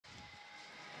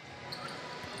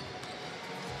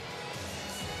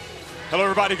Hello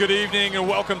everybody, good evening and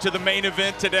welcome to the main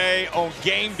event today on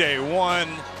game day one,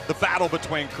 the battle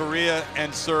between Korea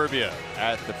and Serbia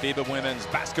at the FIBA Women's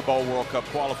Basketball World Cup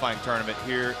qualifying tournament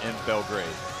here in Belgrade.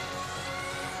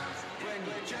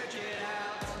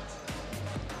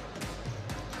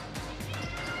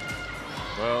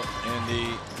 Well, in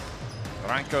the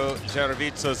Ranko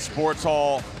Žerovica Sports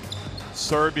Hall,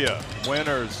 Serbia,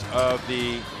 winners of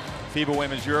the FIBA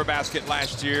Women's Eurobasket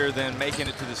last year, then making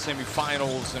it to the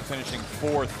semifinals and finishing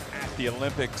fourth at the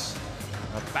Olympics,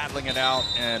 battling it out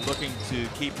and looking to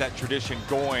keep that tradition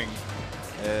going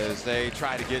as they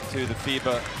try to get to the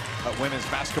FIBA Women's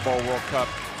Basketball World Cup,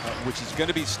 which is going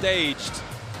to be staged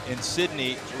in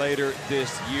Sydney later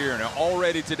this year. Now,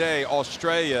 already today,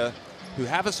 Australia, who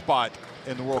have a spot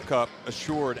in the World Cup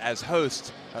assured as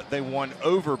hosts, they won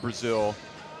over Brazil.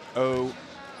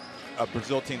 A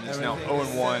Brazil team that's now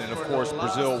 0-1, and of course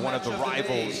Brazil, one of the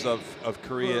rivals of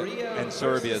Korea and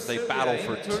Serbia, as they battle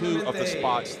for two of the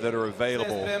spots that are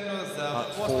available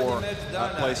for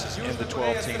places in the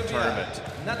 12-team tournament,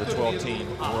 the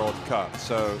 12-team World Cup.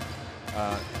 So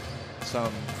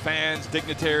some fans,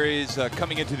 dignitaries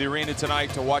coming into the arena tonight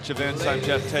to watch events. I'm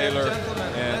Jeff Taylor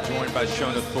and joined by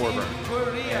Shona Thorburn.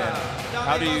 And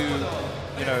how do you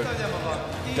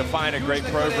define a great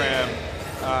program?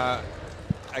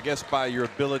 I guess by your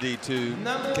ability to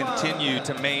continue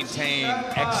to maintain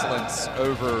excellence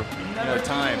over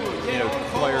time.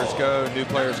 Players go, new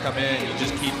players come in. You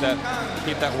just keep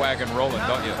that wagon rolling,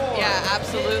 don't you? Yeah,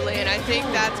 absolutely. And I think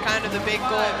that's kind of the big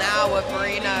goal now with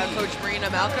Coach Marina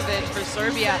Malkovic for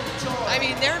Serbia. I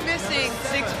mean, they're missing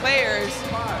 6 players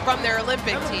from their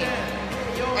Olympic team.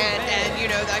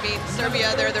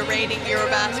 Serbia, they're the reigning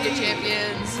Eurobasket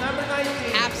champions.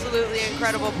 Absolutely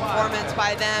incredible performance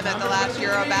by them at the last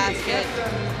Eurobasket.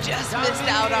 Just missed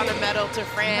out on a medal to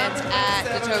France at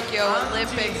the Tokyo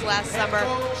Olympics last summer.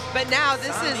 But now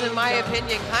this is, in my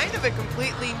opinion, kind of a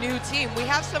completely new team. We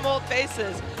have some old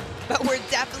faces, but we're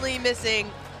definitely missing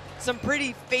some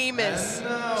pretty famous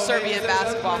Serbian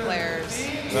basketball players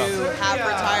who have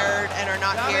retired and are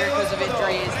not here because of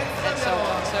injuries and so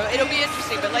on. So it'll be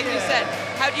interesting, but like you said,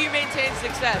 how do you maintain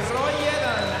success?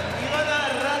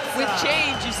 With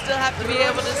change, you still have to be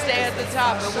able to stay at the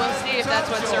top, and we'll see if that's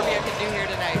what Serbia can do here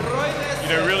tonight.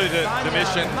 Really the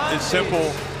mission is simple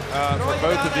for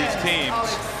both of these teams.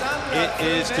 It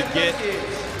is to get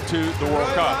to the World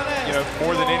Cup.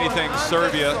 More than anything,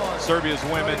 Serbia's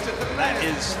women, that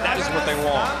is what they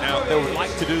want. Now, they would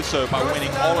like to do so by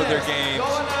winning all of their games,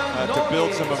 to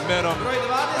build some momentum,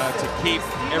 to keep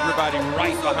everybody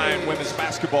right behind women's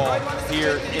basketball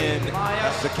here in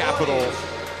the capital.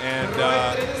 And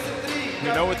we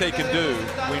know what they can do.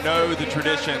 We know the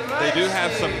tradition. They do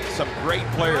have some great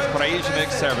players. Prajic,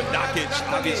 Servandakic,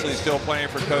 obviously still playing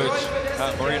for Coach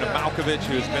Marina Malkovic,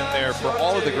 who has been there for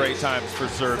all of the great times for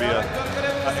Serbia,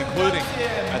 including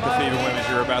at the FIBA Women's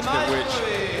Eurobasket, which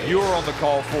you were on the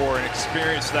call for and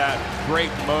experienced that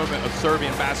great moment of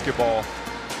Serbian basketball.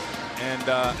 And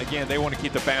again, they want to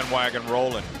keep the bandwagon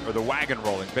rolling, or the wagon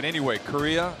rolling. But anyway,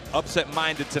 Korea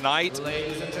upset-minded tonight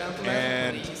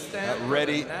and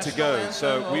ready to go.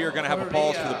 So we are going to have a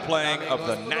pause for the playing of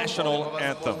the national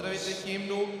anthem.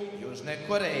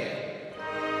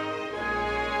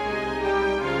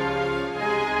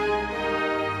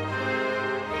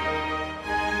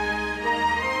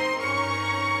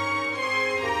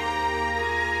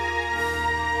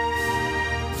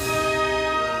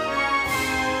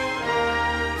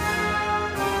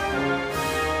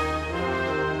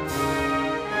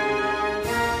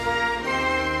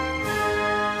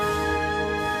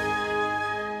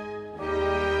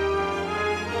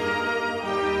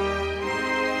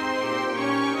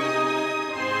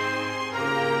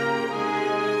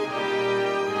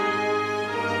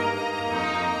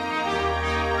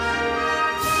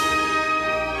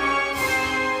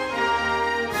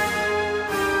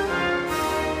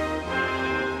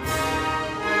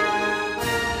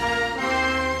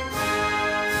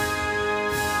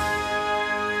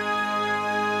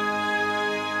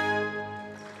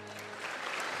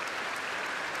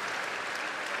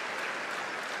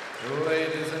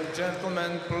 Ladies and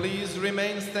gentlemen, please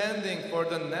remain standing for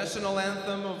the national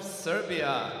anthem of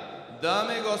Serbia. Dame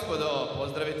I gospodo,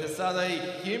 pozdravite sada I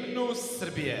himnu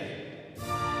Srbije.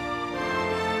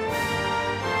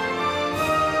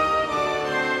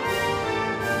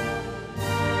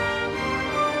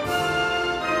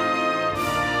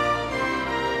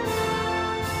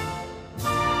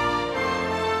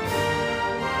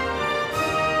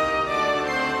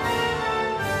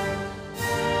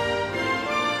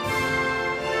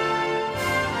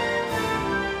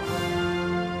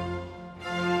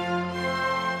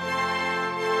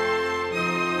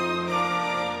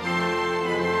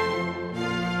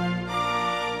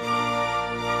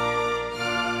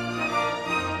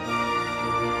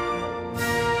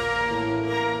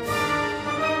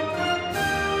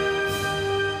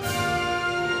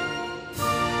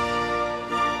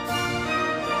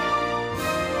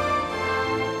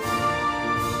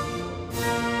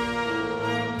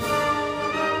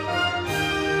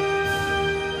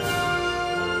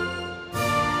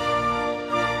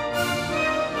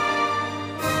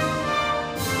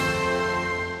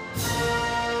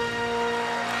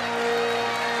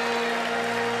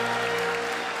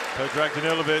 Drag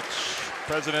Danilovic,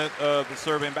 president of the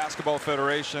Serbian Basketball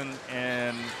Federation,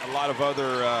 and a lot of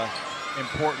other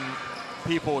important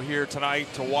people here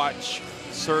tonight to watch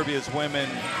Serbia's women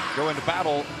go into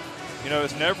battle. You know,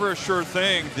 it's never a sure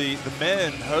thing. The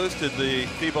men hosted the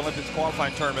FIBA Olympics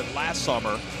qualifying tournament last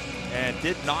summer and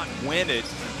did not win it,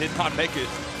 did not make it.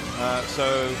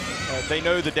 So they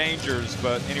know the dangers.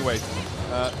 But anyway,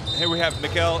 here we have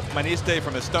Mikel Maniste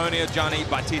from Estonia, Johnny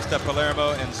Battista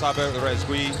Palermo, and Saber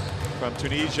Rezgui from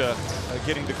Tunisia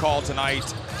getting the call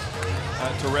tonight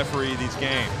to referee these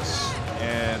games.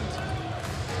 And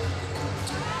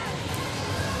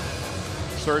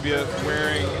Serbia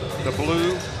wearing the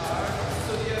blues,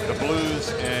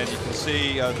 and you can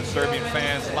see the Serbian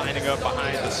fans lining up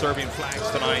behind the Serbian flags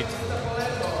tonight.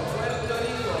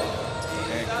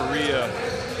 And Korea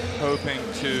hoping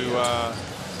to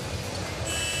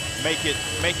make it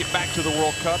back to the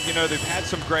World Cup. You know, they've had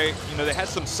some great, they had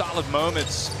some solid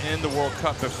moments in the World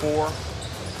Cup before.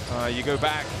 You go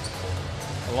back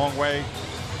a long way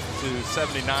to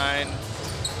 '79,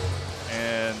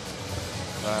 and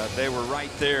they were right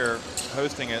there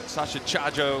hosting it. Sasha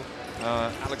Chajo,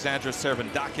 Alexandra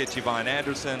Servandakic, Yvonne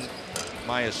Anderson,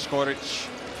 Maja Skoric,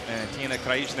 and Tina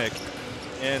Krajicnik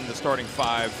in the starting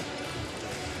five.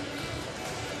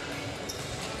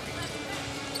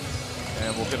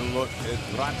 And we'll get a look at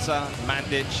Ratza,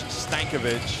 Mandic,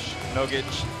 Stankovic, Nogic,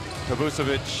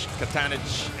 Kavusovic, Katanic,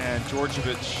 and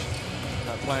Djordjevic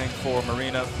playing for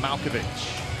Marina Malkovic.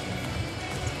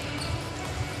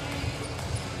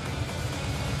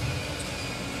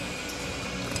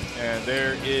 And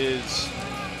there is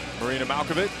Marina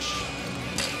Malkovic,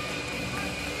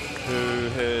 who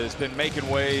has been making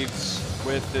waves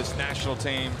with this national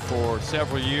team for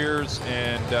several years,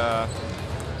 and I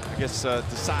guess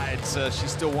decides she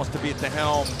still wants to be at the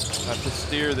helm to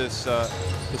steer this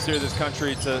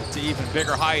country to even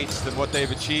bigger heights than what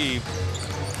they've achieved.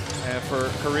 And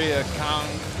for Korea, Kang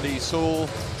Lee-sul,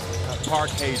 Park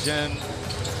Hae-jin,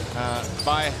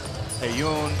 Bai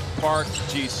Hae-yoon, Park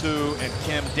Ji-soo, and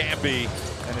Kim Danby,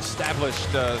 an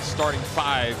established starting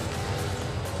five.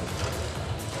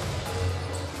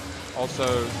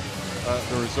 Also,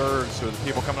 the reserves, so the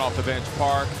people coming off the bench: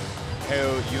 Park,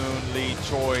 Heo, Yoon, Lee,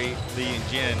 Choi, Lee, and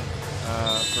Jin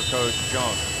for Coach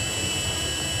Jung.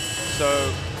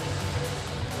 So,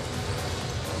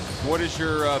 what is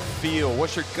your feel?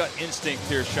 What's your gut instinct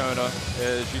here, Shona,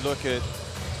 as you look at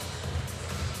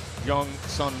Young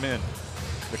Sun Min,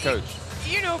 the coach?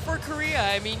 You know, for Korea,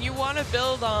 I mean, you want to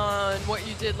build on what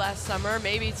you did last summer,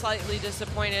 maybe slightly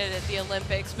disappointed at the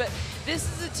Olympics, but this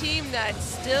is a team that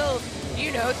still,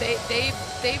 you know,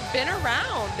 they've been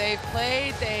around, they've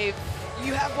played,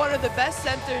 you have one of the best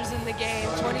centers in the game,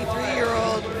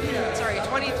 23-year-old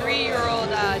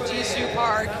Ji-soo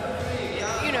Park.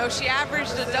 You know, she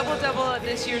averaged a double-double at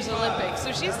this year's Olympics,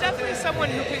 so she's definitely someone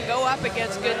who can go up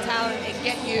against good talent and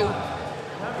get you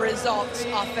results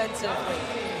offensively.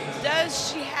 Does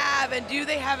she have, and do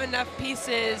they have enough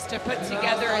pieces to put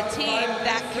together a team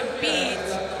that can beat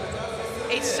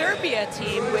a Serbia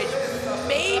team, which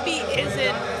maybe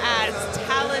isn't as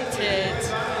talented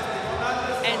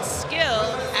and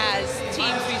skilled as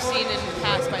teams we've seen in the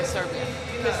past by Serbia?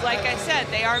 Because like I said,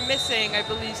 they are missing, I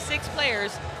believe, 6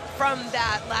 players from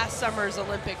that last summer's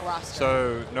Olympic roster.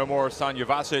 So no more Sanja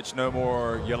Vasic, no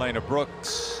more Jelena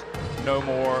Brooks, no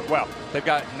more, well, they've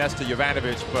got Nesta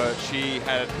Jovanovic, but she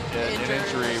had an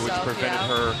injury which prevented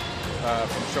her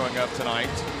from showing up tonight.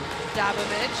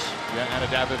 Dabovic. Yeah, Anna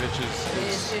Dabovic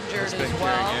is injured has been as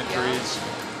well. carrying injuries. Yeah.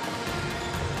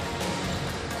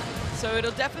 So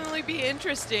it'll definitely be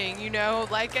interesting. You know,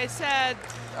 like I said,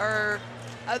 our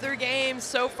other games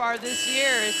so far this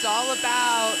year, it's all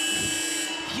about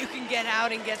you can get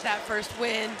out and get that first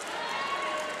win.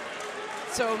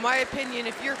 So in my opinion,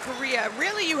 if you're Korea,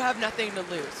 really you have nothing to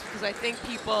lose, because I think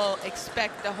people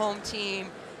expect the home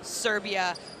team,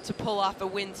 Serbia, to pull off a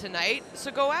win tonight. So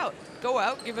go out,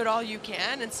 give it all you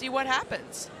can, and see what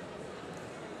happens.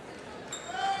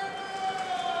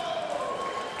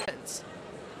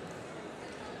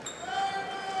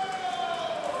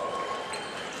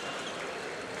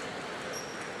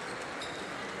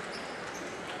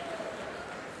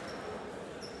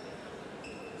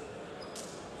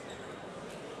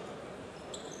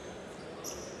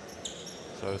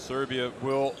 So Serbia,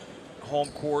 will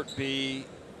home court be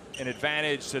an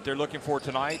advantage that they're looking for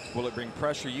tonight? Will it bring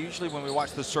pressure? Usually when we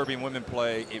watch the Serbian women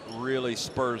play, it really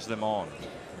spurs them on.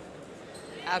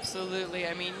 Absolutely.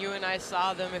 I mean, you and I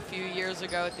saw them a few years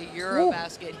ago at the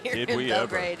Eurobasket here in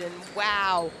Belgrade, and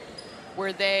wow,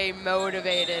 were they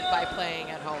motivated by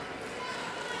playing at home.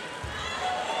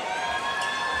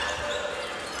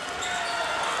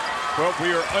 Well,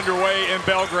 we are underway in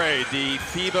Belgrade, the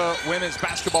FIBA Women's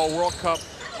Basketball World Cup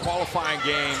qualifying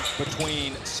game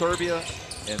between Serbia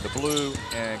in the blue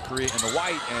and Korea in the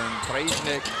white. And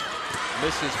Krajisnik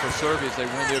misses for Serbia as they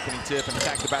win the opening tip and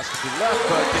attack the basket to the left,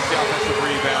 but gets the offensive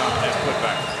rebound and put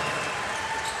back.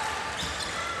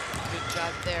 Good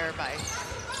job there by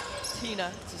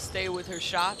Tina to stay with her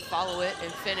shot, follow it,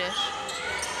 and finish.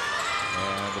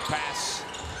 And the pass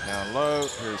down low.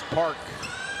 Here's Park.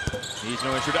 Needs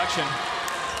no introduction.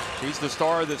 She's the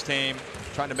star of this team,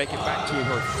 trying to make it back to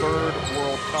her third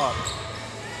World Cup.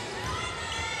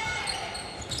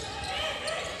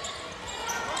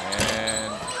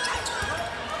 And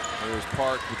here's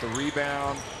Park with the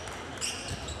rebound.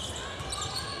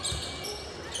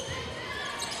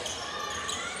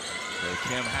 So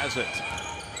Kim has it.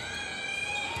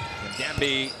 And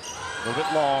Gamby, a little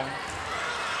bit long.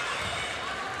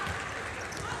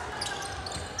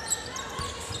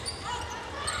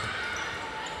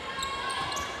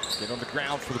 Get on the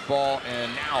ground for the ball,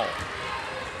 and now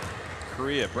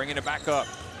Korea bringing it back up.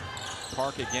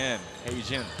 Park again,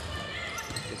 Haejin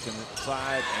gets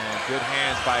inside, and good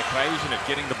hands by Krajisnik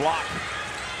getting the block.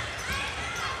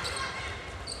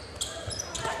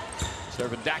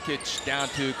 Servandakic down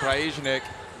to Krajisnik,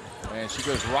 and she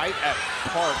goes right at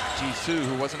Park Jisoo,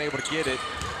 who wasn't able to get it.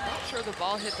 Not sure the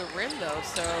ball hit the rim though,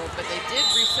 but they did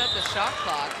reset the shot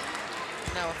clock.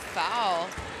 Now a foul,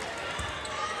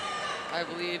 I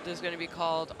believe, is going to be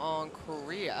called on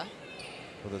Korea.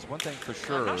 Well, there's one thing for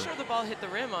sure. I'm not sure the ball hit the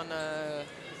rim on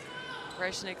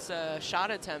Krajisnik's shot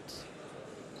attempt.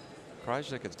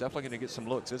 Krajisnik is definitely going to get some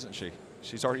looks, isn't she?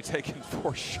 She's already taken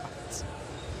 4 shots.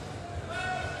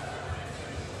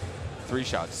 3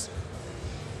 shots.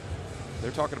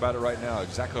 They're talking about it right now,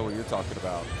 exactly what you're talking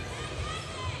about.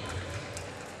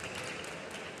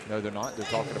 No, they're not. They're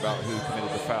talking about who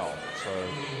committed the foul. So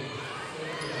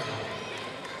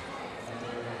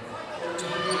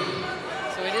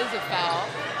it is a foul.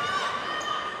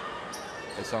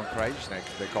 It's on Krajisnik.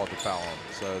 They called the foul on.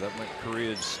 So that went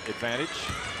Korea's advantage.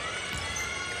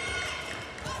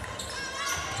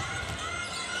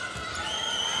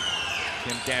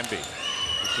 Kim Gamby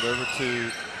puts it over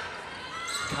to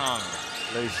Kang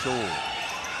Lee-sul.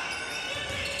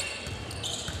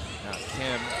 Now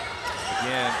Kim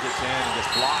again gets in and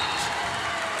gets blocked.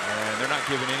 And they're not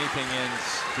giving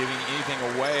anything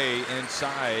away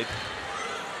inside.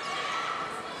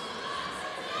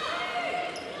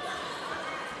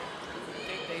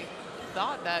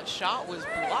 Thought that shot was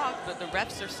blocked, but the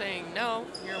refs are saying no.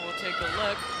 Here, we'll take a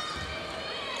look.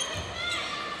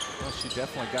 Well, she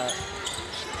definitely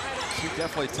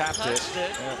tapped it.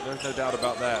 Yeah, there's no doubt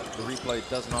about that. The replay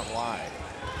does not lie.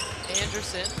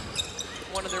 Anderson,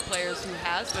 one of their players who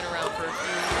has been around for a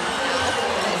few years now.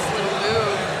 Nice little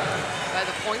move by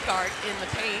the point guard in the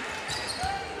paint.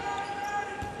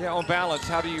 Yeah, on balance,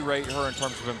 how do you rate her in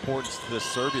terms of importance to this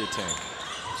Serbia team?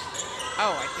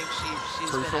 Oh, I think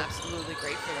she's been absolutely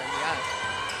great for them, yeah.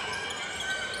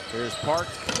 Here's Park,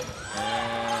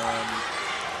 and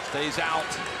stays out.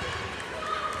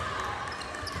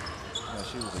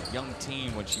 She was a young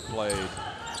team when she played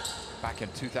back in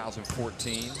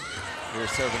 2014. Here's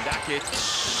Servandakic,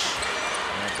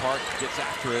 and Park gets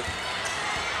after it.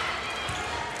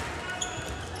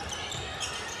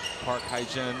 Park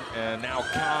Haejin, and now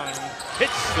Kang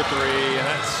hits the 3, and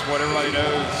that's what everybody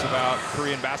knows about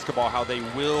Korean basketball, how they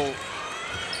will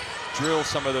drill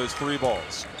some of those 3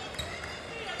 balls.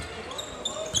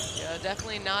 Yeah,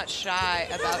 definitely not shy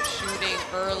about shooting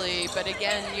early, but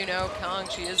again, you know, Kang,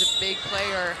 she is a big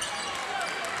player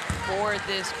for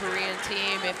this Korean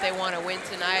team. If they want to win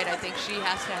tonight, I think she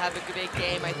has to have a big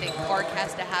game. I think Park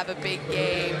has to have a big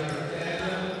game.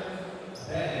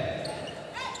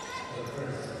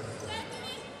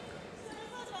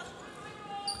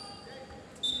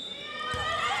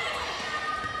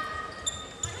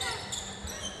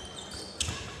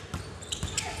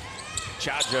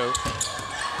 Chajo.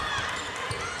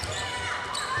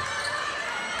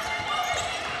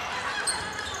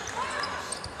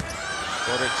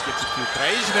 Boric gets it to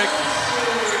Krajisnik.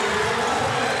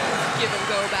 Give and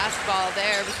go basketball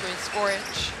there between Skoric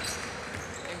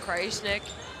and Krajisnik.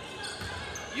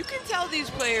 You can tell these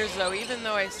players, though, even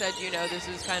though I said, you know, this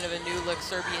is kind of a new look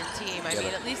Serbian team. I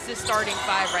mean, at least the starting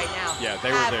 5 right now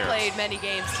have played many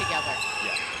games together.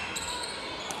 Yeah.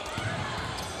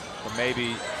 But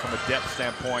maybe from a depth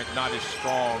standpoint, not as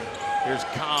strong. Here's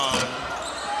Khan.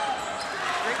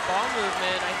 Great ball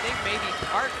movement. I think maybe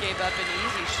Park gave up an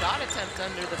easy shot attempt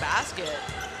under the basket.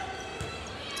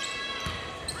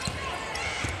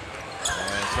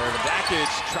 And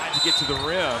Servandakic tried to get to the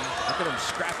rim. Look at him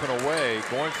scrapping away,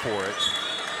 going for it.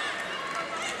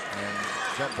 And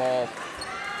Jump ball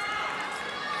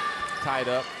tied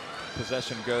up.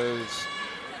 Possession goes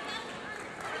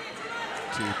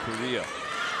to Korea.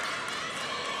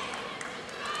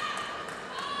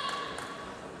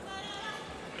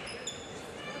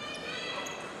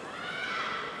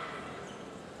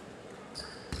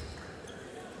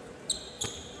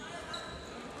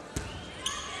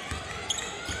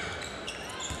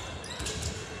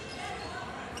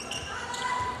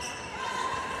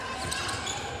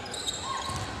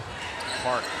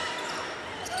 Park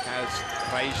has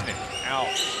Krajicnik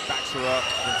out, backs her up,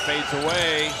 and fades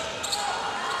away.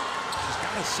 She's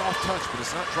got a soft touch, but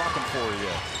it's not dropping for her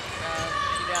yet.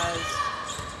 She does.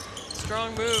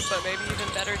 Strong move, but maybe even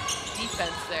better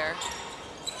defense there.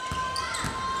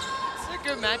 It's a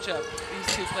good matchup, these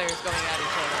two players going at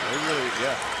each other. They really,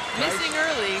 yeah. Missing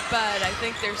early, but I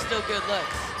think they're still good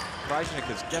looks. Krajicnik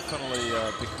has definitely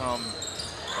become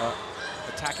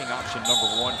attacking option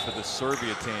 #1 for the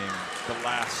Serbia team the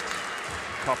last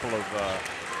couple of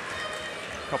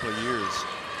years.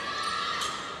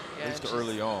 Yeah, at least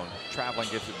early on. Traveling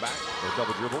gets it back, a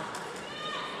double dribble.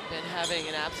 Been having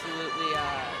an absolutely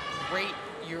great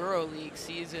EuroLeague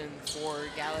season for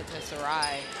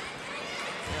Galatasaray.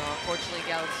 You know, unfortunately,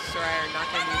 Galatasaray are not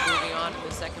going to be moving on in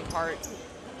the second part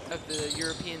of the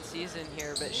European season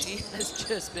here, but she has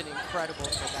just been incredible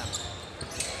for them.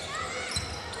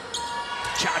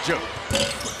 Chajo,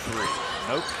 3,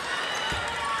 nope.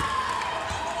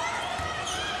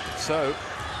 So,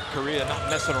 Korea not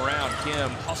messing around.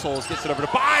 Kim hustles, gets it over to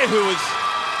Bai, who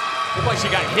looked like she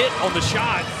got hit on the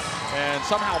shot and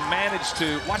somehow managed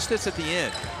to, watch this at the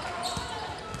end. Yeah,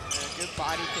 good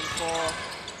body control.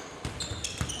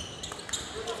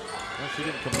 Well, she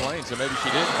didn't complain, so maybe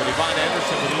she didn't, but Yvonne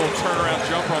Anderson with a little turnaround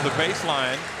jumper on the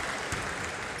baseline.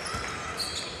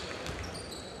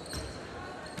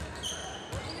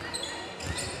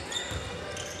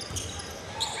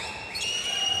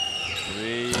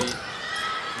 Three,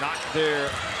 not there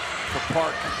for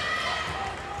Park.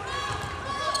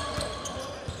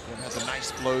 And has a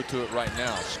nice flow to it right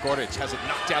now. Skoric has it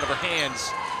knocked out of her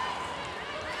hands.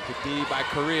 Could be by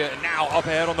Korea, and now up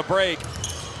ahead on the break.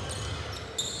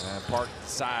 And Park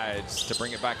decides to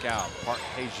bring it back out. Park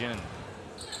Hae-jin.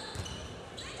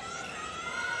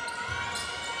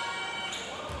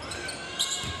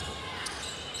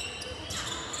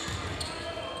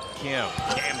 Kim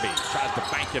Canby tries to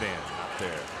bank it in. Not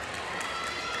there.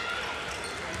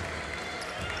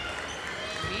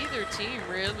 Neither team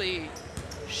really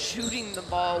shooting the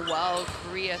ball well.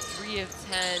 Korea 3 of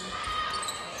 10.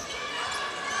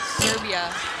 Serbia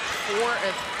 4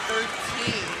 of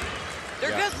 13.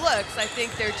 They're good looks. I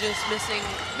think they're just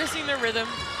missing their rhythm.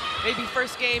 Maybe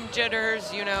first game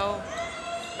jitters, you know,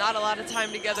 not a lot of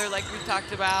time together like we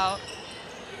talked about.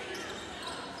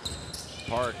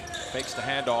 Park fakes the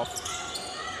handoff.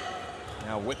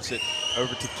 Now whips it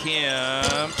over to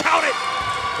Kim. Count it!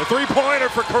 The three-pointer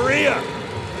for Korea.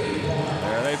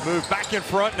 There, they've moved back in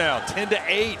front now,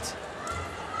 10-8.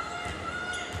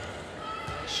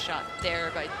 Nice shot there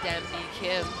by Dambi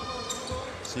Kim.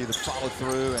 See the follow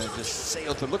through and it just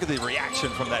sailed through. Look at the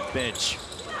reaction from that bench.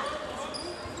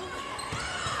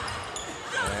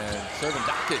 And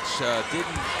Servan-Dakic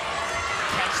didn't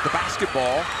catch the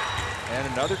basketball. And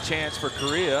another chance for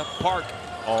Korea. Park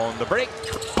on the break.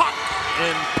 Pop!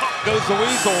 And pop goes the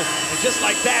weasel. And just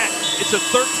like that, it's a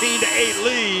 13-8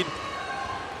 lead.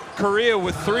 Korea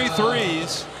with 3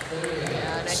 threes.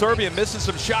 Yeah, Serbia missing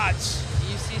some shots.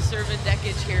 You see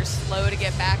Servan-Dakic here slow to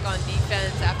get back on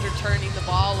defense after turning the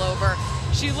ball over.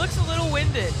 She looks a little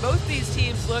winded. Both these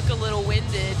teams look a little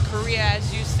winded. Korea,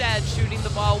 as you said, shooting the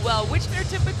ball well, which they're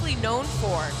typically known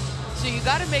for. So you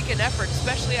got to make an effort,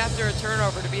 especially after a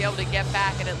turnover, to be able to get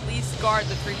back and at least guard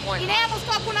the three-point line. I nemamo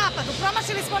skok u napadu.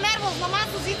 Promašili smo nervozno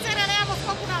masu zicera, nemamo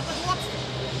skok u napadu uopšte.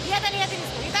 Jedan jedini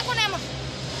smo. I tako ne može.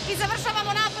 I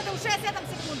završavamo napade u 6-7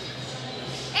 sekundi.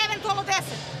 Eventualno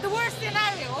 10. The worst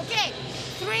scenario, okay.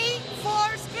 3,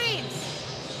 4 screens.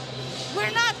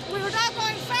 We're not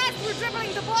going fast, we're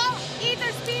dribbling the ball. Either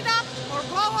speed up or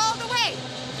go all the way.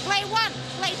 Play 1,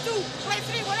 play 2, play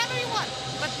 3, whatever you want.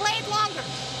 But play it longer.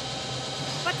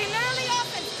 But in early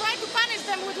offense, try to punish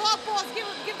them with low post,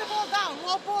 give the ball down,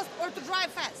 low post, or to drive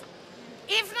fast.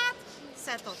 If not,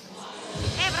 set offense.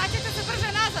 Vraćajte se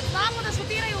brže nazad, znamo da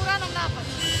šutiraju u ranom napadu.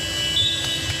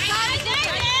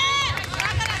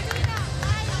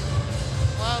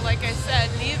 Well, like I said,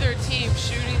 neither team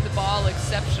shooting the ball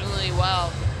exceptionally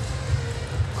well.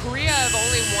 Korea have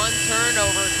only 1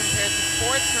 turnover compared to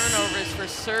 4 turnovers for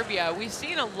Serbia. We've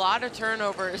seen a lot of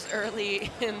turnovers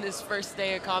early in this first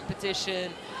day of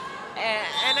competition.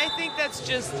 And I think that's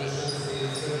just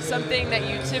something that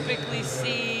you typically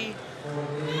see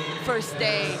first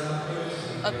day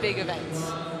of big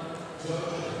events.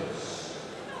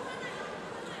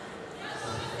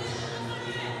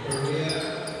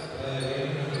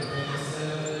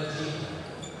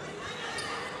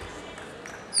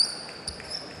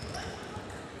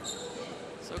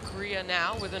 So Korea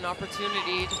now with an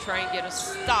opportunity to try and get a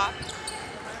stop.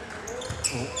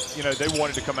 You know, they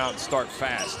wanted to come out and start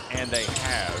fast, and they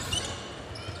have.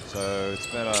 So it's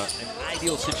been an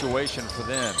ideal situation for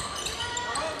them.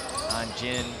 Han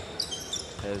Jin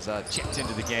has checked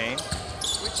into the game.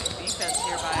 Switching defense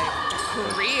here by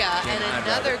Korea, and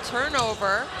another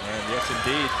turnover. And yes,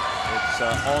 indeed, it's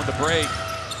on the break.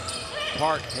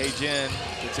 Park Hae-jin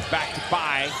gets it back to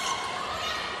Bai.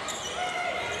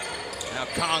 Now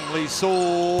Kang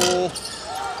Lee-sul.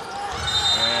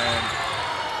 And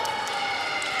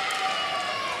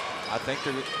I think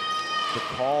the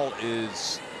call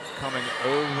is coming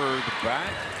over the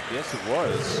back. Yes, it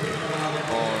was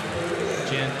on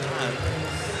Jin Han.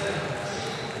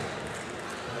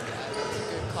 That's a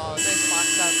good call. Nice box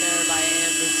out there by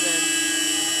Anderson.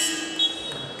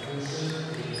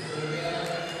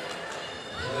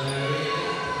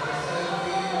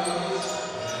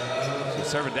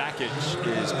 So Servadakic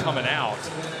is coming out.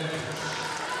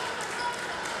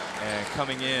 And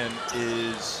coming in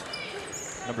is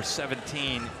number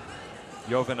 17,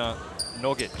 Jovana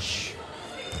Nogic.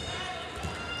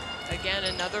 Again,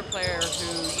 another player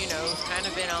who, you know, has kind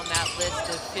of been on that list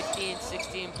of 15,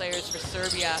 16 players for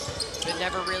Serbia, but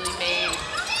never really made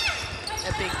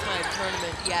a big-time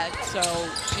tournament yet. So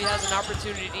she has an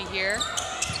opportunity here.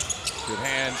 Good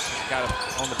hands, got it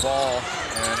on the ball.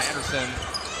 And Anderson,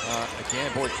 again,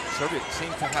 boy, Serbia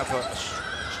seems to have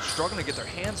struggling to get their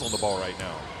hands on the ball right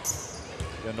now.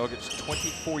 Yeah, Nogic's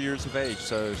 24 years of age,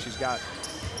 so she's got,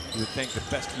 you would think, the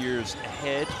best years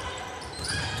ahead.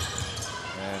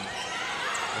 And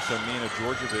also Mina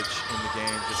Djordjevic in the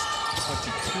game, just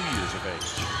 22 years of age.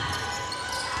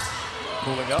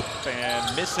 Pulling up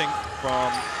and missing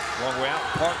from long way out.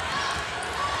 Park.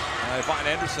 Yvonne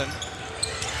Anderson.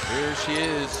 Here she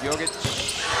is. Jogic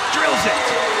drills it.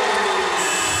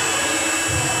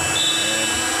 And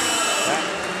that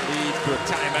leads to a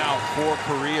timeout for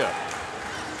Korea.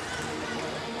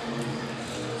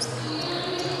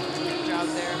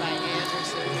 There by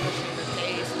Anderson, pushing the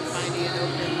pace and finding an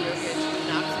open. Jogic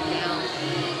knocks it down.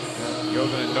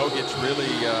 Jovana Nogic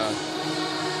really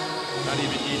not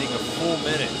even needing a full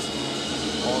minute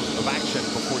of action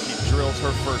before she drills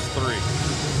her first three.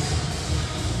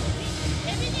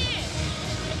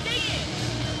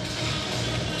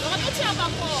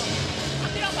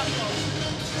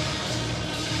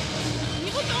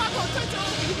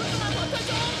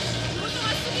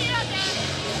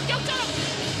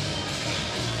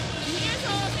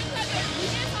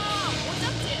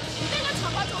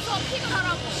 킥을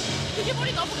하라고. 그게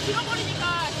볼이 너무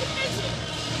길어버리니까 힘들지.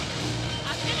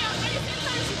 안 되면 빨리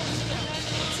센터를 지금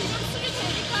움직여. 지금 수비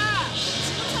되니까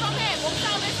지금처럼 해.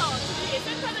 몸싸움에서 둘이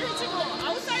센터를 해주고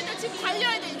아웃사이드 지금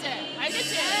달려야 돼 이제.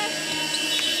 알겠지?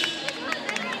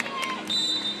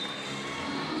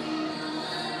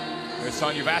 There's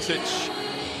Sanja Vasic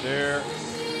there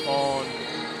on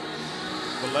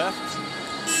the left,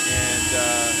 and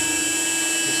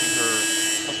her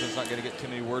husband's not going to get too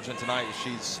many words in tonight.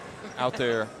 She's out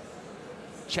there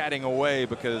chatting away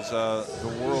because the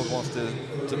world wants to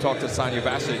talk to Sanja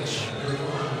Vasic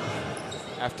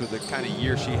after the kind of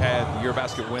year she had, the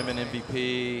Eurobasket Women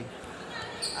MVP.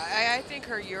 I think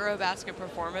her Eurobasket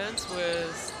performance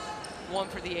was one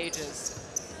for the ages.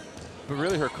 But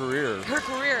really her career. Her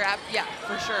career, yeah,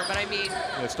 for sure. But I mean,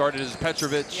 it started as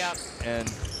Petrovic, yep. And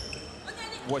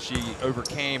what she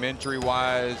overcame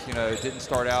injury-wise, you know, it didn't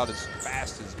start out as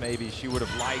fast as maybe she would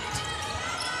have liked.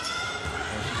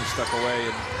 And she just stuck away,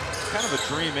 and kind of a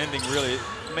dream ending, really.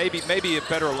 Maybe a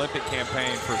better Olympic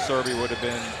campaign for Serbia would have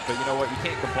been, but you know what? You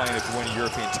can't complain if you win a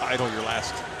European title your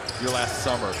last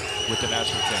summer with the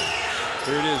national team.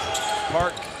 Here it is.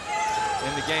 Park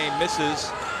in the game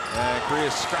misses, and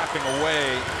Korea's scrapping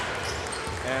away.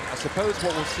 And I suppose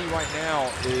what we'll see right now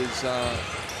is a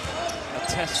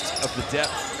test of the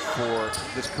depth for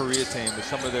this Korea team with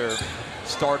some of their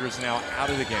starters now out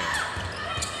of the game.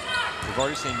 We've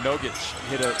already seen Nogic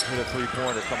hit a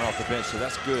three-pointer coming off the bench, so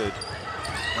that's good.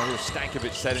 Now here's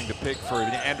Stankovic setting the pick for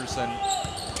Anderson.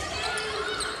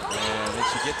 And then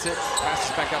she gets it,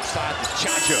 passes back outside to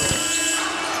Chacho.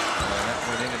 And that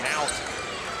went in and out.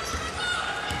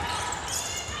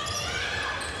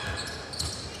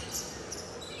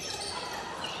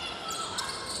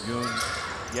 Yoon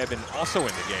Yebin also in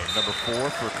the game, number 4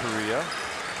 for Korea.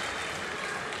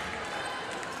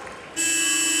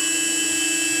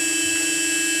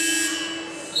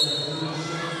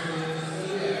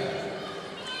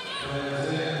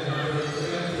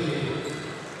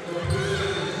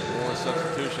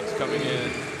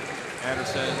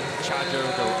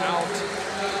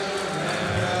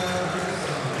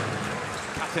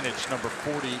 Kapinic, number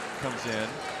 40, comes in.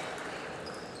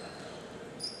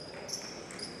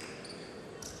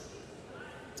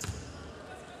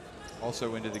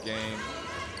 Also into the game,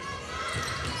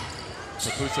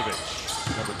 Kapusovic,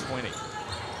 number 20.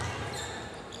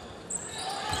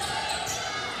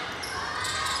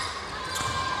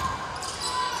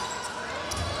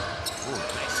 Ooh,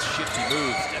 nice shifty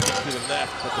move, stepping to the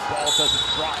left, but the ball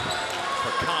doesn't drop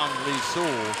for Kang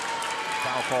Lee-sul.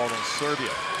 Foul called on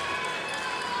Serbia.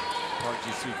 Park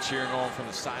Ji-soo cheering on from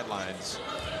the sidelines.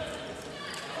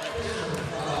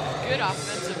 Good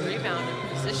offensive rebound and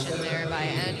position there by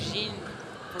An Shin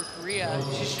for Korea.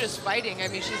 She's just fighting. I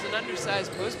mean, she's an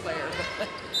undersized post player, but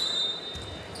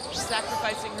she's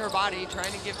sacrificing her body,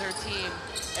 trying to give their team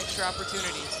extra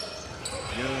opportunities.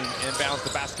 Yoon inbounds the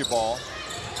basketball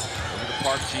over to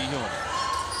Park Ji-hyun.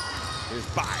 Here's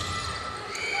Bai.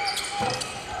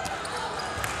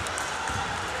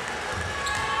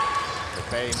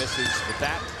 Bay misses with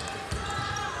that.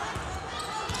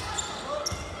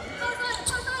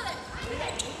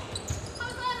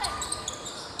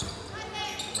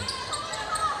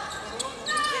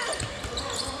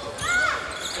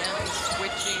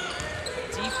 Switching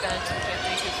defense, which I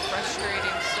think is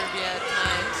frustrating Serbia at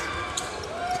times.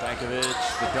 Stankovic,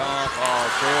 the dump. Oh,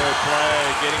 good play.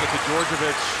 Getting it to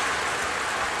Djordjevic.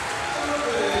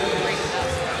 Great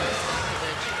pass by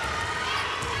Stankovic.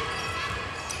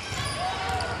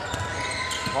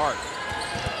 Park.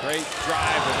 Great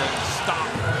drive and then stop.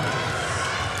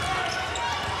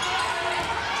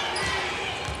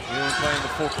 Yoon playing the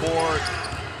full court.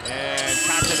 And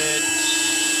Kapinic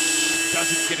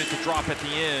doesn't get it to drop at the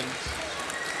end.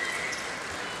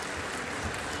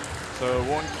 So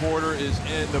 1 quarter is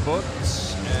in the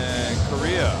books, and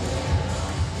Korea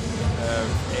have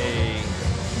a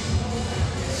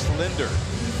slender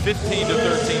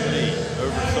 15-13 lead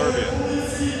over Serbia.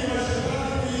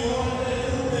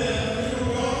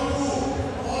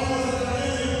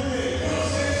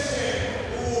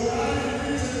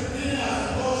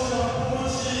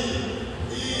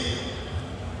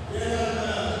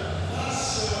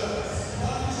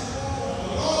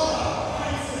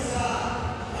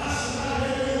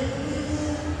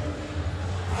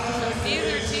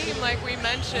 Like we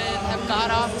mentioned, have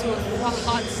got off to a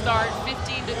hot start,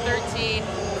 15-13.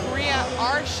 Korea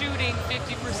are shooting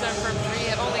 50% from three,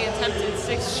 have only attempted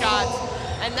 6 shots,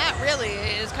 and that really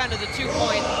is kind of the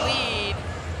 2-point lead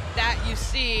that you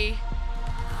see.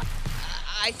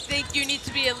 I think you need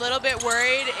to be a little bit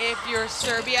worried if you're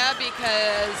Serbia,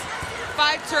 because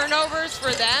 5 turnovers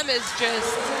for them is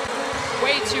just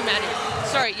way too many.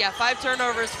 Sorry, yeah, 5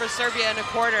 turnovers for Serbia in a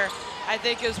quarter, I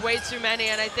think is way too many,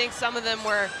 and I think some of them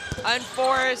were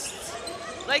unforced.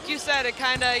 Like you said, it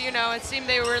kind of, you know, it seemed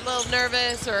they were a little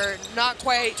nervous or not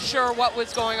quite sure what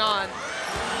was going on.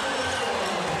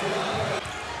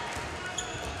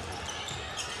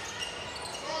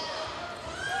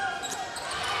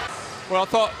 Well,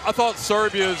 I thought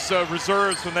Serbia's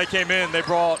reserves, when they came in, they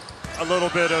brought a little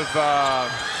bit of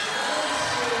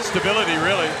stability,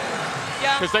 really.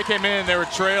 Yeah. Because they came in, they were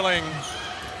trailing,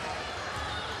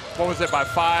 what was it, by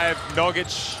 5.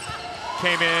 Nogic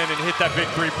came in and hit that big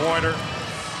 3-pointer.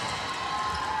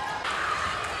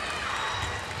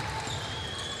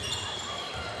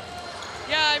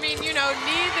 Yeah, I mean, you know,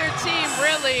 neither team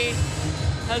really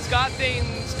has got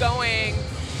things going.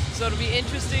 So it'll be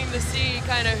interesting to see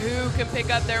kind of who can pick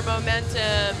up their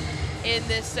momentum in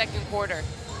this second quarter.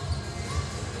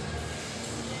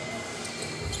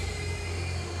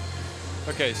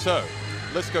 Okay, so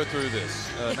let's go through this.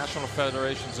 National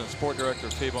Federations and Sport Director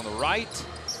of FIBA on the right.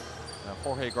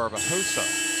 Jorge Garbajosa,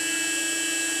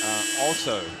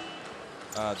 also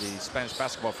the Spanish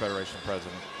Basketball Federation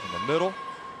president in the middle.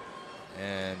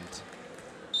 And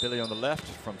Billy on the left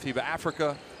from FIBA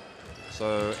Africa.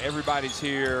 So everybody's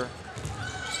here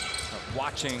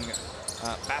watching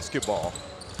basketball,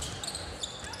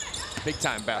 big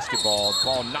time basketball.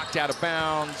 Ball knocked out of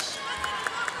bounds.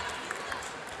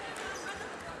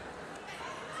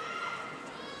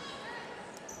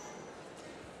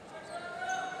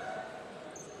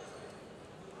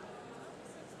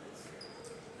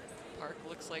 Park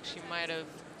looks like she might have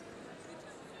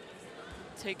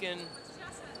taken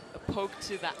a poke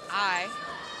to the eye.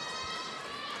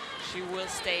 She will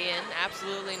stay in.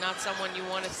 Absolutely not someone you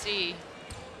want to see.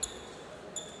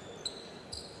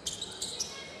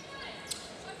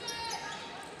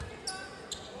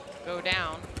 Go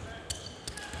down.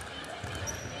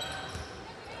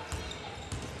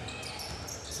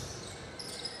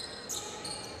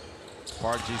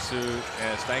 Park Ji-soo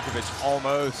and Stankovic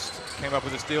almost came up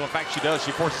with a steal. In fact, she does.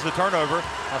 She forces the turnover.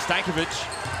 Now Stankovic.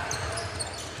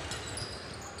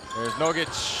 There's Nogic,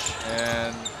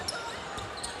 and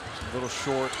a little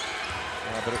short,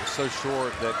 but it was so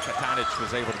short that Katanic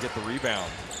was able to get the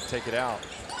rebound, take it out.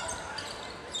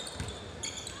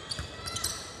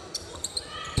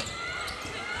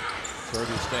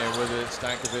 Serbia staying with it.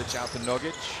 Stankovic out to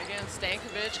Nogic. Again,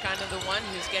 Stankovic kind of the one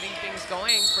who's getting things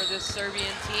going for this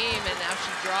Serbian team, and now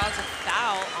she draws a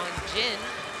foul on Jin.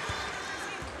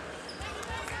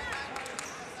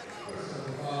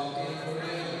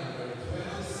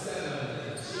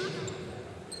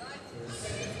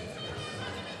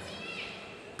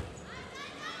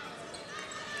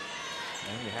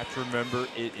 And you have to remember,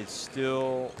 it is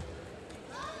still,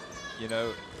 you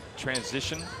know,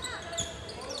 transition.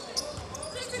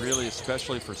 Really,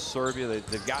 especially for Serbia,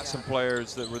 they've got some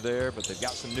players that were there, but they've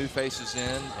got some new faces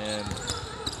in, and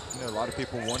you know, a lot of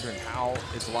people wondering how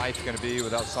is life going to be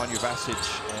without Sonja Vasic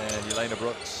and Jelena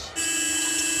Brooks,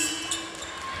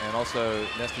 and also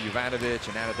Nesta Jovanovic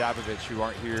and Ana Dabovic, who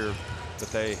aren't here, but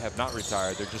they have not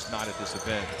retired. They're just not at this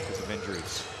event because of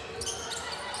injuries.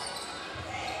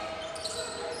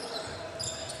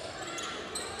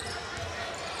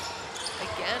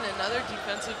 Again, another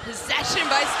defensive possession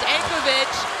by Stankovic,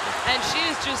 and she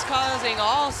is just causing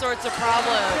all sorts of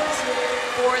problems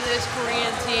for this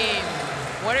Korean team.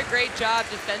 What a great job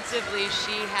defensively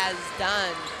she has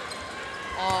done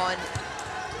on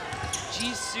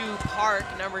Jisoo Park,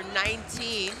 number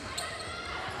 19.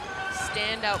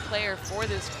 Standout player for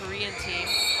this Korean team.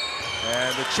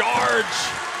 And the charge.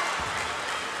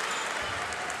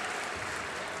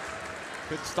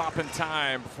 Couldn't stop in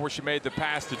time before she made the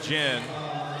pass to Jin.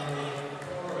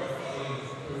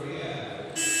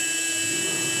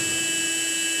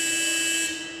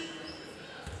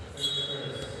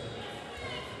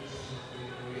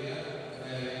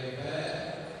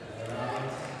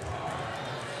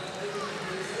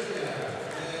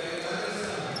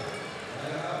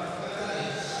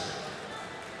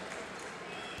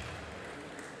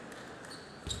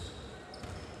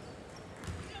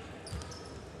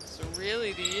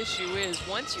 Really, the issue is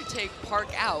once you take Park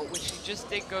out, which she just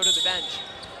did go to the bench,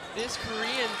 this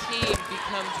Korean team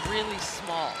becomes really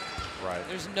small. Right.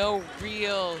 There's no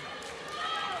real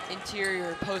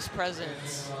interior post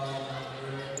presence.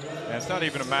 And it's not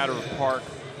even a matter of Park,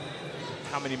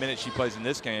 how many minutes she plays in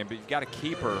this game, but you've got to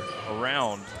keep her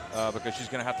around because she's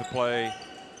going to have to play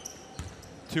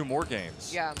 2 more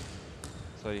games. Yeah.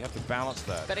 So you have to balance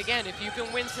that. But again, if you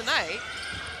can win tonight,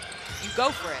 you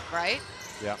go for it, right?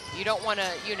 Yeah. You don't want to,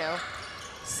 you know,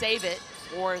 save it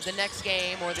for the next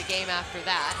game or the game after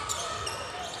that.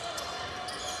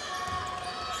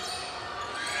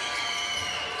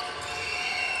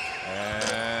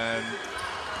 And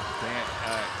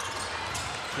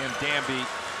Kim Danby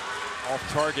off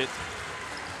target.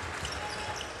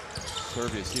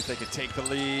 Serbia see if they can take the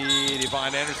lead.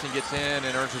 Yvonne Anderson gets in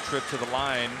and earns a trip to the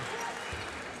line.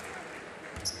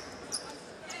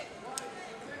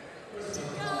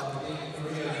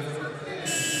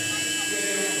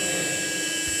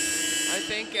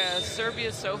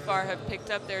 Serbia so far have picked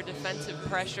up their defensive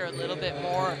pressure a little bit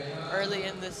more early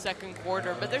in the second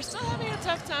quarter, but they're still having a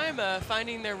tough time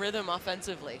finding their rhythm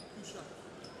offensively.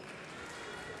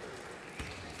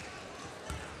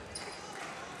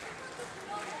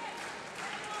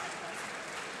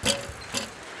 And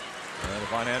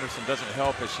Yvonne Anderson doesn't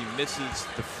help as she misses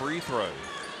the free throw,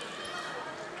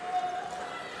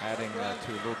 adding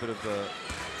to a little bit of the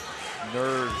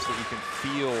nerves that you can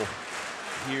feel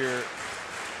here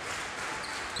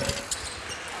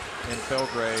in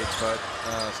Belgrade, but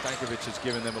Stankovic has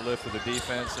given them a lift with the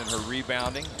defense and her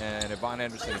rebounding, and Yvonne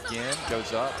Anderson again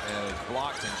goes up and is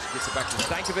blocked, and she gets it back to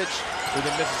Stankovic, who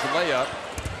then misses the layup,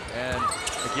 and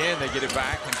again they get it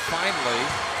back, and finally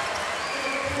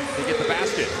they get the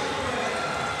basket.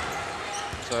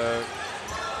 So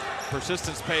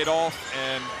persistence paid off,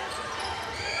 and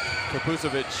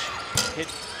Kapuzovic hit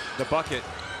the bucket,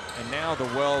 and now the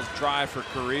wells dry for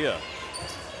Korea.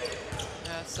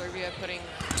 Serbia putting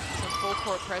some full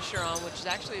court pressure on, which has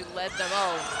actually led them,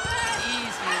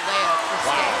 easy layup for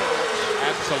Stankovic.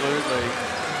 Absolutely.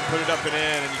 Put it up and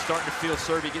in, and you're starting to feel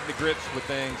Serbia getting the grips with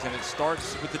things, and it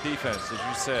starts with the defense, as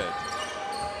you said.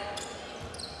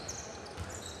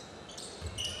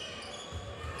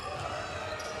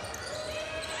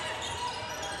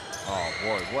 Oh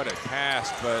boy, what a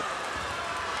pass, but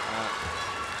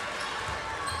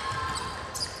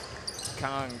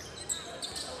Kang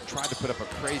tried to put up a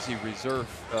crazy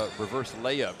reverse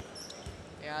layup.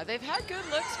 Yeah, they've had good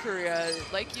looks, Korea.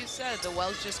 Like you said, the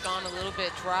well's just gone a little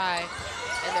bit dry,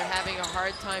 and they're having a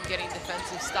hard time getting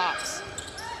defensive stops.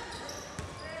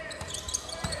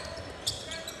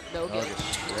 Nogic.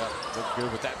 Yeah, looked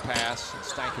good with that pass. And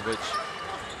Stankovic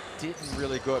didn't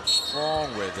really go up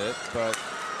strong with it, but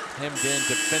hemmed in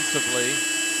defensively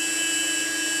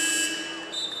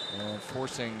and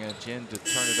forcing Jin to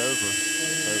turn it over.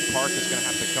 So Park is going to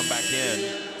have to come back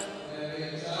in.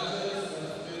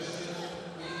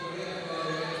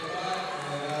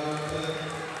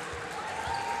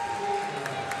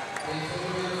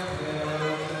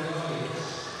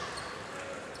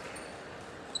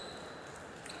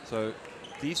 So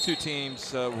these two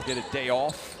teams will get a day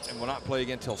off and will not play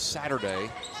again until Saturday.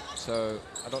 So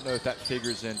I don't know if that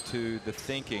figures into the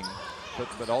thinking,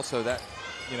 but also that,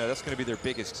 you know, that's going to be their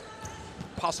biggest,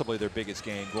 possibly their biggest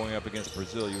game going up against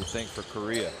Brazil, you would think, for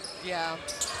Korea. Yeah.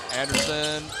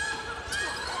 Anderson,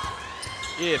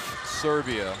 if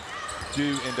Serbia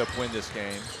do end up winning this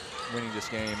game,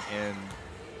 and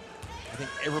I think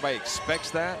everybody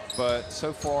expects that, but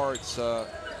so far it's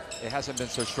it hasn't been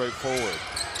so straightforward.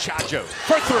 Chacho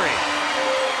for three.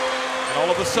 And all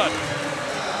of a sudden,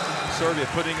 Serbia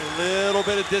putting a little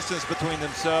bit of distance between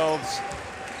themselves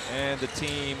and the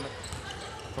team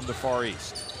from the Far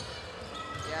East.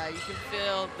 Yeah, you can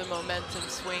feel the momentum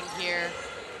swing here.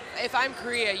 If I'm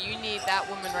Korea, you need that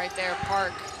woman right there,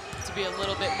 Park, to be a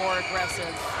little bit more aggressive.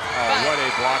 Oh, what a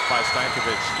block by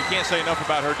Stankovic. You can't say enough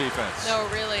about her defense. No,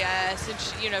 really.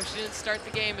 Since she didn't start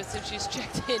the game, but since she's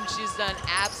checked in, she's done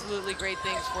absolutely great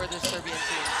things for the Serbian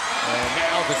team. And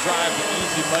now the drive, the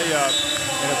easy layup,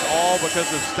 and it's all because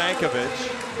of Stankovic.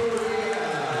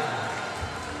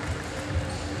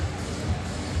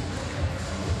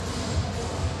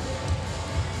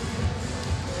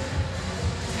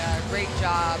 Great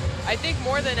job. I think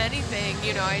more than anything,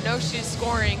 I know she's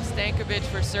scoring Stankovic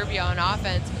for Serbia on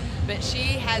offense, but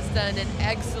she has done an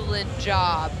excellent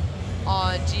job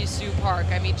on Jisoo Park.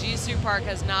 I mean, Jisoo Park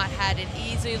has not had an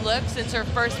easy look since her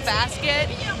first basket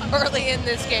early in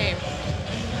this game.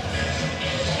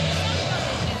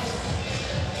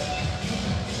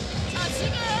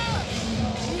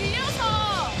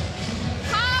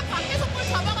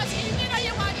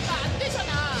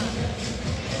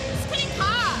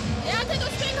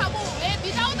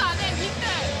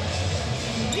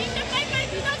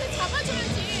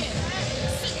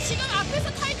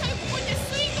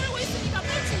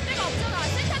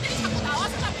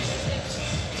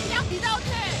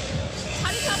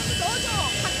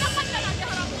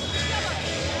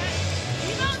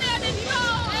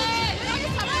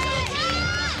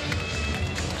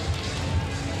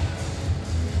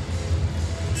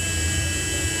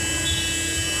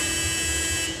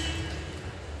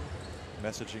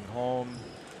 Messaging home,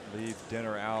 leave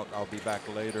dinner out, I'll be back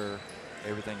later.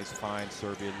 Everything is fine,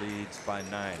 Serbia leads by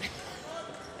 9.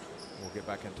 We'll get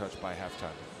back in touch by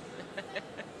halftime.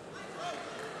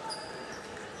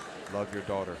 Love your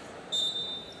daughter.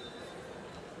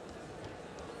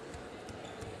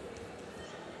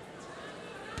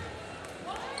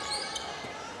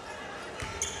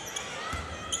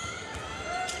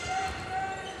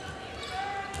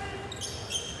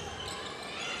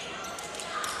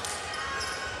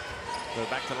 So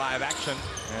back to live action,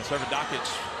 and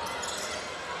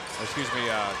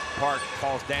Park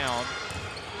falls down.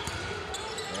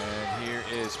 And here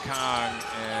is Kang,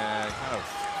 and kind of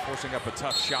forcing up a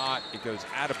tough shot. It goes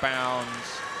out of bounds.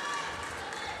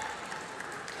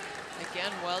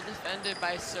 Again, well defended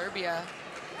by Serbia.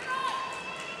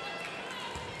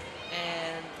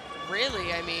 And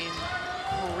really, I mean,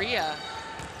 Korea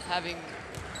having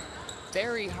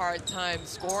very hard time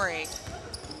scoring.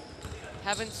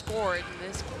 Haven't scored in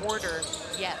this quarter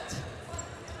yet.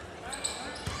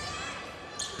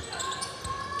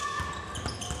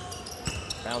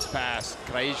 Bounce pass,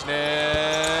 Krajicek.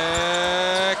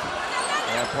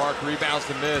 And Park rebounds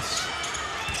to miss.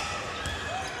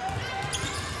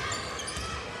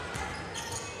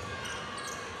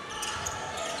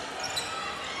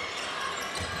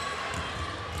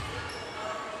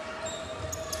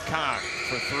 Kang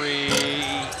for three.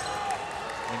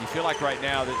 And you feel like right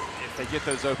now that if they get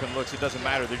those open looks, it doesn't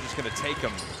matter. They're just going to take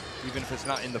them, even if it's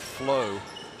not in the flow.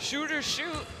 Shoot or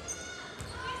shoot.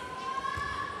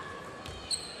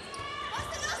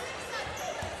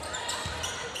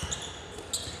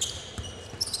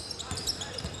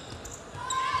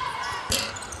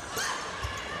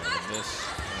 And miss.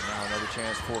 And now another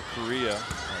chance for Korea.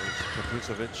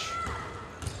 Kapusovic.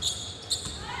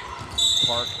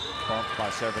 Park bumped by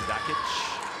Dakic.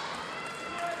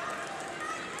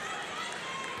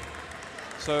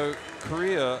 So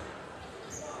Korea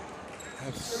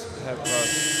have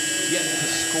yet to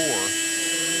score.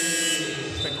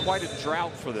 It's been quite a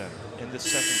drought for them in this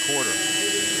second quarter.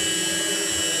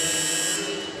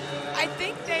 I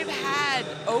think they've had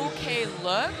okay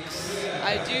looks.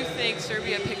 I do think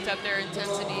Serbia picked up their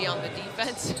intensity on the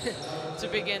defense to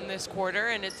begin this quarter,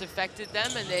 and it's affected them,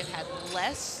 and they've had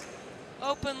less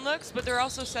open looks, but they're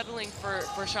also settling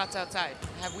for shots outside.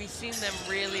 Have we seen them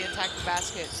really attack the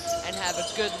basket and have a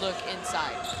good look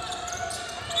inside?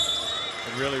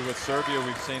 And really with Serbia,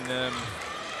 we've seen them,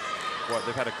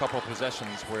 they've had a couple of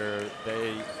possessions where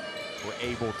they were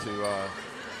able to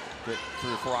get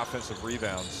 3 or 4 offensive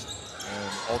rebounds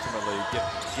and ultimately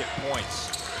get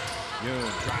points. Yoon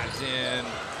drives in,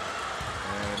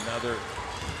 and another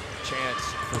chance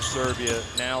for Serbia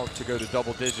now to go to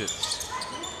double digits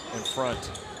in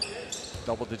front,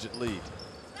 double-digit lead.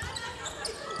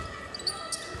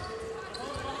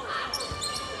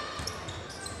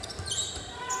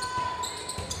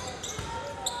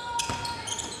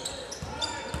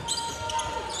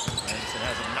 Anderson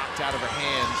has it knocked out of her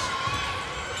hands.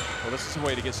 Well, this is a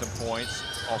way to get some points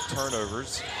off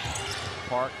turnovers.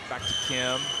 Park back to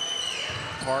Kim.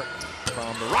 Park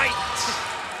from the right.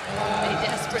 They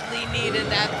desperately needed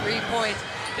that 3 points.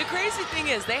 The crazy thing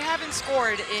is they haven't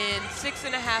scored in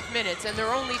 6.5 minutes, and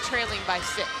they're only trailing by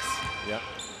 6. Yep.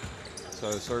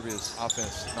 So Serbia's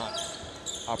offense not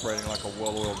operating like a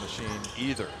well-oiled machine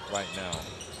either right now.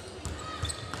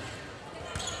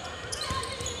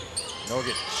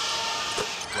 Nogic.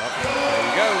 Well, there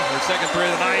you go. Her second 3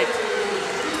 of the night.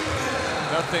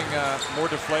 Nothing more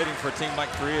deflating for a team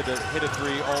like Korea to hit a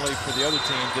 3 only for the other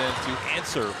team than to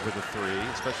answer with a 3,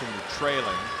 especially when you're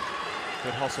trailing.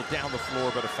 Good hustle down the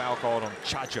floor, but a foul called on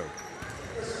Chajo.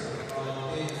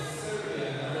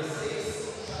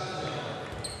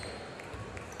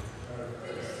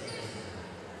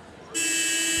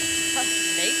 Tough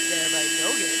make there by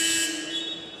Nogic.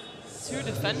 2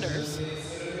 defenders.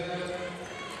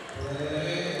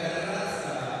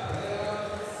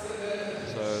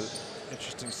 So,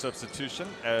 interesting substitution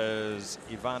as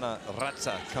Ivana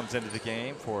Ratsa comes into the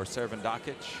game for Servan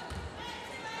Dakic.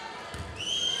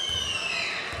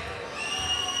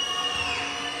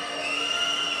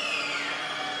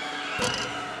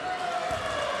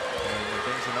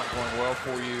 Going well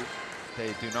for you,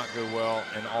 they do not go well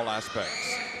in all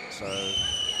aspects. So,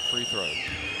 free throw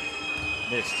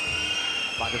missed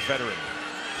by the veteran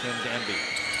Kim Danby.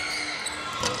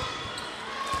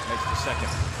 Makes the second.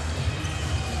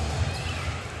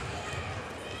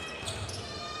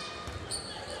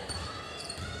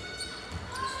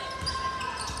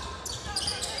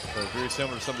 So very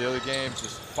similar to some of the other games,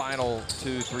 this final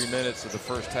 2-3 minutes of the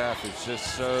first half is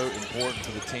just so important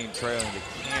for the team trailing. They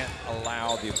can't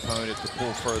allow the opponent to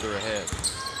pull further ahead.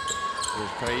 There's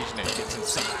Krajicek, gets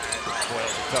inside. Boy,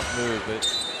 it's a tough move, but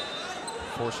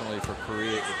fortunately for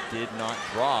Korea, it did not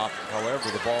drop.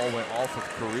 However, the ball went off of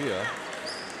Korea.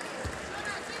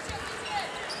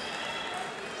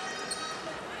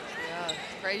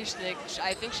 Krajicek,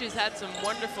 I think she's had some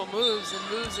wonderful moves, and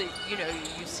moves that, you know,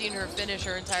 you've seen her finish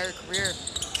her entire career.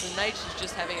 Tonight she's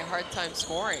just having a hard time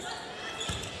scoring.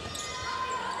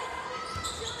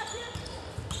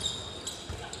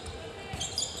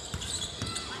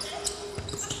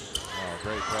 Oh,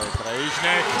 great play,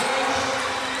 Krajicek.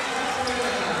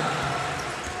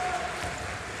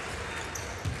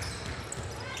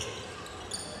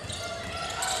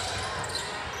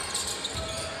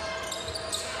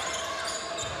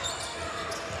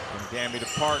 Danby to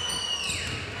Park.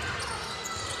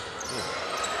 Ooh,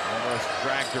 almost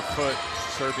dragged her foot.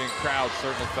 Serbian crowd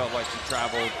certainly felt like she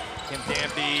traveled. Kim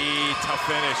Danby, tough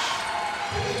finish.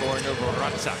 Scoring over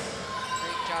Ratsa.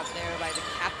 Great job there by the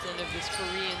captain of this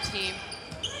Korean team.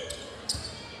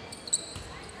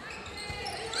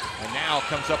 And now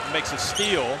comes up and makes a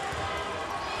steal.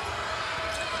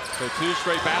 So 2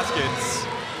 straight baskets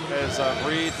has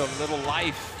breathed a little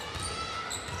life.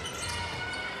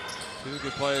 2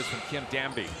 good plays from Kim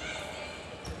Danby.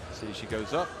 See, she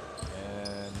goes up,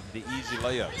 and the easy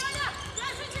layup.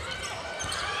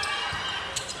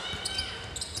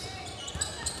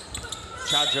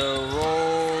 Chajo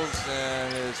rolls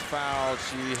and is fouled.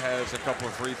 She has a couple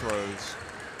of free throws.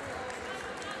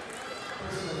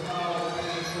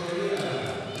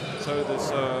 So this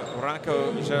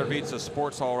Ranko Žerovica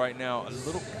Sports Hall right now, a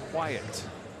little quiet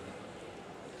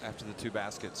after the 2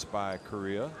 baskets by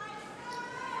Korea.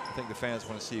 I think the fans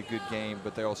want to see a good game,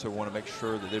 but they also want to make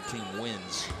sure that their team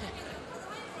wins.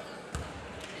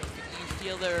 You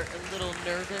feel they're a little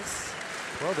nervous?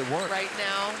 Well, they weren't. Right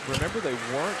now. Remember, they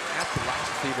weren't at the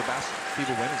last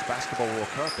FIBA Women's Basketball World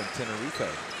Cup in Tenerife.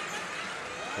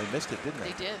 They missed it, didn't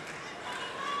they? They did.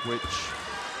 Which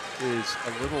is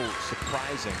a little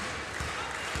surprising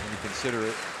when you consider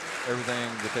it,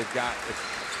 everything that they've got.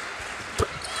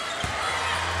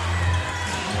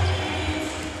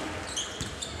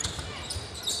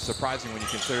 surprising when you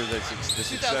consider the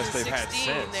success they've had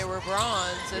since. They were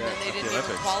bronze, and then they didn't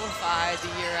even qualify the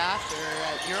year after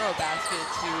at Eurobasket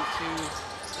to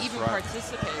even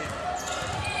participate.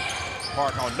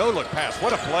 Park on no-look pass.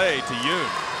 What a play to Yoon.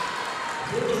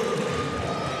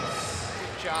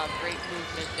 Good job. Great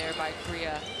movement there by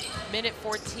Korea. Minute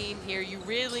 14 here. You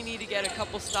really need to get a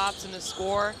couple stops in the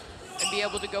score and be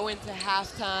able to go into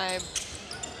halftime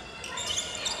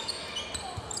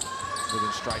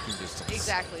within striking distance.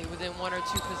 Exactly, within 1 or 2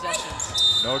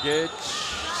 possessions. Nogic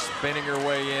spinning her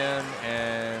way in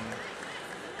and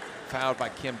fouled by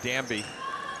Kim Danby.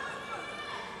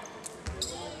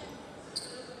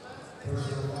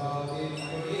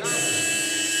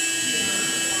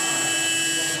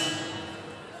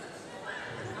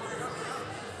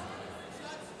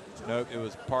 Nope, it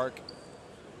was Park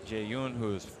Jae-yoon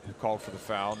who called for the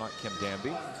foul, not Kim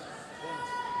Danby.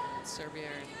 Serbia in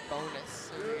bonus,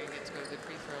 so we're going to get to go to the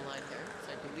free throw line here.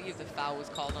 So I believe the foul was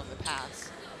called on the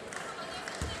pass.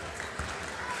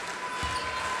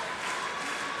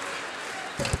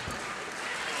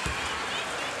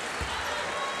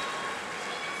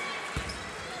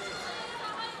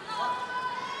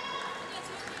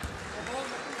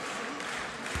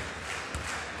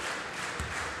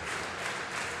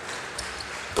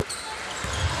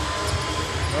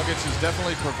 Nuggets has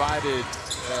definitely provided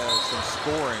some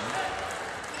scoring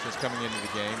since coming into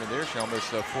the game, and there she almost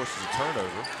forces a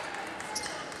turnover.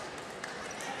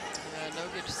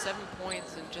 Nogic 7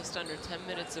 points in just under 10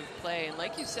 minutes of play, and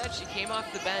like you said, she came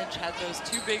off the bench, had those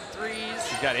 2 big threes.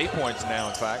 She's got 8 points now,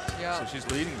 in fact, so she's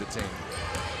leading the team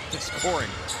in scoring.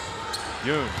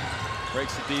 Yoon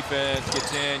breaks the defense,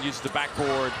 gets in, uses the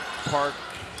backboard. Park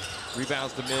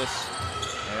rebounds the miss,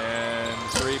 and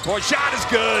 3-point shot is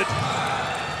good.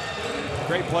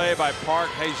 Great play by Park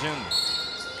Hae-jun.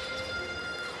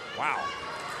 Wow.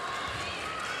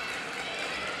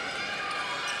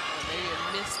 Maybe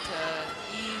a missed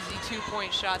easy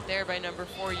 2-point shot there by number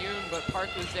 4 Yoon, but Park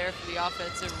was there for the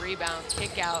offensive rebound,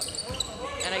 kick out.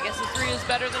 And I guess a 3 is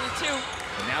better than a 2.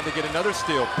 And now they get another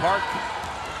steal. Park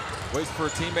waits for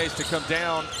her teammates to come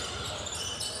down.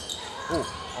 Oh,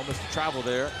 almost a travel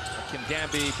there. Kim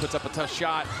Danby puts up a tough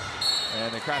shot,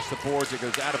 and they crash the boards. It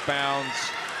goes out of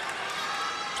bounds.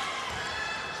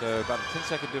 So about a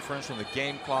 10-second difference from the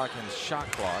game clock and the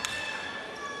shot clock.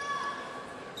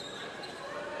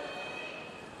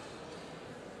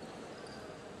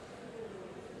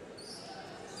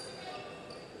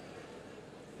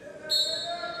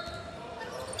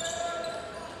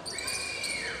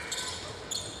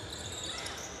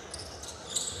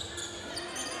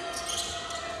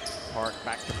 Park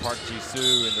back to Park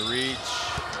Ji-soo in the reach.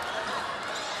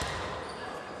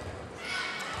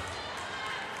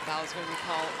 Foul's going to be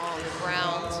called on the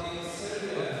ground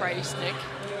of Krajisnik.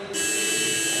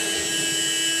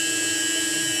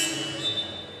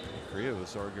 Korea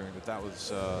was arguing that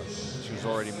was she was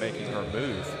already making her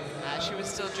move. She was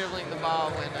still dribbling the ball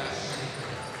when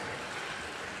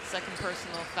second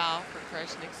personal foul for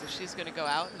Krajisnik, so she's going to go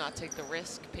out and not take the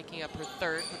risk, picking up her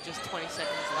 3rd with just 20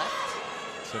 seconds left.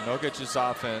 So Nogic's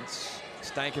offense,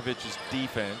 Stankovic's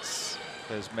defense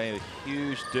has made a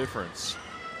huge difference.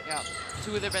 Yeah,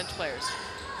 2 of their bench players.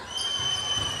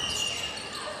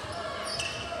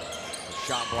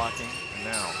 Shot blocking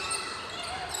now.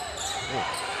 Ooh.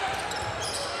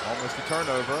 Almost a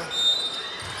turnover.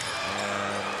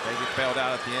 And they get bailed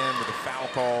out at the end with a foul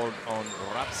called on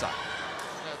Ratsa.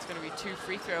 No, it's going to be 2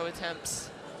 free throw attempts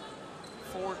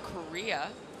for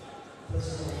Korea.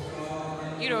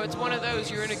 You know, it's one of those,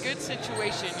 you're in a good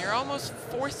situation. You're almost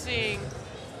forcing,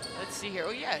 let's see here.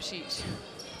 Oh yeah, it's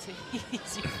an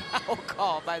easy foul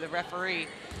call by the referee.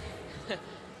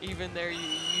 Even there,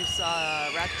 you saw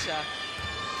Ratcha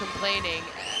complaining.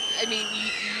 I mean,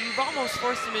 you've almost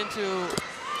forced him into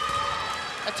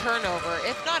a turnover.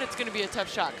 If not, it's going to be a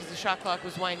tough shot because the shot clock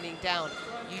was winding down.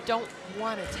 You don't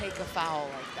want to take a foul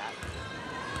like that.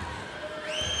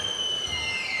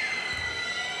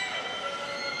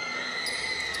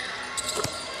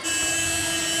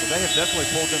 They have definitely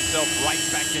pulled themselves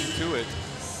right back into it.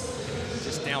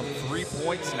 Just down 3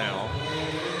 points now.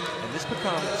 And this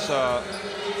becomes a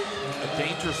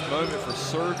dangerous moment for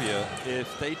Serbia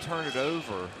if they turn it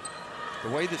over. The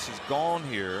way this has gone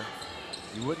here,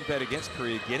 you wouldn't bet against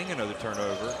Korea getting another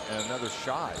turnover and another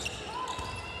shot.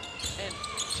 And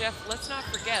Jeff, let's not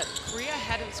forget, Korea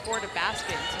hadn't scored a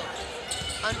basket until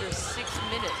under 6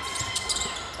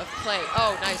 minutes of play.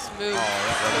 Oh, nice move. Oh,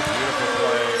 that was a beautiful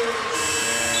play.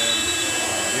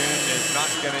 Yoon is not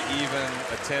going to even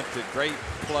attempt it. Great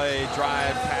play,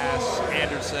 drive, pass,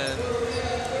 Anderson.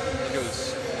 It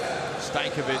goes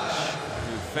Stankovic,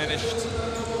 who finished.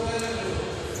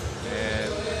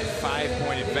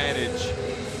 5-point advantage.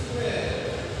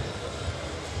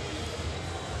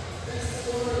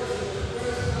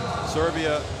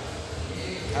 Serbia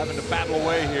having to battle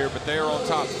away here, but they are on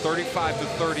top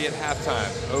 35-30 at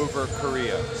halftime over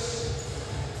Korea.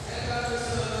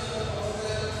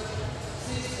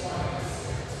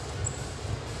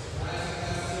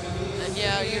 And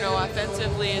yeah, you know,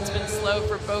 offensively it's been slow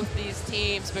for both these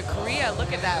teams, but Korea,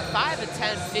 look at that, 5 of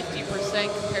 10,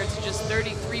 50% compared to just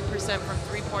 33% from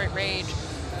three-point range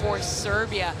for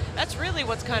Serbia. That's really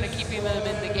what's kind of keeping them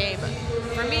in the game.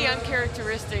 For me,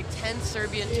 uncharacteristic, 10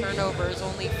 Serbian turnovers,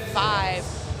 only 5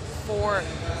 for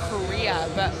Korea,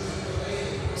 but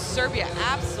Serbia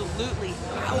absolutely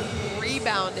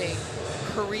out-rebounding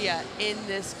Korea in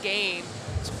this game.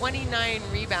 29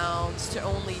 rebounds to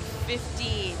only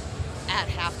 15 at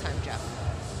halftime, Jeff.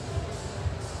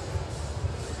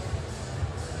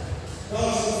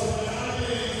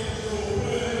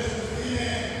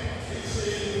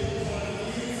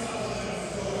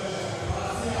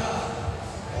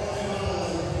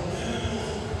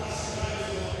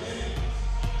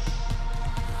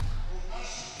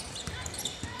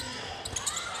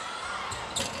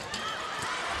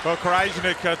 Well,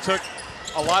 Krajnik took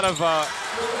a lot of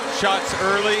shots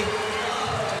early.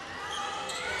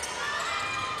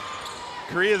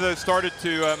 Korea, though, started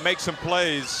to make some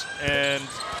plays, and,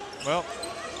 well,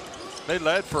 they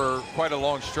led for quite a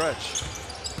long stretch.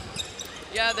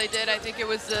 Yeah, they did. I think it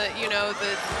was the, you know,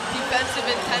 the defensive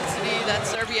intensity that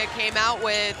Serbia came out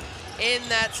with in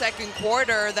that second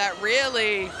quarter that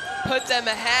really put them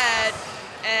ahead.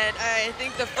 And I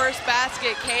think the first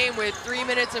basket came with 3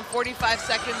 minutes and 45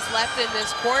 seconds left in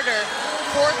this quarter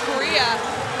for Korea.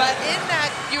 But in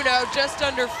that, you know, just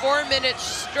under 4-minute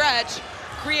stretch,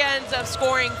 Korea ends up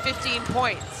scoring 15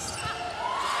 points.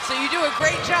 So you do a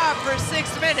great job for 6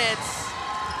 minutes,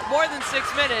 more than 6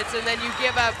 minutes, and then you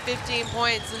give up 15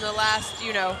 points in the last,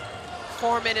 you know,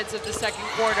 4 minutes of the second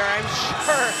quarter. I'm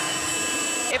sure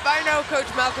if I know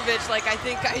Coach Malkovich like I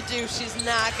think I do, she's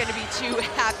not going to be too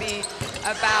happy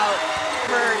about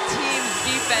her team's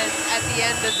defense at the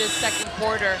end of this second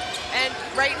quarter. And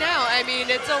right now, I mean,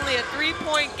 it's only a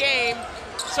 3-point game,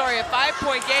 sorry, a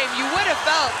 5-point game. You would have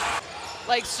felt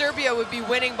like Serbia would be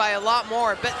winning by a lot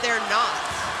more, but they're not.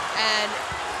 And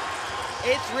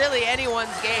it's really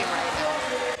anyone's game right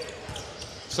now.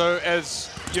 So as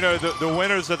you know, the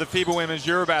winners of the FIBA Women's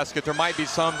Eurobasket, there might be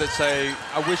some that say,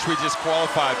 I wish we just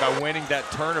qualified by winning that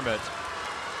tournament.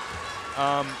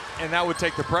 And that would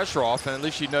take the pressure off, and at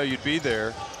least you know you'd be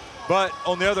there. But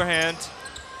on the other hand,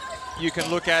 you can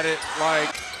look at it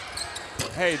like,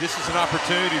 hey, this is an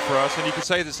opportunity for us, and you can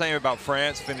say the same about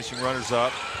France finishing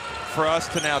runners-up, for us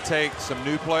to now take some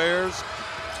new players,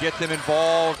 get them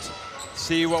involved,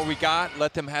 see what we got,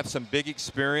 let them have some big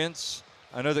experience.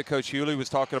 I know that Coach Hewley was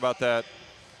talking about that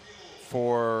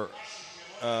for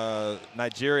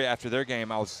Nigeria after their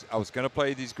game. I was going to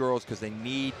play these girls because they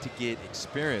need to get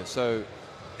experience. So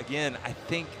again, I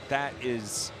think that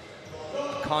is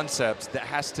a concept that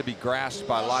has to be grasped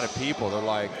by a lot of people. They're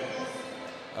like,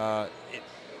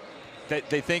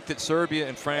 they think that Serbia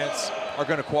and France are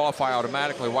going to qualify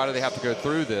automatically. Why do they have to go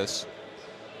through this?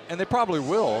 And they probably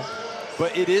will.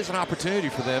 But it is an opportunity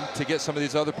for them to get some of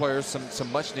these other players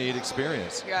some much-needed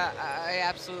experience. Yeah, I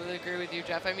absolutely agree with you,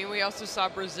 Jeff. I mean, we also saw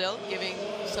Brazil giving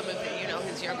some of the, you know,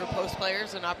 his younger post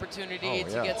players an opportunity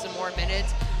to get some more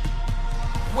minutes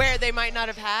where they might not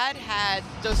have had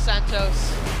Dos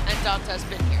Santos and Dantas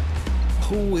been here.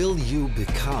 Who will you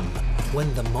become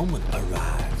when the moment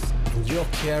arrives and you're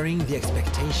carrying the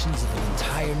expectations of an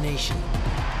entire nation,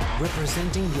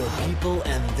 representing your people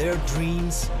and their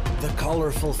dreams, the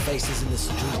colorful faces in the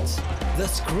streets, the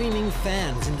screaming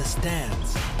fans in the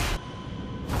stands?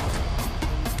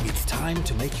 It's time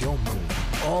to make your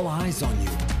move. All eyes on you,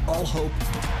 all hope,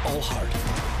 all heart.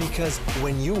 Because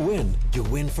when you win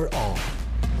for all.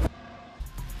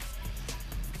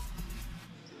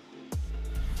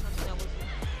 Something that was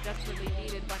desperately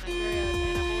needed by Nigeria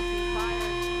and a whole team prior.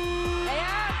 And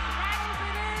rattles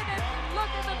it in, and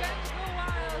look at the bench go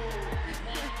wild.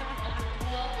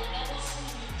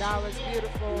 That was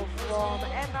beautiful from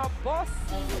Enna Boss.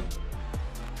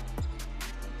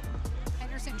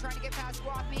 Henderson trying to get past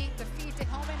Guapi, the feed to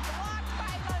Hellman, blocked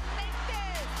by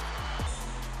Melendez.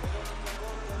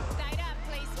 Daira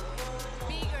plays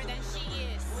bigger than she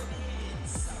is.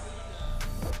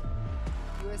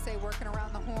 USA working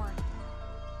around the horn.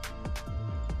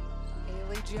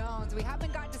 Haley Jones, we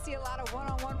haven't gotten to see a lot of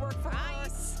one-on-one work from her,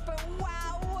 but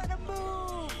wow, what a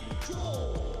move!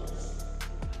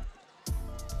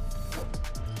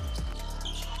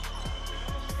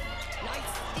 Nice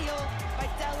steal by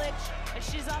Delic, and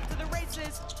she's off to the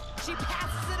races. She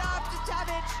passes it off to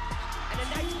Tavic, and a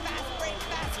nice fast break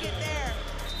basket there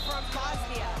from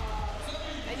Bosnia.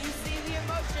 And you see the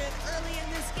emotion early in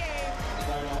this game.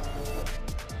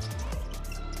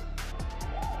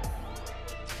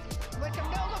 Wickham,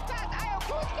 no look pass, Ayo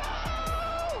Kuzco!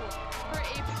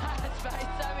 Pretty pass by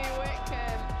Sammy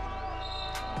Wickham.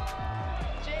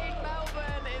 Jade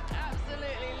Melbourne is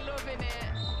absolutely loving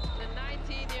it. The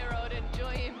 19-year-old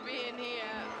enjoying being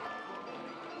here.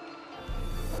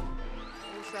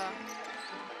 Musa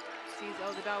sees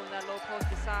El Gadawi in that low post,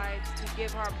 decides to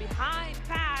give her behind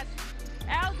pass.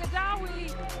 El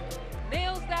Gadawi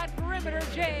nails that perimeter,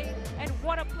 Jay, and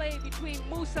what a play between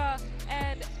Musa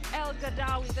and El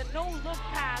Gadawi. The no-look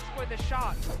pass for the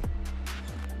shot.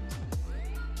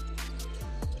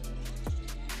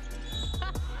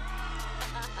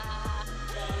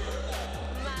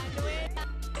 Manuela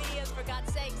Diaz, for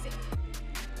God's sakes.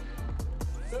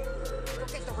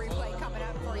 Look at the replay coming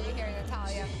up for you here,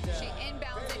 Natalia. She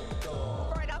inbounds it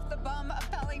right off the bum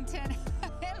of Pellington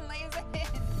and lays it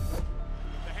in.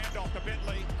 The handoff to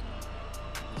Bentley.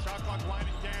 Shot clock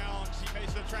winding down. She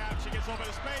faces the trap. She gets over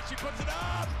the space. She puts it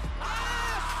up.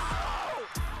 Oh!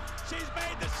 She's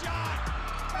made the shot.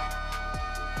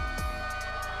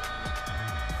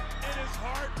 It is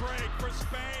heartbreak for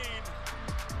Spain.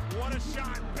 What a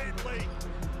shot, Bentley.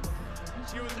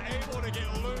 She was able to get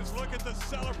loose. Look at the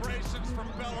celebrations from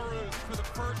Belarus for the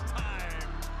first time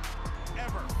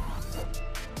ever.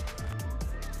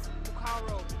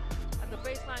 Bukaro at the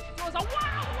baseline. She throws a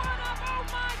wild one up. Oh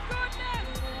my goodness!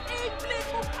 Evelyn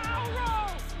Bukaro!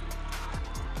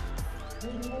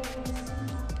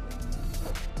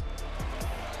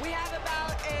 We have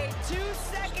about a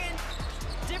 2-second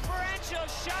differential.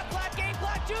 Shot clock, game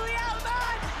clock, Julie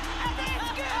Alman! And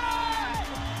it's good!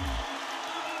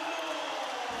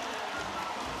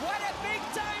 What a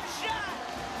big-time shot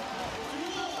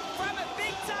from a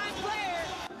big-time player.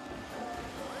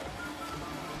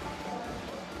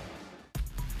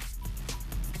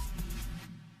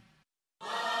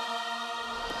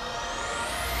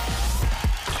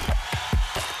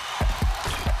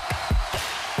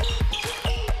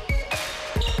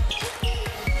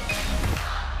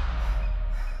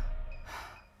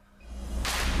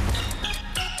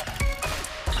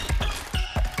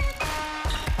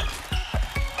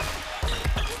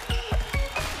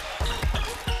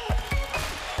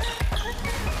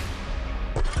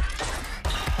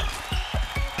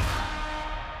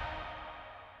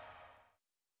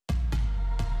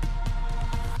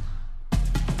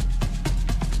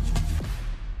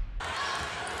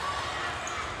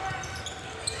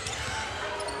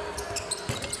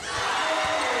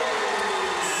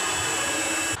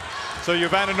 So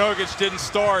Jovana Nogic didn't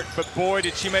start, but boy,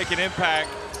 did she make an impact.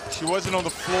 She wasn't on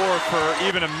the floor for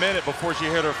even a minute before she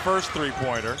hit her first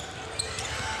three-pointer.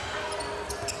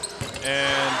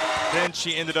 And then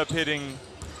she ended up hitting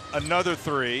another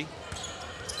three.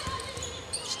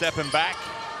 Stepping back.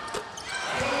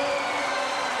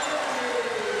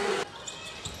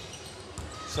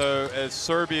 So as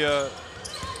Serbia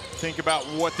think about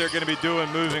what they're going to be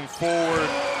doing moving forward,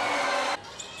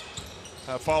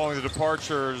 following the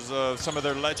departures of some of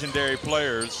their legendary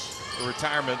players, the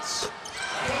retirements,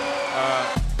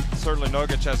 certainly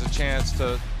Nogic has a chance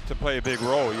to play a big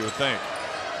role, you would think.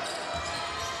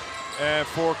 And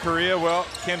for Korea, well,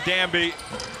 Kim Danby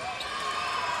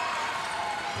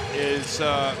is,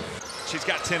 she's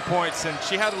got 10 points, and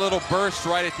she had a little burst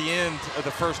right at the end of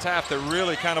the first half that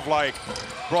really kind of like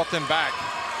brought them back.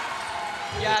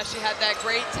 Yeah, she had that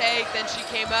great take, then she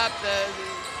came up, the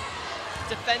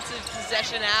defensive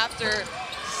possession after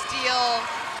steal,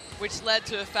 which led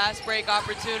to a fast break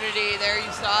opportunity. There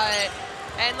you saw it.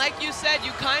 And like you said,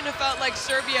 you kind of felt like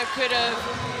Serbia could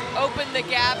have opened the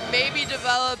gap, maybe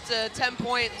developed a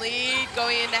 10-point lead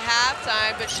going into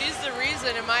halftime, but she's the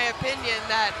reason, in my opinion,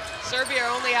 that Serbia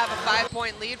only have a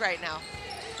 5-point lead right now.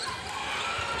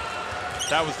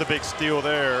 That was the big steal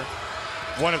there,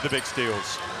 one of the big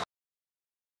steals.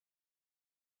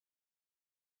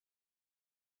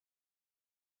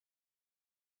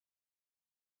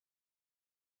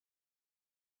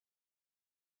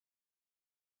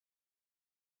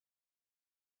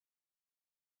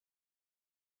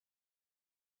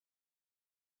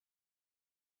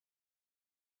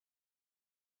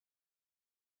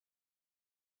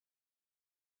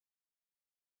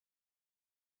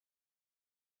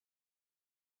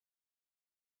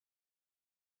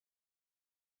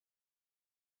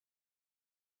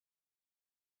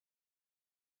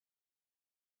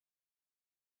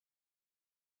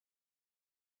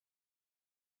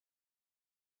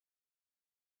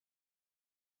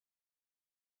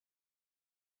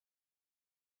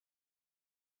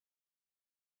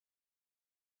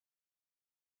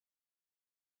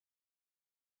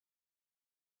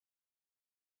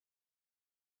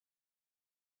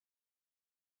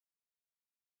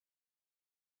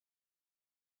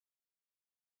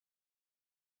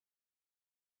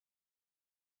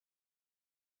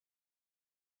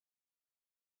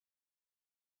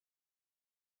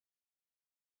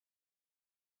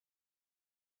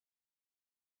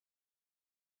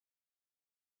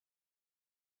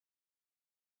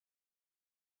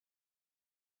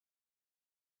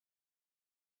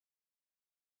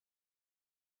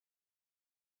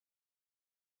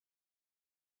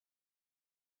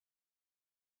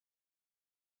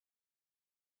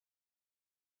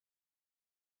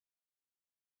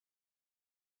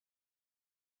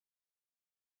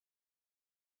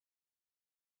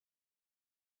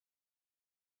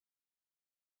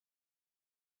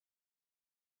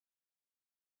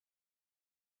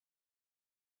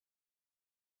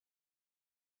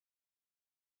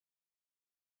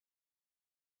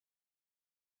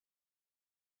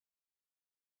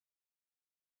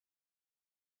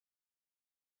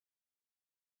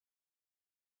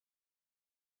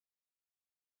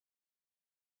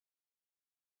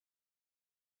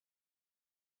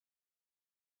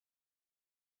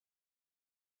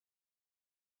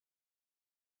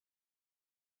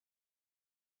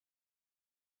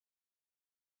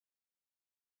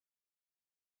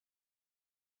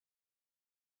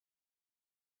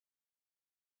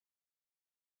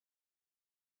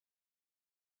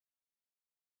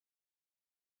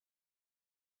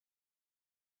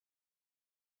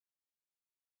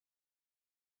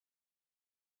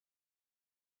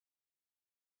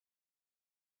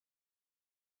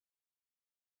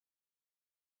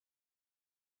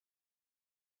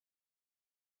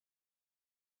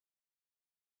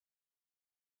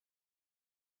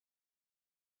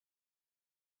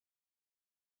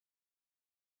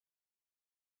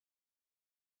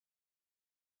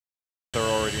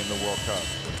 the World Cup.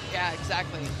 Yeah,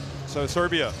 exactly. So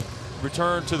Serbia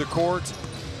returned to the court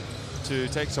to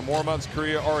take some warm-ups.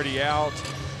 Korea already out.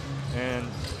 And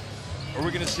are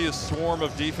we going to see a swarm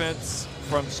of defense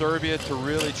from Serbia to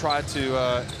really try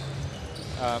to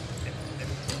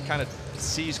kind of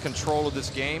seize control of this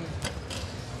game?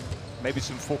 Maybe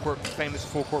some famous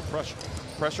full court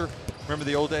pressure. Remember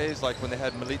the old days, like when they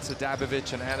had Milica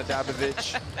Dabovic and Ana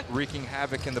Dabovic wreaking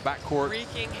havoc in the backcourt?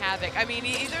 Wreaking havoc. I mean,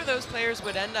 either of those players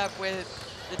would end up with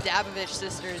the Dabovic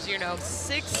sisters, you know,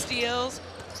 6 steals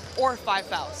or 5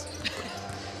 fouls.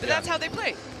 But that's how they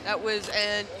played. That was,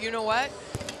 and you know what?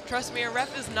 Trust me, a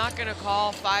ref is not going to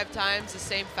call 5 times the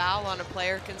same foul on a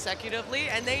player consecutively,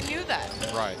 and they knew that.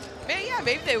 Right.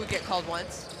 Maybe they would get called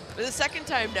once. But the second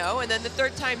time, no, and then the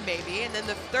third time, maybe, and then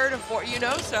the third and fourth, you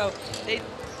know, so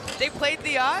they played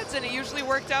the odds, and it usually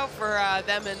worked out for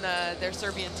them and their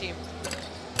Serbian team.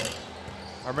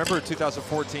 I remember in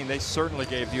 2014, they certainly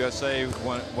gave the USA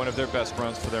one of their best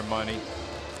runs for their money.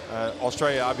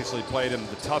 Australia obviously played them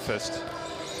the toughest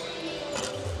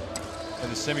in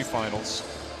the semifinals,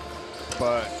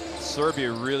 but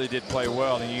Serbia really did play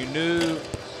well, and you knew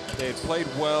they had played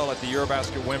well at the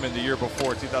Eurobasket Women the year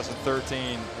before, 2013,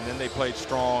 and then they played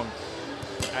strong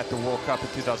at the World Cup in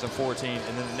 2014,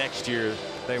 and then the next year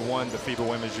they won the FIBA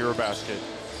Women's Eurobasket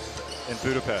in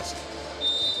Budapest.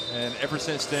 And ever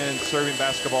since then, Serbian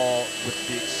basketball, with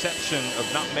the exception of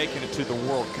not making it to the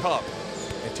World Cup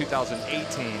in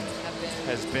 2018,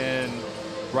 has been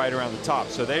right around the top.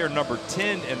 So they are number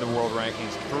 10 in the world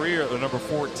rankings. Korea are number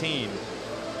 14.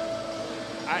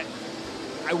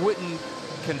 I wouldn't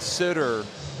consider,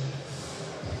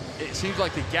 it seems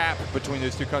like the gap between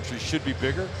those two countries should be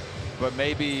bigger, but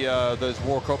maybe those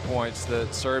World Cup points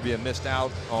that Serbia missed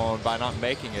out on by not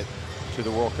making it to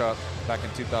the World Cup back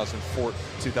in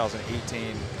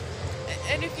 2018.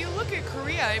 And if you look at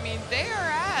Korea, I mean, they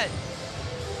are at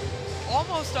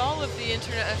almost all of the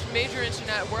major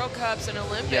internet World Cups and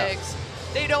Olympics. Yeah.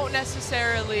 They don't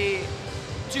necessarily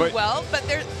do well, but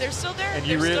they're still there. And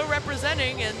they're still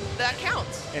representing, and that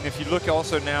counts. And if you look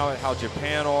also now at how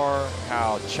Japan are,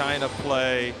 how China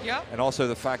play, and also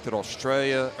the fact that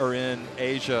Australia are in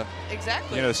Asia.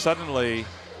 Exactly. You know, suddenly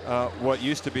what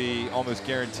used to be almost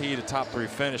guaranteed a top 3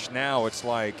 finish, now it's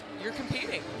like you're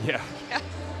competing. Yeah.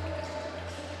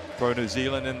 Throw New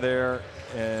Zealand in there,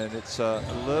 and it's a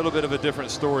little bit of a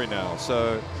different story now.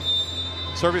 So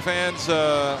Serbia fans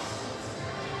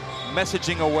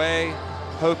messaging away,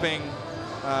 hoping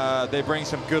they bring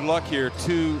some good luck here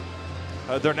to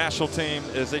their national team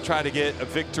as they try to get a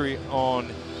victory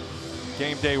on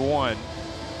game day 1.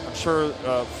 I'm sure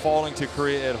falling to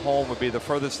Korea at home would be the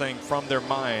furthest thing from their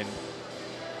mind.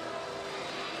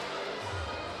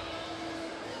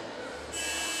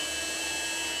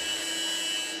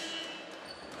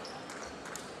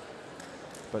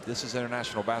 But this is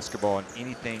international basketball, and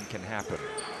anything can happen.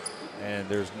 And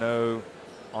there's no,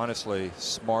 honestly,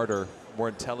 smarter, more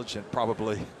intelligent,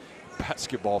 probably,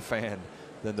 basketball fan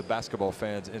than the basketball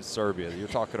fans in Serbia. You're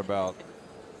talking about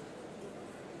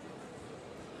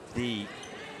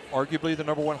arguably the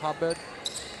 #1 hotbed.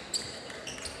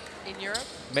 In Europe?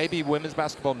 Maybe women's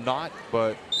basketball not,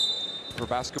 but for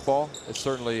basketball, it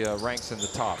certainly ranks in the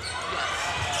top.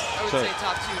 Yes, I would say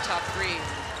top 2, top 3.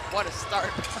 What a start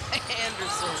by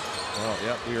Anderson. Well,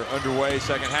 yep, we are underway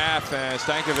second half, and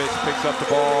Stankovic picks up the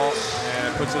ball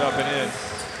and puts it up and in.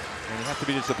 And you have to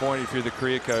be disappointed if you're the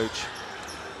Korea coach.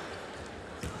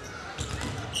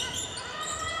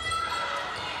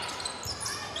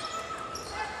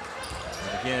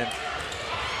 And again,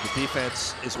 the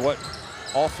defense is what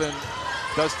often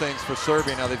does things for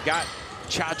Serbia. Now they've got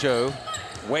Chajo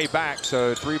way back,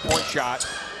 so 3-point shot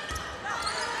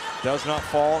does not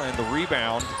fall, and the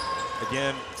rebound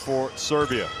again for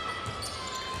Serbia.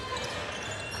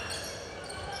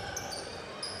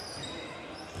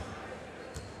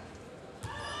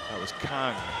 That was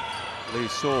Kang Lee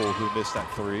Sul who missed that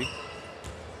 3.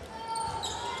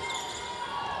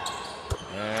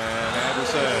 And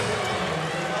Anderson.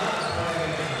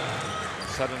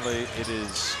 Suddenly it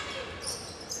is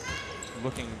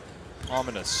looking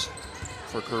ominous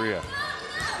for Korea.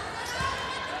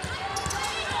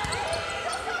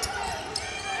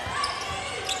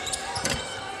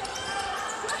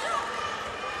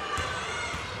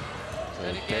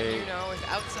 And again, you know, if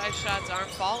outside shots aren't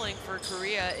falling for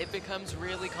Korea, it becomes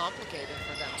really complicated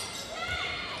for them.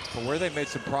 But where they made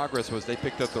some progress was they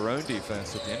picked up their own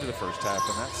defense at the end of the first half,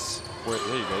 and that's where,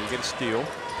 there you go, you get a steal.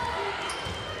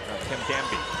 Kim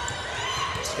Gamby.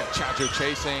 She's got Chajo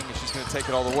chasing, and she's going to take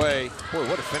it all the way. Boy,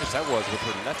 what a finish that was with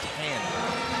her left hand.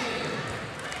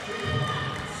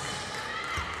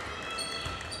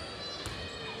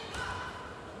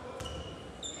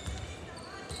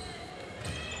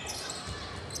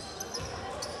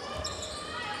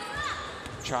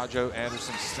 Chajo,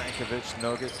 Anderson, Stankovic,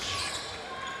 Nogic.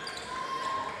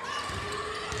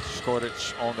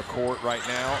 Škorić on the court right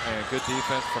now, and good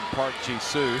defense from Park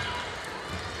Ji-soo.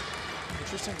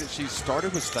 Interesting that she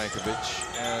started with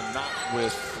Stankovic and not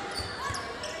with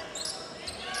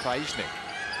Krajisnik.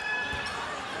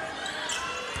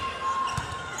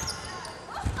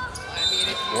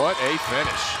 What a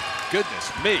finish.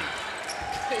 Goodness me.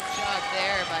 Good job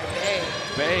there by Bay.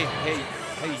 Bay, hey,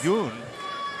 Yoon.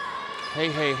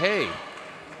 Hey.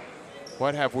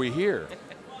 What have we here?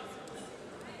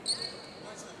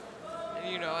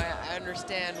 You know, I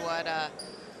understand what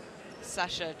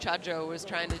Sasha Chajo was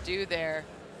trying to do there.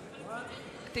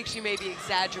 I think she maybe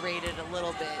exaggerated a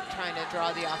little bit, trying to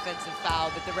draw the offensive foul,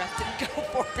 but the ref didn't go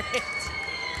for it.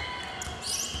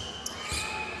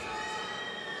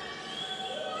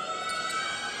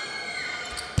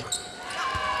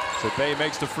 So Bay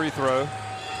makes the free throw.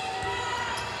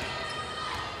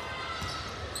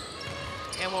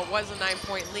 And what was a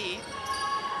 9-point lead.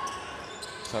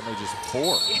 Suddenly just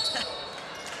 4.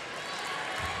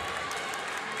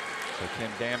 So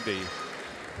Kim Danby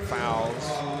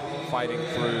fouls, fighting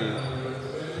through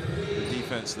the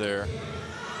defense there. A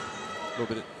little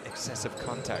bit of excessive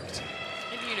contact.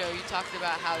 And you know, you talked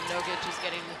about how Nogic is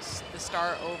getting the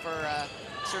start over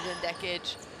Srđan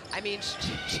Dekic. I mean,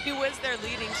 she was their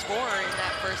leading scorer in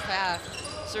that first half.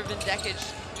 Srđan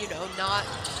Dekic, you know, not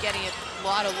getting a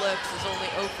lot of looks, is only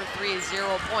 0 for 3,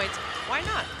 0 points. Why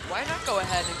not? Why not go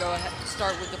ahead and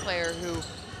start with the player who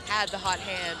had the hot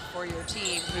hand for your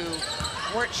team, who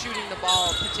weren't shooting the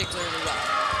ball particularly well?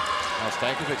 Now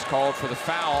Stankovic called for the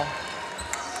foul.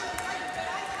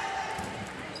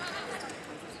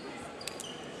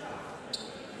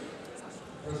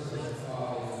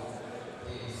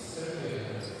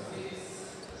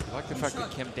 I like the fact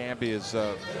that Kim Danby is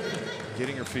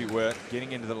getting her feet wet,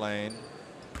 getting into the lane,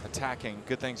 attacking.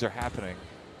 Good things are happening.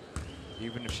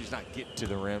 Even if she's not getting to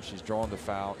the rim, she's drawing the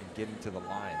foul and getting to the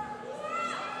line.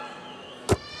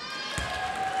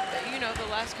 You know, the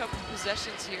last couple of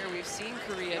possessions here, we've seen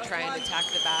Korea try and attack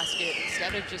the basket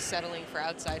instead of just settling for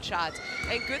outside shots.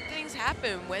 And good things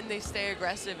happen when they stay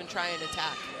aggressive and try and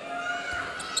attack.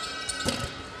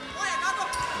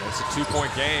 It's a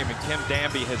 2-point game, and Kim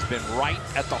Danby has been right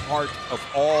at the heart of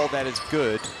all that is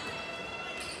good.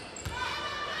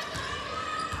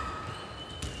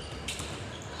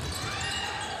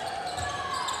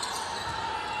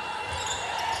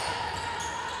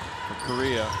 For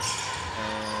Korea.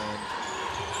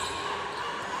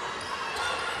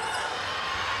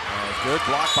 And good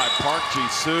block by Park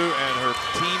Ji-soo, and her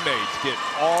teammates get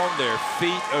on their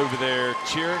feet over there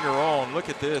cheering her on. Look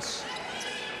at this.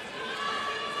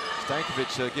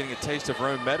 Stankovic getting a taste of her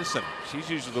own medicine. She's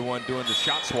usually the one doing the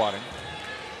shot swatting.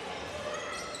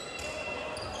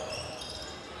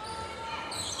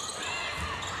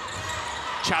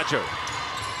 Chajo.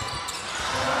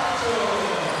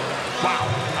 Wow,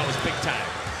 that was big time.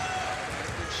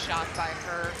 Good shot by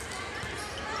her.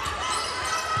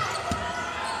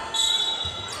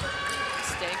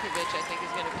 Stankovic, I think,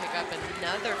 is going to pick up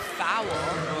another foul.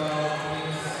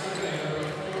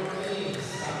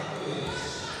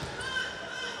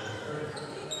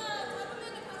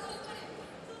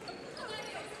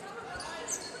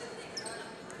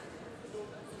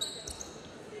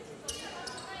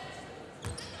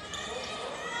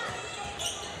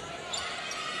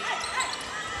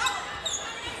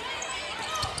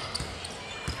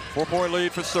 Four-point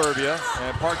lead for Serbia,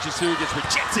 and Park Ji-soo gets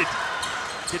rejected.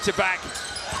 Gets it back.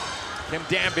 Kim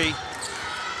Danby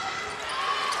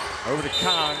over to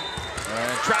Kang,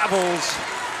 and travels.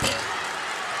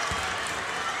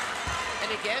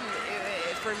 And again,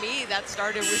 for me, that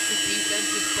started with the defense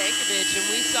of Stankovic, and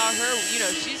we saw her, you know,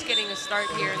 she's getting a start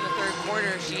here in the third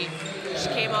quarter. She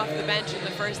came off the bench in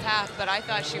the first half, but I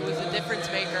thought she was a difference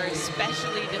maker,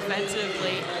 especially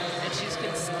defensively, and she's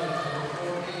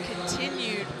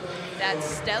continued that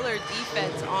stellar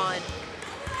defense on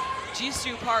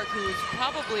Ji-soo Park, who is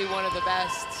probably one of the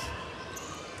best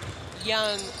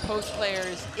young post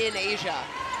players in Asia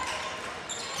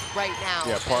right now.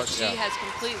 Yeah, Park, she has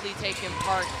completely taken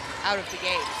Park out of the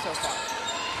game so far.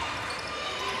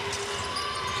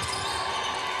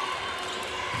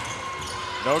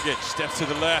 Nogic steps to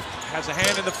the left, has a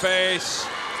hand in the face.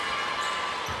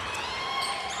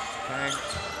 Kang.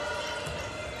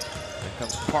 Here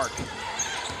comes Park.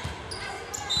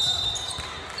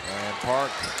 And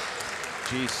Park,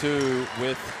 Ji-soo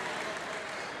with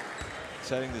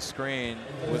setting the screen,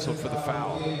 whistled for the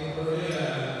foul.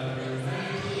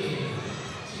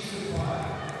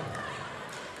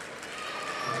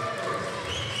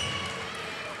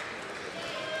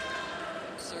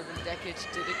 Srđan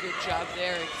Dakic did a good job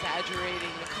there, exaggerating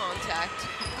the contact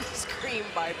screen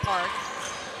by Park.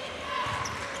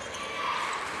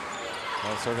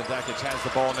 Well, Servant Dakic has the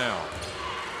ball now.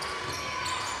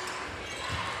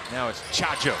 Now it's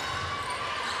Chacho.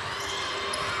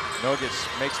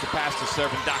 Nogic makes the pass to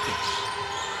Servant Dakic.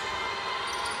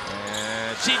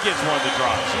 And she gets one to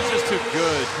drop. She's just too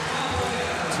good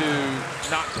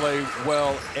to not play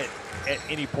well at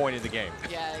any point in the game.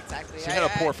 Yeah, exactly. She had a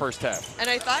poor first half. And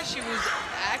I thought she was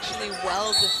actually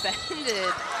well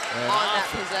defended on that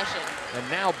possession. And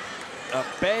now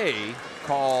Bay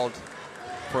called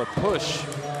for a push.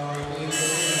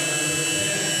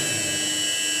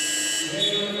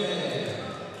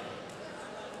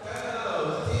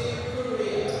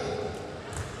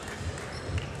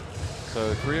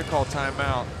 So Korea called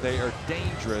timeout. They are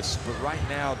dangerous, but right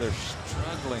now they're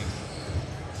struggling.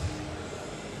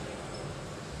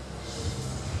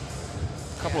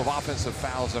 A couple of offensive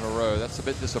fouls in a row. That's a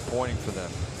bit disappointing for them.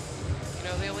 You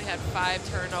know, they only had 5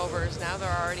 turnovers. Now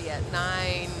they're already at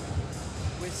 9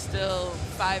 with still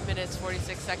 5 minutes,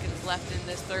 46 seconds left in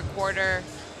this third quarter.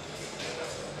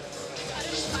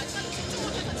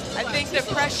 I think the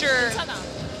pressure,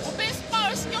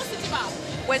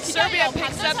 when Serbia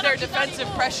picks up their defensive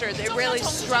pressure, they really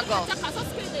struggle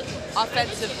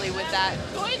offensively with that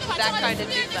kind of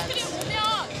defense.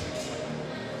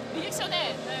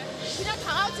 그냥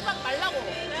당하지만 말라고.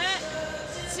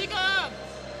 지금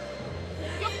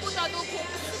공격보다도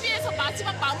수비에서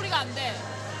마지막 마무리가 안 돼.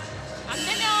 안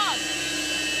되면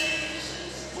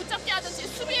못 잡게 하든지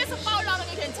수비에서 파울 나는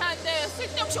게 괜찮은데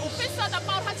쓸데없이 오펜스하다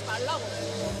파울 하지 말라고.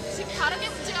 지금 다른 게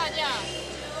문제가 아니야.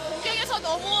 공격에서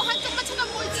너무 한쪽만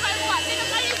쳐다보고 있지 말고 안 되면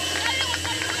빨리 잘리고.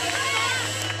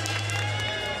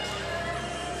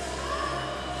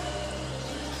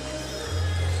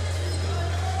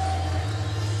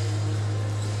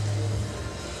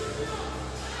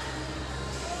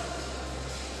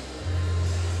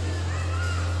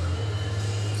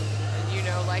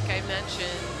 Like I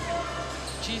mentioned,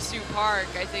 Jisoo Park,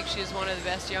 I think she's one of the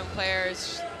best young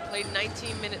players. She played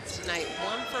 19 minutes tonight,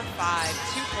 1 for 5,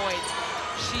 2 points.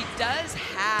 She does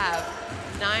have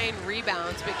 9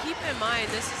 rebounds, but keep in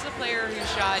mind, this is a player who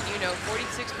shot,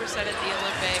 46% at the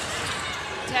Olympics,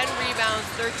 10 rebounds,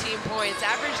 13 points,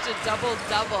 averaged a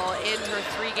double-double in her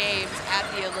 3 games at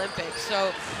the Olympics.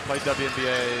 So played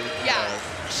WNBA. Yeah,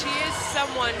 she is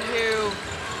someone who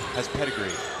has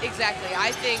pedigree. Exactly.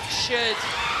 I think should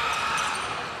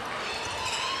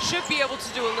be able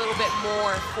to do a little bit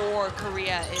more for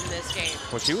Korea in this game.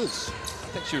 Well, I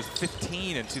think she was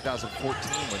 15 in 2014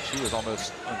 when she was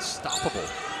almost unstoppable.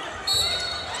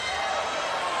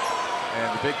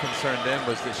 And the big concern then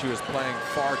was that she was playing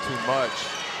far too much,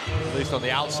 at least on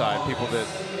the outside. People that,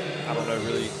 I don't know,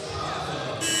 really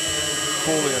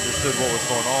fully understood what was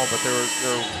going on, but there were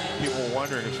people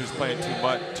wondering if she was playing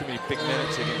too many big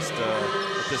minutes against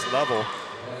at this level.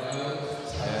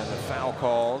 And the foul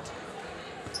called.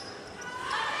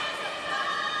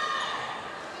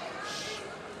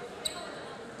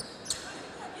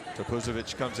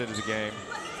 Topuzovic comes into the game.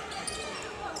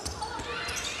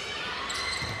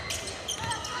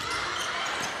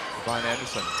 Brian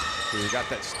Anderson, who got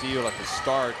that steal at the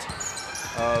start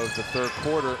of the third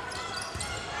quarter.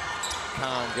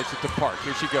 Khan gets it to Park.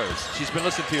 Here she goes. She's been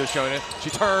listening to you, showing it. She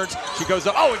turns. She goes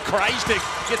up. Oh, and Krajicek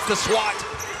gets the swat.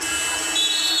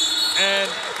 And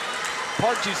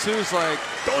Park Jisoo's like,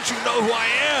 don't you know who I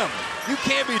am? You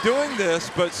can't be doing this.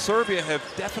 But Serbia have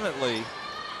definitely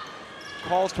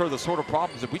caused her the sort of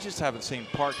problems that we just haven't seen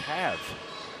Park have.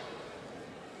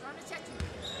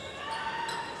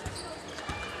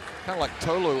 Kind of like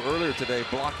Tolo earlier today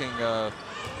blocking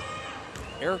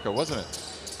Erica, wasn't it?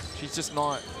 She's just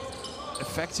not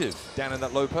effective down in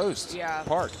that low post. Yeah.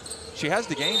 Park. She has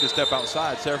the game to step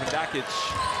outside. Servant Dakic,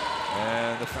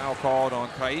 and the foul called on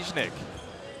Krajicek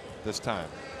this time.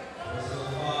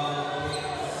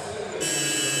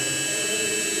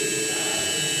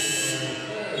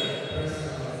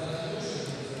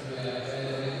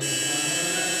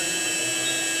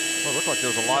 Well, it looked like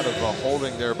there was a lot of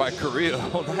holding there by Korea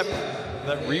on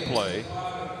that replay.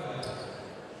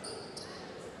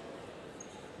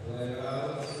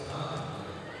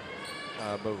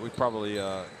 But we probably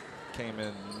came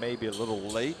in maybe a little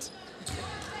late.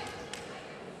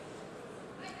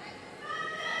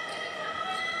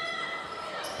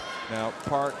 Now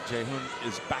Park Jae-hoon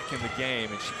is back in the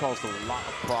game, and she caused a lot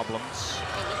of problems.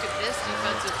 But look at this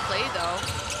defensive play, though.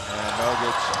 And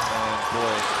Nogic, and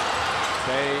boy,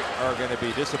 they are going to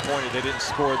be disappointed they didn't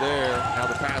score there. Now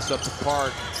the pass up to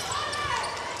Park.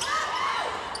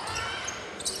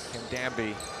 And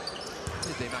Danby, how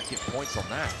did they not get points on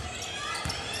that?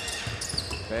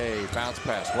 Bay, bounce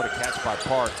pass. What a catch by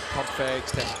Park. Pump fake,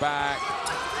 steps back.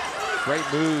 Great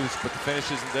moves, but the finish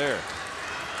isn't there.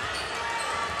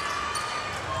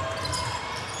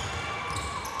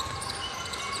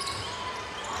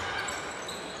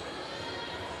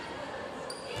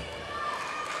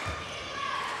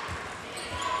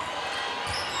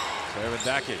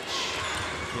 Dakic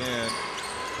again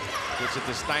gets it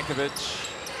to Stankovic.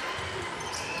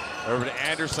 Over to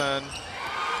Anderson.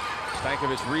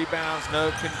 Stankovic rebounds,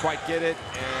 no, couldn't quite get it,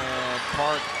 and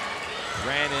Park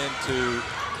ran into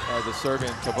the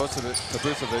Serbian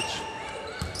Kabusovic.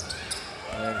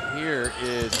 And here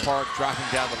is Park dropping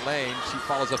down the lane. She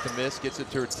follows up the miss, gets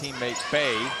it to her teammate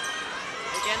Bay.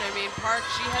 Again, I mean, Park,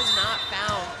 she has not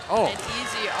found an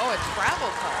easy, a travel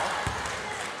call.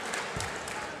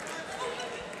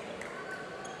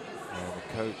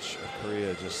 Coach of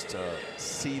Korea just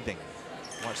seething.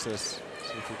 Watch this.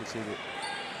 See if we can see it.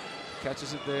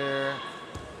 Catches it there.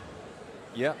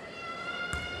 Yep.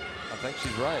 I think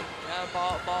she's right. Yeah,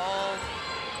 ball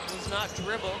was not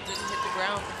dribbled, didn't hit the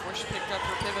ground before she picked up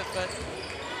her pivot foot.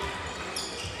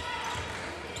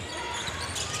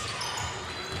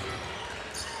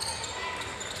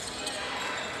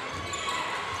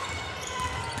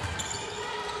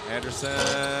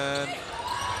 Anderson.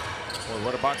 Boy,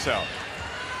 what a box out.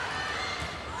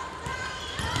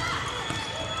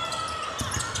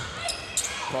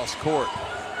 Cross court.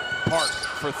 Park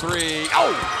for three.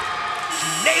 Oh!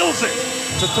 Nails it!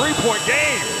 It's a three-point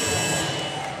game.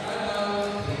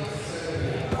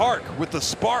 Park with the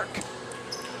spark.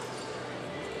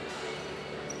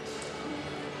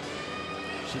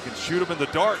 She can shoot them in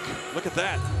the dark. Look at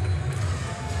that.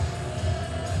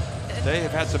 They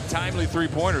have had some timely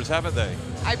three-pointers, haven't they?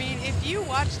 I mean, if you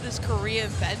watch this Korean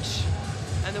bench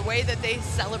and the way that they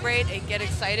celebrate and get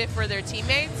excited for their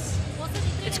teammates,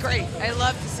 it's great. I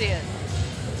love to see it.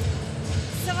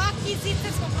 Svaki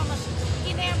zicer smo promašili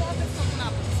I nemamo opet skoku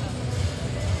napad.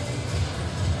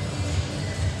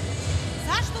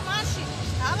 Zašto maši?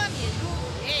 Šta vam je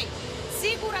ljudi? Ej,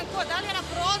 siguran ko, da li je na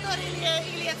prodor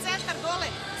ili je centar dole?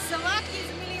 Svaki iz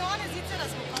milione zicera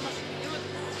smo promašili ljudi.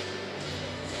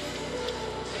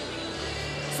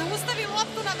 Zaustavi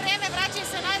loptu na vreme, vraćaj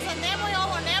se nazad, nemoj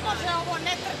ovo, ne može ovo,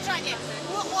 ne trčanje.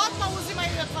 Odmah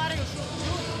uzimaju I otvaraju šut.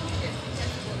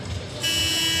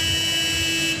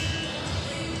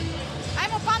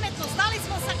 Ajmo pametno, stali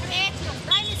smo sa kretnjom,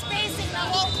 daj mi spacing na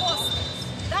low post,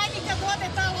 daj mi kad ode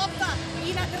ta lopta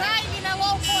I na drive I na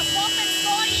low post, opet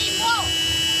stoji I gol.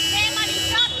 Nema ni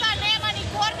šata, nema ni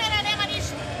kornera, nema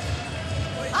ništa.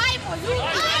 Ajmo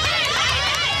ljudi,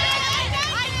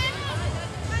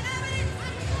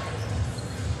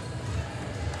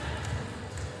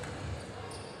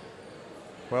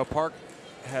 Well, Park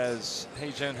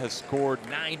Haejun has scored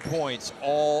 9 points,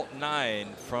 all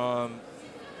 9 from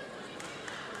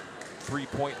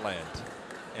three-point land.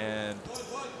 And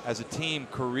as a team,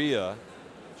 Korea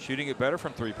shooting it better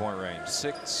from three-point range.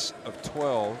 6 of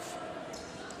 12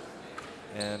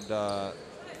 and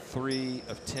 3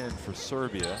 of 10 for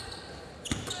Serbia.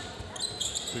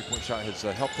 Three-point shot has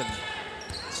helped them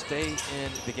stay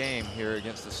in the game here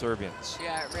against the Serbians.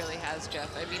 Yeah, it really has, Jeff.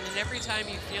 I mean, and every time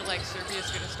you feel like Serbia is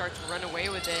going to start to run away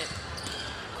with it,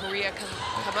 Korea can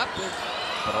come up with.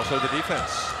 But also the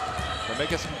defense. They're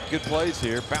making some good plays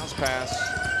here. Bounce pass.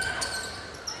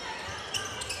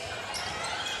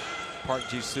 Park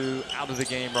Ji-soo out of the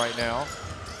game right now.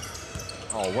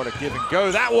 Oh, what a give and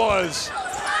go that was.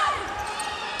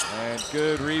 And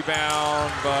good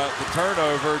rebound, but the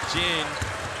turnover, Jin.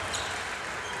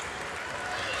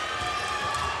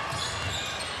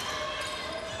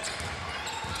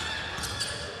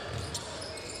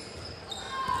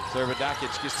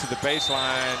 Dakic gets to the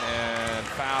baseline and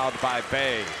fouled by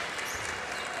Bay.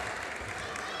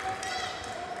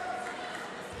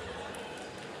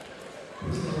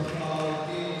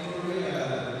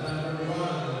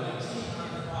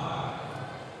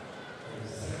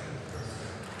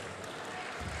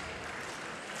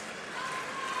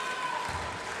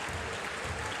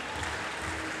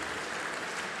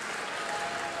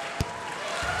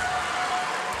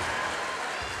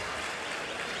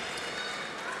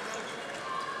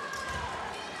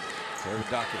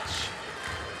 Dakic.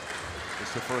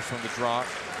 It's the first one to drop.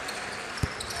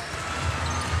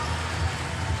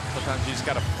 Sometimes you just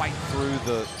got to fight through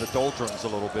the doldrums a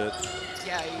little bit.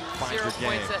 Yeah, 0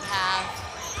 points at half.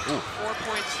 Ooh. 4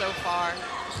 points so far.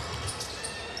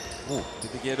 Ooh,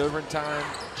 did they get over in time?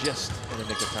 Just in the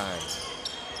nick of time.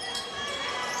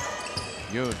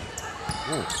 Yoon.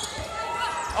 Ooh.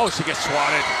 Oh, she gets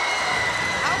swatted.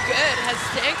 How good has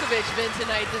Stankovic been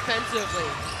tonight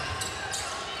defensively?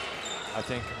 I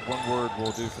think one word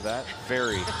will do for that.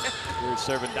 Very. Here's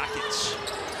Servandakic.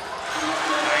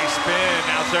 Nice spin.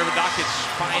 Now Servandakic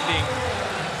finding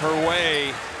her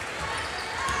way.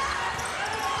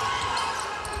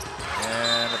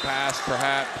 And a pass,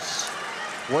 perhaps.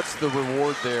 What's the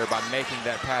reward there by making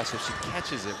that pass? If she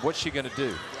catches it, what's she going to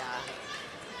do? Yeah.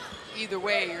 Either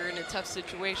way, you're in a tough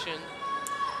situation.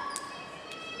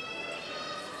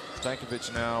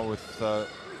 Stankovic now with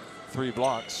 3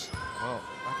 blocks. Well,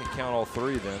 I can count all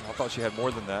 3 then. I thought she had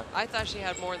more than that. I thought she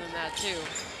had more than that too.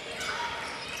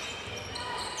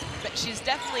 But she's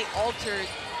definitely altered,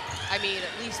 I mean,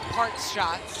 at least Park's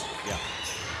shots. Yeah.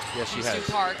 Yes, she has.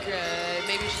 Park,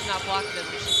 maybe she's not blocked them,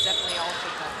 but she's definitely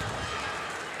altered them.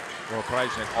 Well,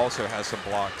 Krajicek also has some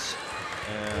blocks.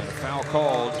 And a foul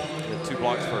called with 2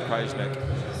 blocks for Krajicek.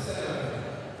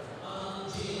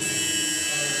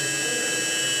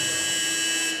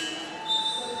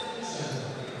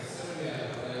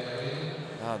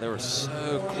 They were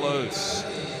so close.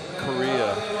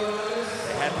 Korea.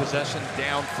 They had possession,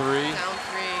 down 3. Down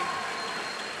 3.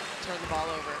 Turn the ball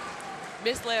over.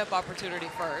 Missed layup opportunity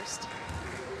first.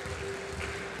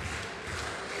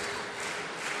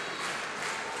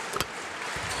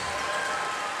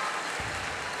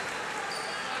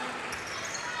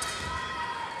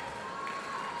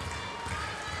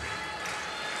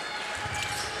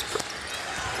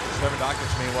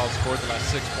 Servandakic, meanwhile, scored the last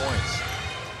 6 points.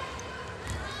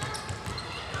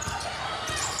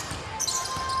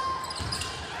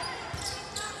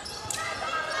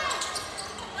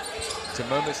 It's in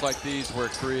moments like these where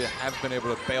Korea have been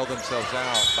able to bail themselves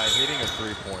out by hitting a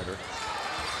 3-pointer.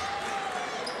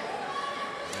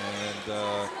 And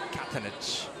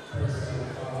Katanic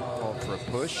called for a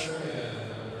push.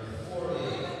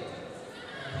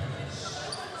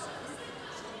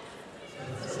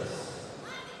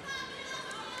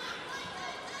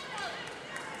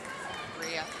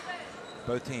 Korea.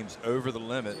 Both teams over the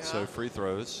limit, so free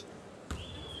throws.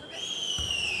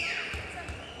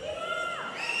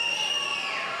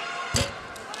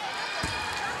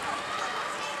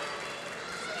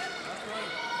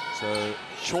 So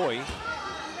Choi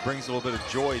brings a little bit of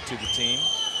joy to the team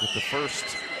with the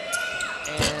first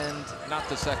and not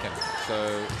the second.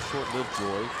 So short-lived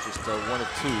joy, just 1 of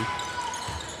 2.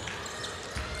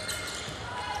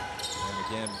 And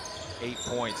again, 8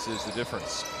 points is the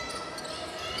difference.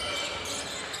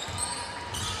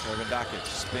 Servandakic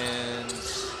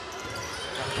spins,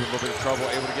 got into a little bit of trouble,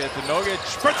 able to get it to Nogic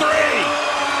for 3!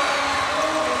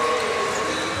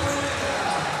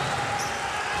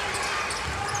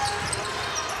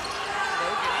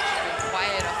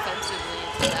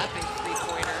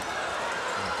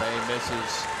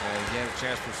 Misses, and again a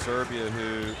chance for Serbia,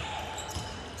 who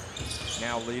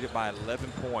now lead it by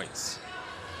 11 points.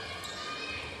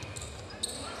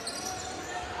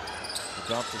 The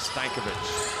dump to Stankovic.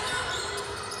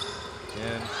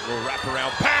 And a little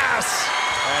wraparound pass,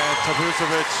 and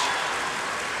Tabusevic,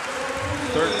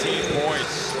 13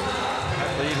 points.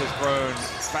 That lead has grown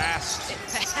fast.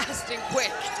 Fast and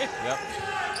quick. Yep.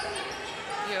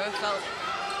 You know, it felt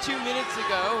 2 minutes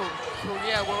ago,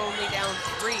 Korea were only down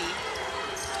 3.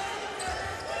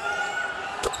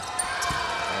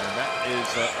 And that is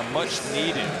a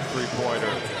much-needed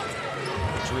 3-pointer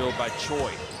drilled by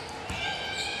Choi.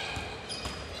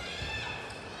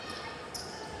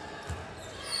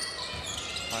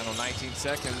 Final 19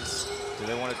 seconds. Do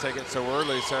they want to take it so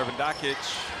early? Servandakic.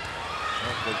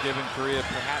 Well, they're giving Korea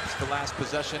perhaps the last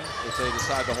possession if they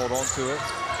decide to hold on to it.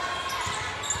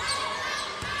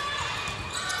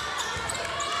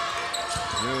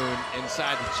 Yoon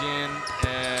inside the Jin,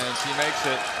 and she makes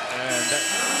it. And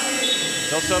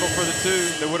they'll settle for the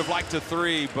 2. They would have liked a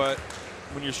 3, but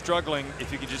when you're struggling,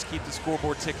 if you can just keep the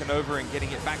scoreboard ticking over and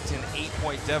getting it back to an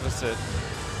 8-point deficit,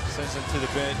 sends them to the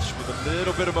bench with a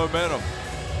little bit of momentum.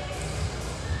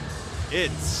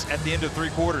 It's at the end of 3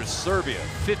 quarters, Serbia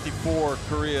 54,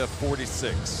 Korea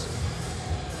 46.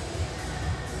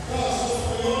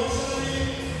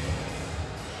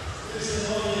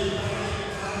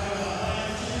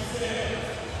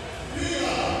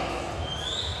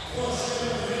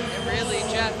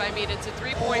 I mean, it's a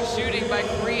 3-point shooting by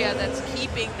Korea that's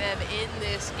keeping them in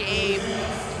this game.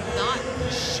 Not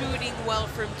shooting well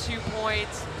from 2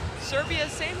 points. Serbia,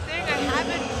 same thing. I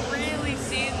haven't really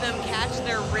seen them catch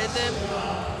their rhythm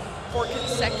for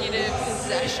consecutive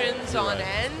possessions on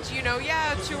end. You know,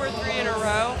 yeah, 2 or 3 in a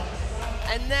row.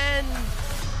 And then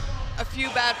a few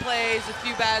bad plays, a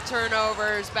few bad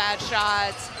turnovers, bad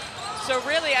shots. So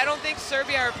really, I don't think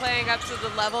Serbia are playing up to the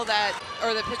level that,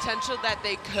 or the potential that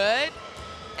they could.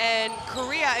 And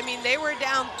Korea, I mean, they were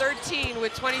down 13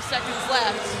 with 20 seconds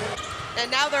left. And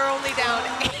now they're only down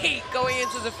 8 going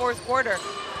into the 4th quarter.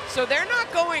 So they're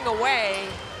not going away.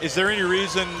 Is there any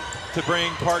reason to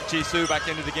bring Park Ji-soo back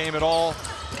into the game at all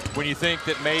when you think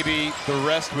that maybe the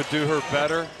rest would do her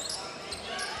better?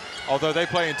 Although they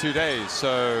play in 2 days,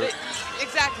 so.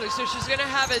 Exactly, so she's gonna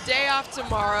have a day off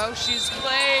tomorrow. She's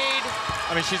played,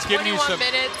 I mean, she's giving you 21 some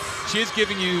minutes. She is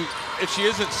giving you, if she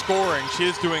isn't scoring, she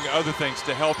is doing other things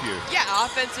to help you. Yeah,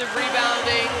 offensive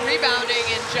rebounding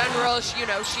in general. She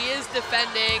is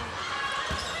defending,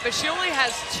 but she only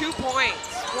has 2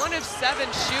 points, 1 of 7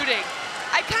 shooting.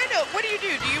 What do? Do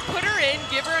you put her in,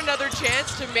 give her another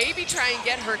chance to maybe try and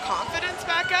get her confidence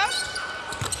back up?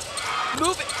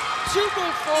 Move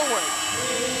forward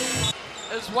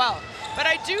as well. But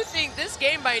I do think this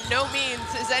game by no means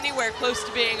is anywhere close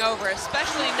to being over,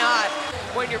 especially not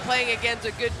when you're playing against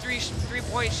a good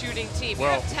three-point shooting team. You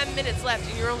have 10 minutes left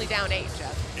and you're only down 8,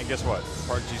 Jeff. And guess what?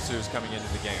 Park Ji-soo is coming into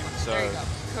the game. So there you go.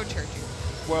 Coach heard you.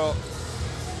 Well,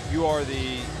 you are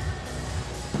the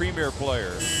premier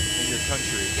player in your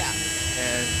country. Yeah.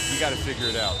 And you got to figure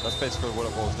it out. That's basically what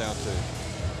it boils down to.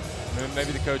 I mean,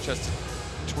 maybe the coach has to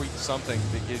tweak something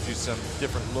that gives you some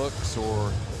different looks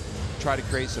or try to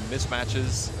create some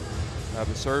mismatches.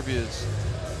 But Serbia's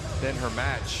been her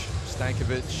match,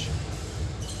 Stankovic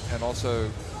and also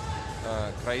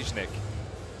Krajnik.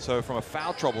 So from a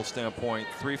foul trouble standpoint,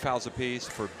 3 fouls apiece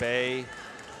for Bay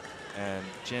and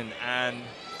Jin An,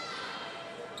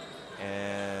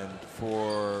 and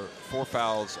for 4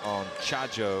 fouls on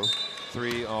Chajo,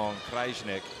 3 on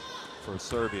Krajnik for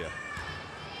Serbia.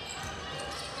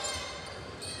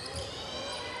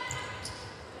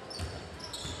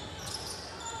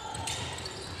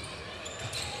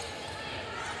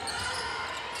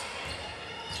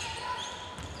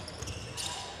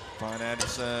 Von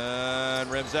Anderson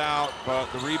rims out,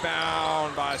 but the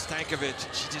rebound by Stankovic,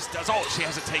 she just does, she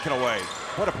has it taken away.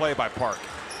 What a play by Park.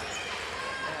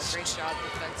 Yeah, great job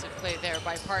defensive play there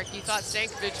by Park. You thought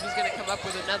Stankovic was going to come up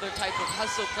with another type of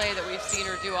hustle play that we've seen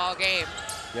her do all game.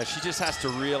 Yeah, she just has to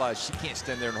realize she can't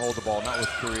stand there and hold the ball, not with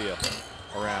Korea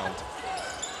around.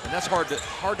 And that's hard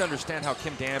to understand how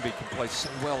Kim Danby can play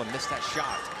so well and miss that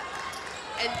shot.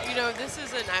 And this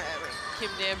isn't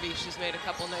Kim Danby. She's made a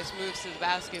couple nice moves to the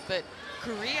basket, but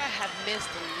Korea have missed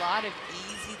a lot of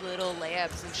easy little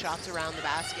layups and shots around the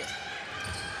basket.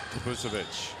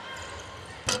 Vucevic.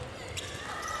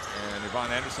 And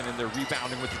Yvonne Anderson in there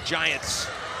rebounding with the Giants,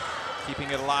 keeping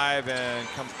it alive, and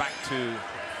comes back to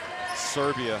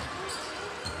Serbia.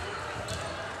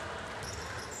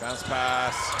 Bounce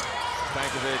pass,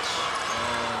 Stankovic,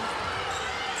 and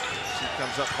she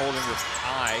comes up holding with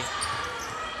eye.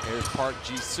 Here's Park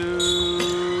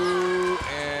Ji-soo,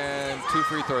 and 2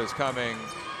 free throws coming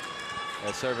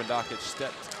as Servandakic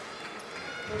stepped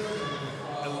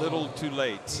a little too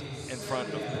late in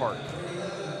front of Park.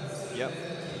 Yep,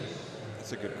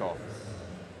 that's a good call.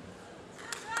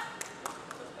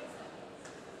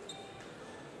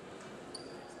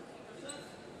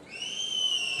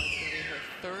 Her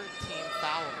 3rd team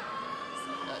foul.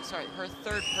 Her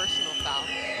 3rd personal foul.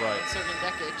 Right.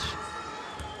 Servandakic.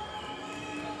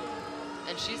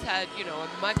 And she's had,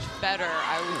 a much better,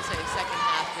 I would say, second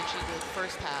half than she did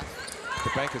first half.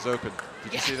 The bank is open.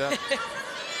 Did you see that,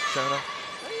 Shona?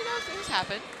 Well, things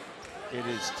happen. It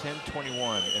is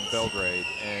 10:21 in Belgrade,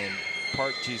 and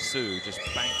Park Ji-soo just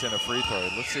banked in a free throw.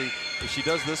 Let's see if she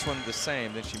does this one the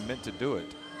same, then she meant to do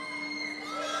it.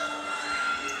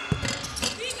 I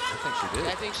think she did.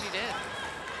 I think she did.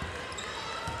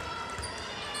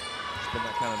 It's been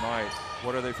that kind of night.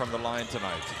 What are they from the line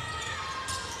tonight?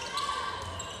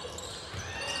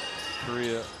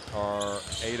 Korea are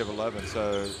 8 of 11,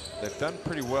 so they've done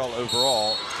pretty well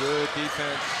overall. Good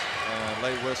defense, and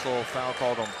late whistle, foul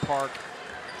called on Park.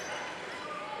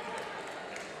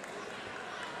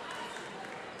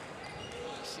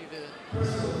 You see the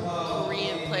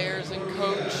Korean players and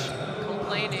coach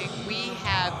complaining, we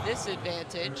have this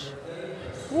advantage.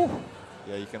 Woo.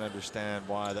 Yeah, you can understand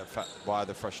why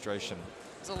the frustration.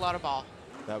 It's a lot of ball.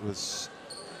 That was,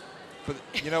 but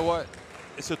you know what?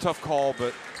 It's a tough call,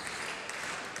 but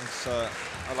it's, I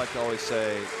like to always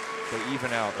say they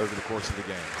even out over the course of the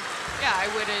game. Yeah, I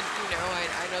wouldn't,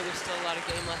 I know there's still a lot of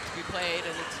game left to be played,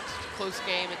 and it's a close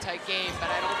game, a tight game, but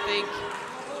I don't think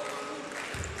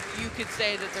you could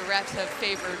say that the refs have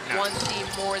favored one team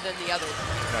more than the other.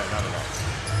 No, not at all.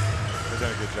 They've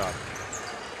done a good job.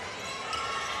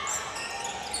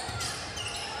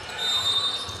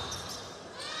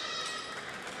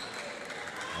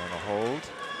 On a hold,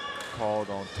 called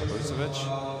on Vucevic.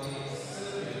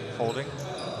 Holding.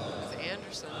 It's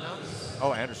Anderson, no?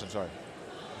 Oh, Anderson, sorry.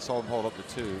 I saw him hold up to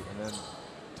 2, and then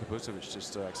Vucevic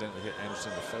just accidentally hit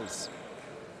Anderson in the face.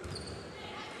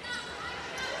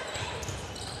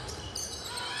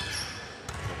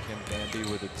 Kim Bambi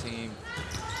with the team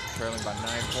trailing by 9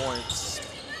 points.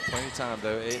 Plenty of time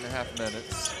though, 8.5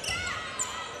 minutes.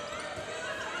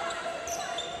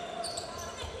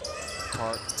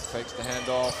 Park fakes the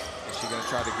handoff. Is she going to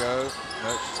try to go?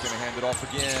 Nope, she's going to hand it off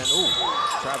again. Ooh,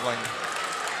 traveling.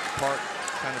 Park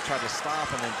kind of tried to stop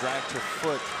and then dragged her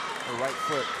foot, her right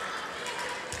foot.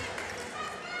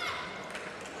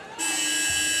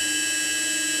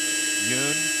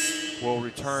 Yoon will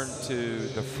return to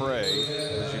the fray.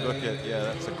 As you look at, yeah,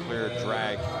 that's a clear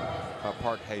drag by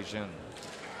Park Hae-jun.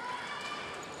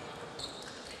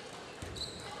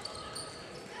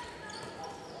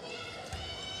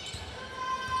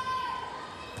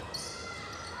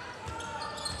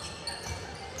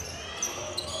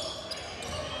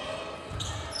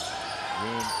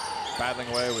 Battling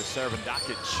away with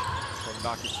Servan-Dakic.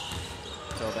 Servan-Dakic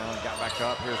fell down, got back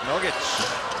up. Here's Nogic.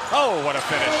 Oh, what a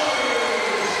finish.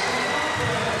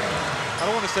 I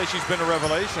don't want to say she's been a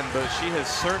revelation, but she has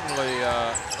certainly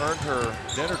earned her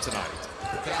dinner tonight.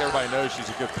 I think everybody knows she's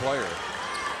a good player.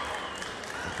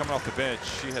 Coming off the bench,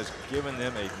 she has given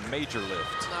them a major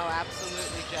lift. No,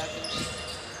 absolutely, Jeff. And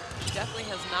she definitely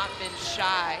has not been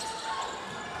shy.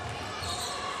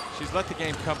 She's let the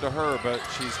game come to her, but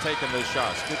she's taken those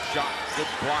shots. Good shot, good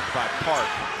block by Park.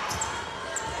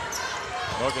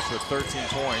 Nogic with 13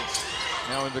 points.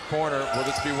 Now in the corner, will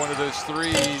this be one of those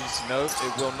threes? Nope,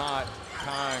 it will not.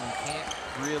 Kang can't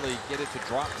really get it to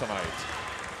drop tonight.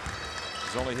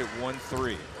 She's only hit 1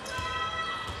 3.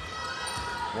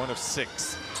 1 of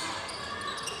 6.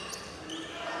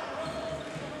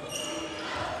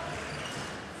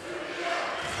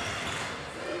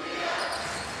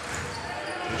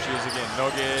 Here she is again.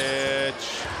 Nogic,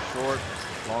 short,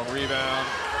 long rebound.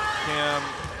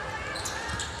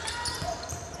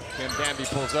 Kim Bambi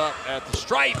pulls up at the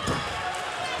stripe.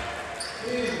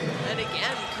 And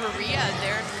again, Korea,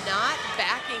 they're not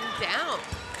backing down.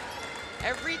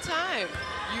 Every time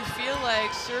you feel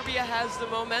like Serbia has the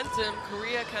momentum,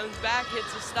 Korea comes back,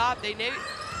 hits a stop,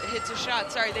 hits a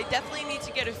shot. Sorry, they definitely need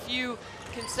to get a few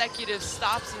consecutive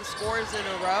stops and scores in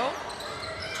a row.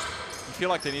 You feel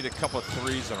like they need a couple of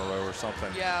threes in a row or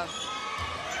something. Yeah.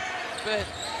 But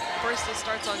first it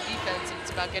starts on defense and it's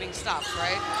about getting stops,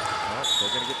 right? Well, they're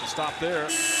going to get the stop there.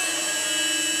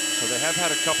 So they have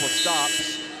had a couple of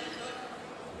stops.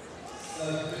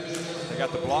 They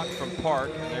got the block from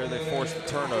Park, and there they forced the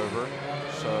turnover.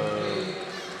 So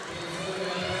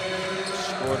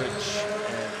Skoric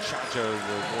and Chacho,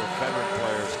 the more veteran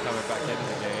players, coming back into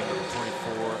the game. Number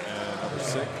 24 and number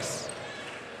 6.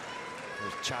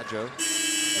 There's Chacho.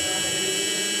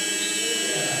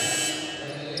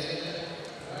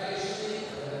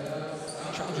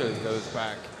 Chacho goes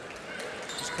back,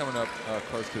 just coming up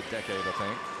close to a decade, I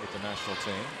think, with the national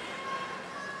team.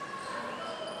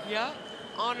 Yeah,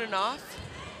 on and off.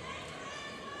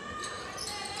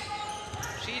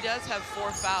 She does have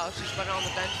 4 fouls. She's been on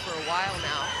the bench for a while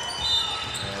now.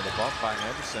 And the bump by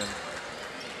Anderson.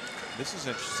 This is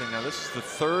interesting. Now, this is the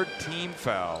 3rd team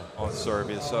foul on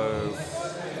Serbia, so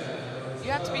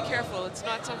you have to be careful. It's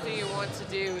not something you want to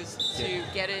do, is to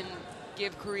get in,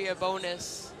 give Korea a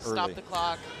bonus, early. Stop the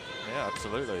clock. Yeah,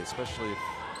 absolutely, especially if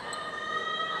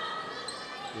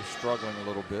you're struggling a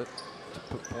little bit to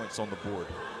put points on the board.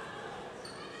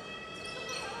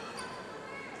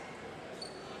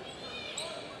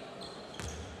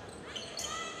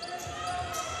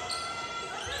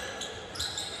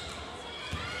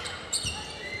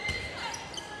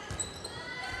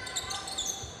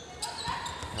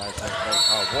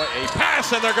 Oh, what a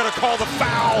pass, and they're going to call the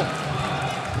foul.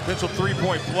 Potential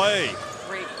 3-point play.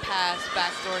 Great pass,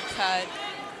 backdoor cut.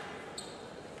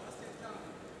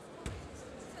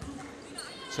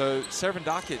 So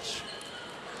Servan-Dakic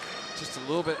just a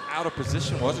little bit out of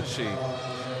position, wasn't she? I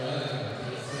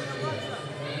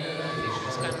think she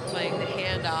was kind of playing the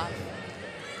handoff.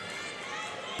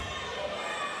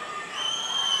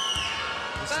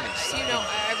 But, you know,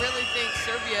 I really think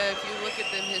Serbia, if you look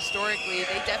at them historically,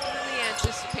 they definitely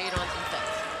anticipate on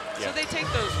defense. Yeah. So they take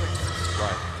those risks.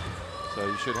 Right. So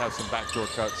you should have some backdoor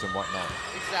cuts and whatnot.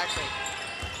 Exactly.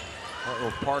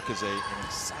 Well, Park is an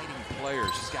exciting player.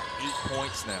 She's got 8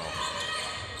 points now.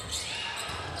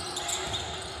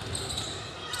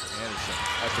 Anderson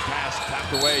has the pass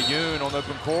tapped away. Yoon on the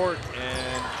open court,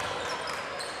 and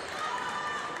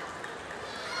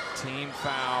team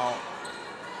foul.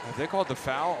 Have they called the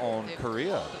foul on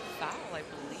Korea? Called the foul, I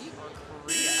believe, on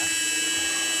Korea.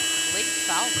 Late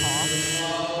foul call.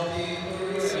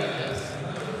 Let's see this.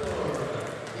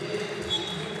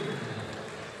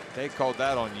 They called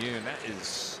that on Yoon. That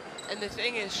is And the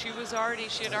thing is, she had already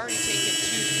taken 2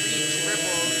 free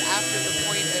dribbles after the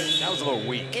point of that was a little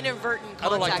weak. inadvertent contact. I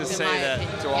don't like to say that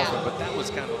opinion. too often, but that was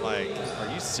kind of like,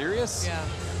 are you serious? Yeah.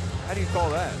 How do you call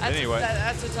that? That's Anyway.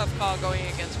 that's a tough call going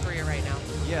against Korea right now.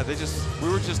 Yeah, we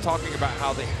were just talking about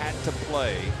how they had to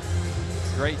play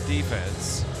great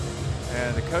defense,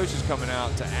 and the coach is coming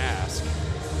out to ask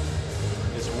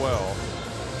as well.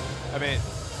 I mean,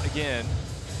 again,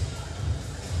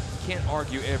 you can't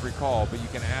argue every call, but you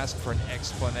can ask for an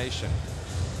explanation.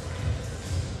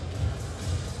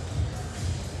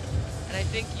 And I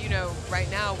think, you know, right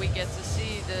now we get to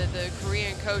see the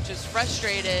Korean coach is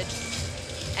frustrated,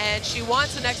 and she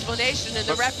wants an explanation, and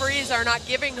the referees are not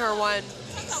giving her one.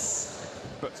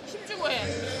 힘주고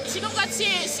해.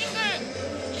 지금같이 싱글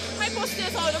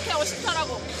하이포스트에서 이렇게 하고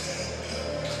싶다라고.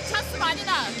 찬스 많이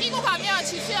나. 끼고 가면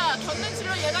지수야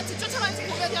겼는지를 얘가 뒤쫓아가는지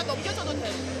보면 그냥 넘겨줘도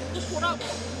돼. 너 보라고.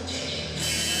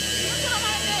 지금처럼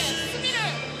하는데 수비를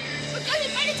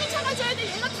끝까지 빨리 쫓아가줘야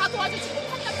돼. 얘가 다 도와주지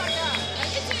못한단 말이야.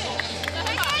 알겠지? 자,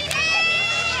 해봐.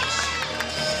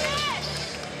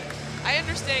 I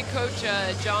understand Coach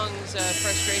Jung's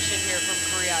frustration here from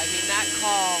Korea. I mean, that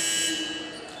call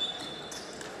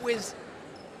was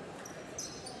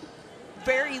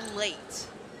very late.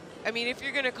 I mean, if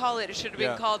you're going to call it, it should have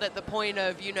been called at the point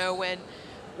of, you know,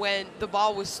 when the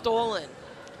ball was stolen.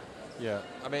 Yeah,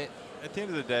 I mean, at the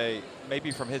end of the day,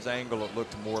 maybe from his angle it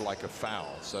looked more like a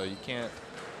foul, so you can't,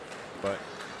 but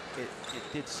it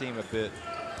did seem a bit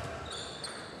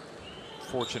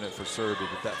fortunate for Serbia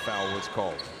that foul was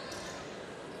called.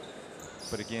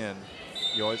 But again,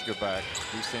 you always go back,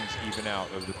 these things even out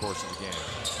over the course of the game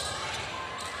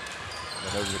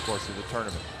and over the course of the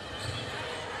tournament.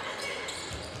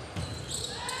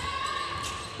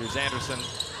 Here's Anderson.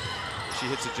 If she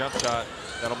hits a jump shot,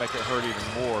 that'll make it hurt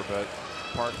even more, but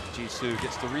Park Ji-soo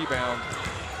gets the rebound.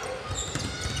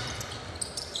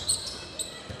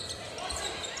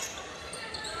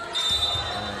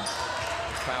 And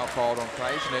foul called on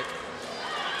Krajisnik.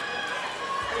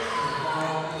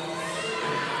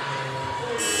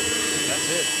 That's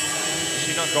it. Is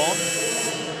she not gone?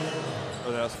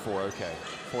 Oh, that's 4, okay.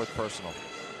 4th personal.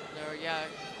 No, yeah.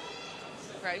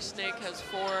 Krajisnik has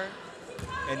 4.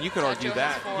 And you could argue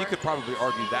that. You could probably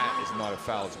argue that is not a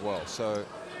foul as well. So,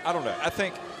 I don't know. I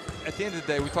think at the end of the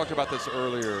day, we talked about this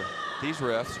earlier. These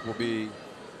refs will be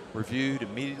reviewed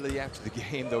immediately after the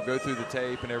game. They'll go through the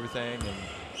tape and everything,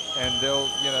 and they'll,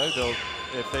 you know,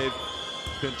 if they've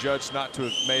been judged not to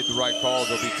have made the right call,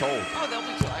 they'll be told. Oh, they'll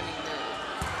be told. I mean,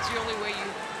 it's the only way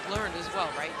you learn as well,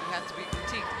 right? You have to be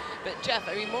critiqued. But Jeff,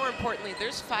 I mean, more importantly,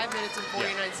 there's 5 minutes and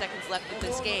 49 seconds left in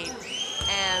this game.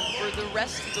 And for the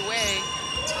rest of the way,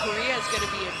 Korea is going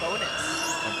to be a bonus.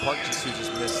 And Park Ji-soo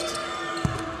just missed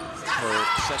her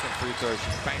 2nd free throw. She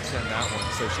banks in that one.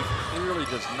 So she clearly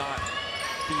does not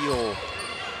feel,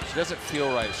 she doesn't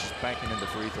feel right. She's banking in the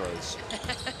free throws.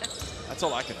 That's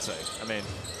all I can say. I mean,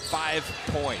 5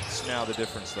 points now the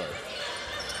difference though.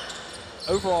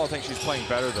 Overall, I think she's playing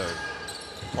better though,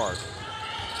 Park.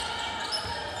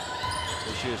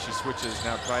 There she is, she switches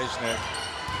now. Krajisnik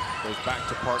goes back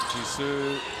to Park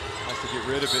Ji-soo, has to get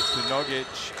rid of it to Nogic,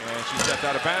 and she stepped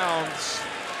out of bounds.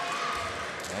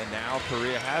 And now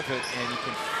Korea have it, and you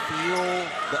can feel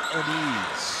the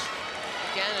unease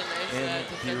Again, a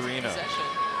nice in the arena. Possession.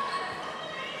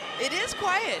 It is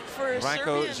quiet for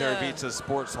Ranko Serbian. Zaravica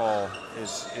Sports Hall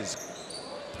is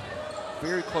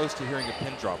very close to hearing a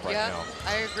pin drop right now.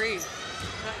 I agree.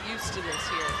 Not used to this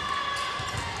here.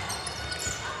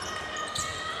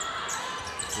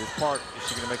 Here's Park. Is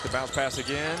she going to make the bounce pass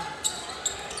again?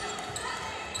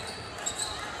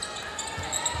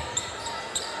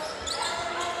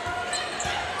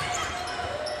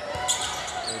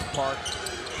 Here's Park,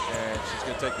 and she's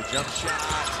going to take the jump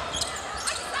shot.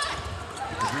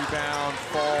 The rebound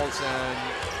falls, and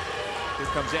here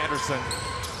comes Anderson.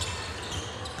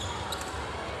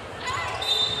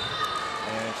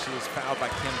 And she is fouled by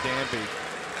Kim Danby.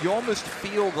 You almost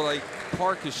feel like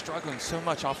Park is struggling so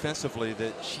much offensively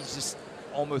that she just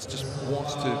almost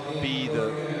wants to be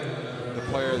the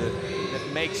player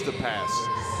that makes the pass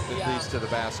that leads to the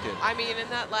basket. I mean, in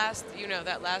that last, you know,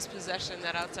 that last possession,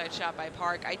 that outside shot by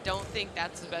Park, I don't think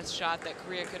that's the best shot that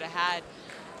Korea could have had.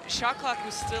 Shot clock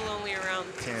was still only around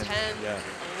 10,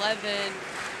 11.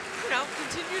 You know,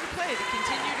 continue to play, to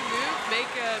continue to move,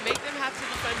 make them have to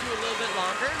defend you a little bit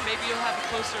longer. Maybe you'll have a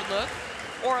closer look,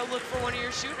 or a look for one of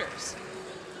your shooters.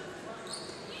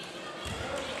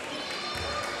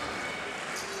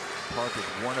 Park is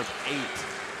 1 of 8.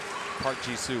 Park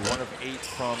Ji-soo, 1 of 8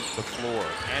 from the floor.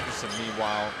 Anderson,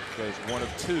 meanwhile, goes 1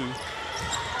 of 2.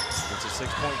 It's a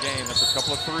 6-point game. That's a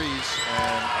couple of threes.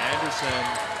 And Anderson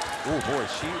Oh boy,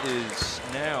 she is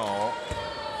now.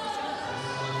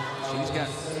 She's got.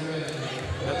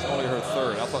 That's only her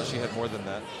third. I thought she had more than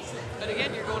that. But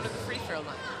again, you're going to the free throw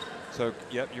line. So,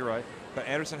 yep, you're right. But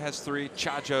Anderson has 3.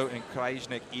 Chajo and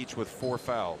Krajisnik each with 4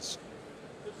 fouls.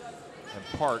 And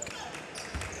Park.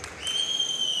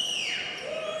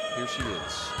 Here she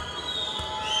is.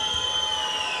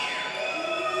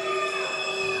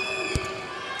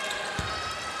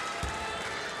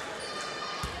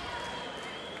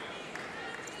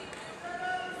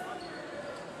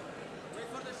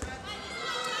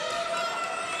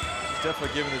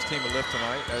 Definitely giving this team a lift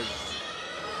tonight, as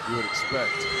you would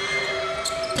expect.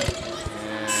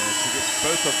 And she gets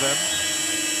both of them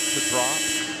to drop.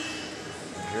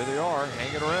 And here they are,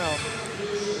 hanging around.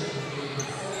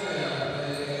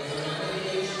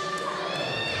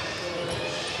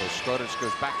 So Skodic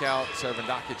goes back out,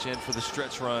 Servandakic in for the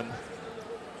stretch run.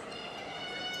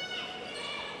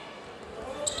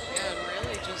 Yeah, and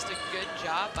really just a good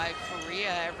job by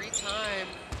Korea every time.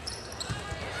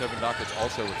 Servandakic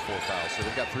also with 4 fouls. So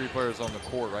they've got 3 players on the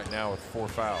court right now with 4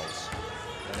 fouls.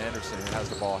 And Anderson, who has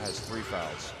the ball, has 3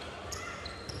 fouls.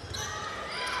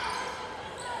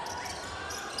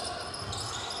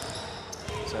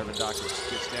 Servandakic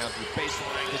gets down to the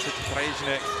baseline, gets it to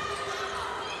Krajisnik,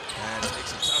 and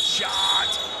takes a tough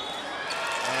shot.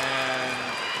 And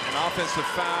an offensive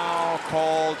foul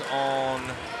called on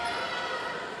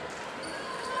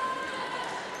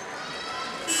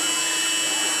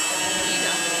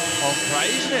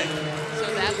Krajisnik. So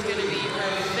that's going to be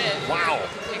her 5th. Wow.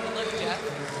 Take a look, Jeff.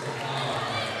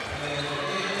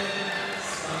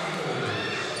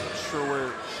 Not sure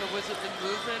where. So was it the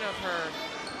movement of her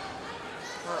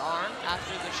arm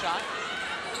after the shot?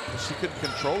 She couldn't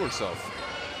control herself.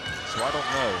 So I don't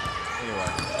know.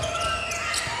 Anyway.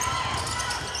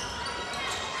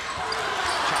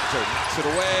 Chacho knocks it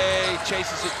away,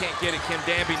 chases it, can't get it. Kim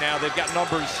Danby now, they've got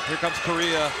numbers. Here comes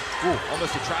Korea. Ooh,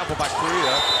 almost a travel by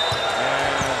Korea.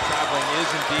 And traveling is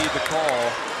indeed the call.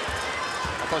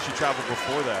 I thought she traveled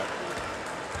before that.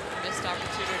 Missed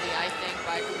opportunity, I think,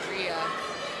 by Korea.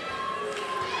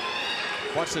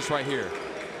 Watch this right here.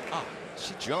 Oh,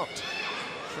 she jumped.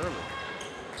 Surely.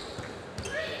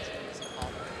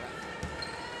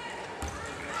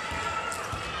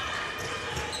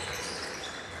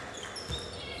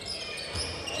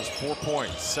 Just 4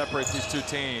 points separate these two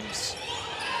teams.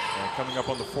 And coming up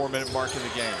on the 4-minute mark of the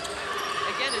game.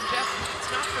 Again, and Jeff, let's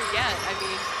not forget, I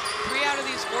mean, 3 out of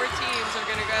these 4 teams are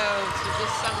going to go to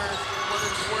this summer's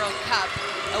Women's World Cup.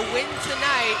 A win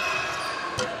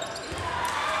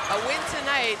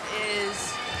tonight is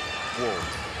whoa,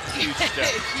 huge step.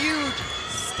 a huge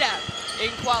step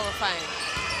in qualifying.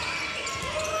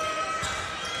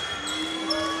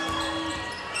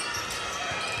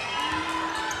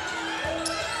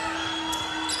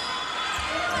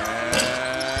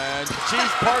 And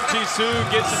Park Ji-soo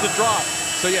gets it to drop.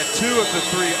 So yeah, 2 of the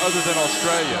 3 other than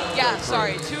Australia. Yeah,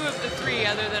 sorry, 2 of the 3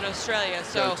 other than Australia.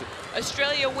 So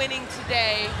Australia winning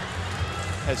today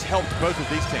has helped both of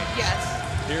these teams. Yes.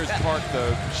 Here's Park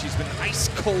though, she's been ice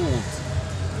cold.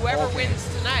 Whoever wins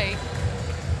tonight.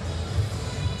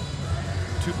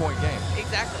 2-point game.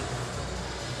 Exactly.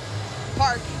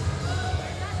 Park.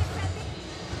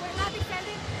 We're not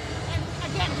defending, and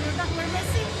again, we're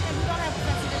missing, and we don't have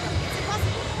defensive rhythm. It's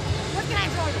impossible. What can I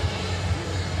draw you?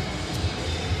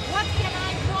 What can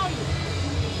I draw you?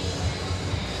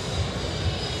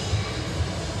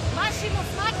 Mašimo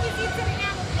svaki zicer i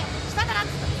nemamo gdje. Šta da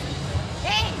radite?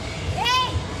 Hey! Hey!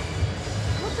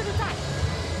 Look at the time.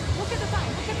 Look at the time.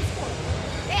 Look at the score.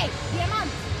 Hey!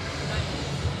 Diamant!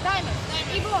 Diamond!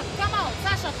 Yvonne, come out!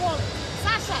 Sasha, call it!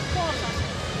 Sasha, call Sasha!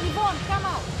 Yvonne, come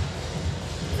out!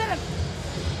 Crv!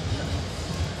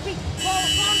 Quick! Go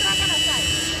on Dragana side!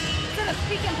 Crv,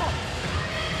 pick and pop!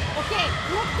 Okay,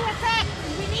 look to attack!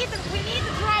 We need a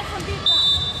drive from deep down!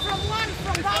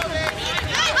 From Diamond!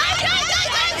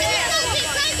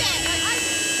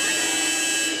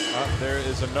 There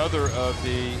is another of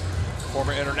the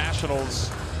former internationals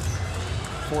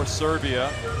for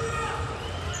Serbia.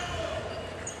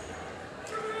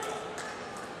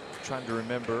 Trying to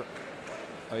remember.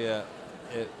 Oh yeah,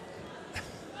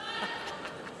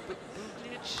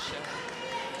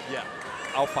 yeah,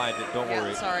 I'll find it, don't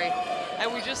worry. Sorry.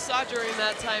 And we just saw during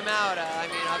that timeout, I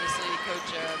mean, obviously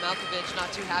Coach Malkovich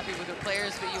not too happy with her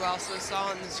players, but you also saw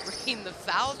on the screen the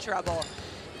foul trouble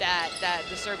that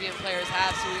the Serbian players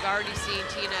have. So we've already seen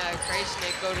Tina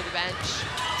Krajisnik go to the bench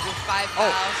with 5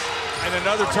 fouls. And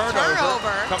another turnover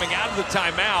coming out of the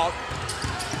timeout.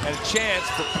 And a chance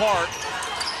for Park.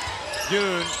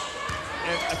 Yoon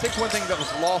And I think one thing that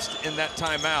was lost in that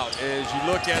timeout is you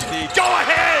look at the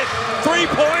go-ahead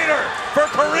three-pointer for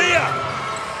Korea.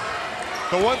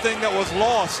 The one thing that was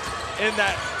lost in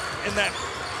that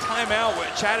timeout,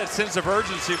 which had a sense of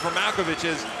urgency from Malkovich,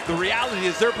 is the reality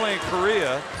is they're playing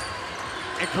Korea,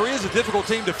 and Korea's a difficult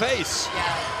team to face.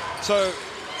 Yeah. So,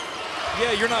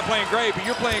 yeah, you're not playing great, but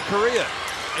you're playing Korea,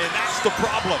 and that's the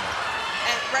problem.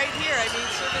 And right here, I mean,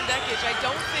 Srven Dekic, I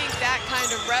don't think that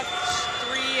kind of ref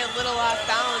three a little off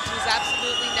balance was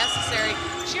absolutely necessary.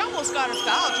 She almost got a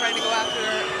foul trying to go after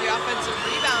the offensive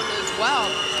rebound as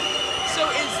well. So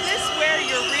is this where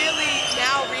you're really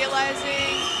now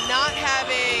realizing not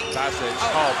having... Passage.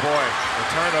 Oh boy, a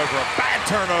turnover, a bad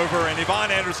turnover, and Yvonne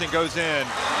Anderson goes in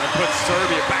and puts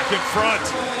Serbia back in front.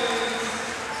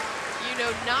 You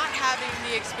know, not having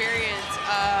the experience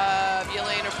of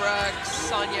Jelena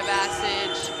Brooks, Sonja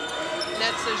Vasic,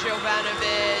 Netsa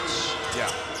Jovanovic,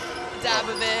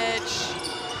 Dabovic.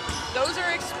 Those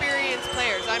are experienced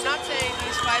players. I'm not saying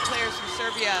these 5 players from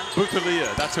Serbia.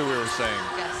 Butalia, that's who we were saying.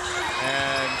 Yes.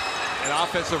 And an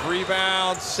offensive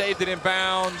rebound, saved it in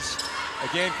bounds.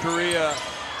 Again, Korea,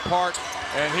 Park,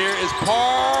 and here is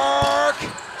Park.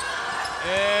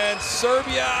 And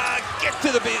Serbia get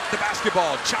to the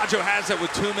basketball. Chajo has it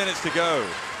with 2 minutes to go.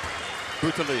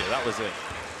 Butalia, that was it.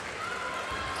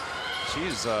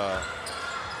 She's,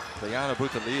 Diana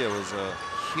Butalia was a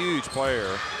huge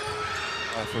player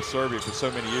for Serbia for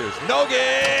so many years.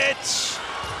 Nogic!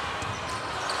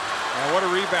 And what a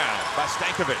rebound by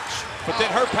Stankovic. But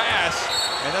then her pass,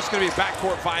 and that's going to be a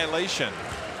backcourt violation.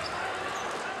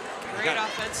 Great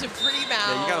offensive rebound.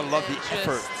 Yeah, you got to love the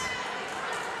effort.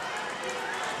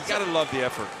 You got to love the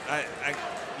effort.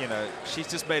 You know, she's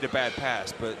just made a bad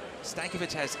pass, but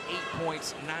Stankovic has 8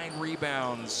 points, 9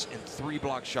 rebounds, and 3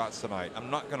 block shots tonight.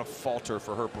 I'm not going to falter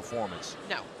for her performance.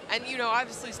 No, and you know,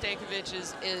 obviously Stankovic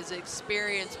is an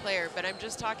experienced player, but I'm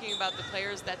just talking about the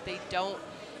players that they don't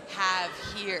have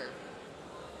here.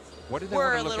 What did they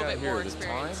want to look at here? The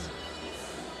time?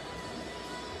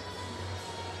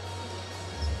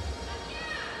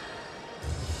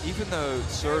 Even though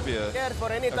Serbia... Here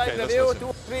for any type review, 2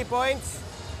 or 3 points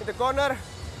in the corner.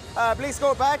 Please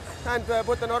go back and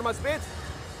put the normal speed.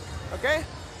 Okay?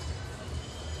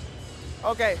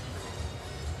 Okay.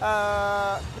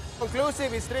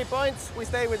 Conclusive is 3 points. We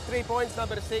stay with 3 points,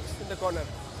 number 6 in the corner.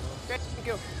 Okay, thank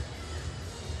you.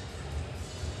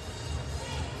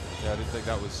 Yeah, I didn't think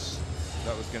that was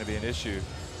going to be an issue.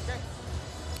 Okay.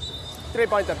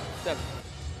 3-pointer. Then.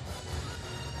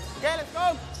 Okay, let's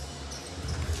go.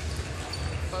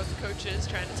 Both coaches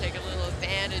trying to take a little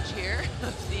advantage here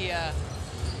of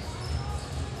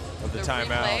the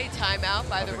timeout. Timeout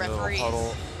by the referees.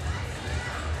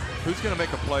 Who's going to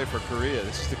make a play for Korea?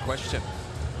 This is the question.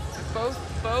 Both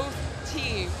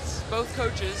teams, both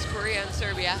coaches, Korea and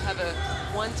Serbia, have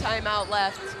one timeout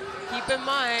left. Keep in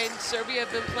mind, Serbia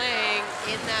have been playing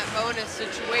in that bonus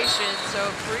situation, so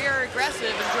if Korea are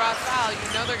aggressive and draw a foul, you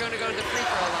know they're going to go to the free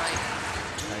throw line.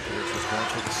 Stankovic was going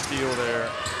for the steal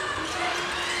there.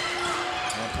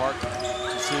 And Park,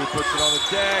 you see who puts it on the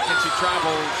deck, and she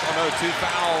travels. Oh no, 2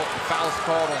 fouls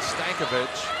called on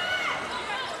Stankovic.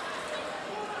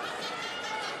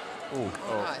 Oh,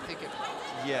 I think it...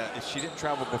 Yeah, if she didn't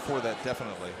travel before that,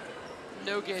 definitely.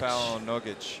 Nogic. Foul on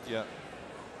Nogic, yeah.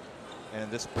 And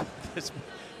this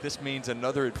means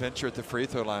another adventure at the free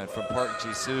throw line from Park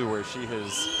Ji-soo, where she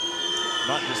has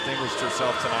not distinguished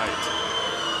herself tonight.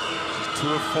 She's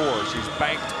 2 of 4. She's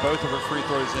banked both of her free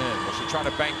throws in. Well, she's trying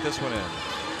to bank this one in. I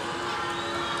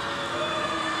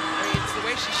mean, it's the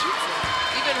way she shoots it.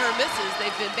 Even her misses,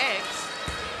 they've been banks.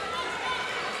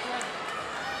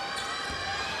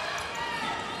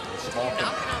 Knocking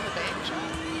on the bank shot.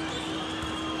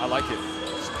 I like it.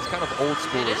 It's kind of old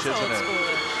schoolish, isn't it?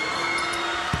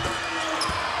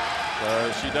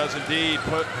 She does indeed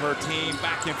put her team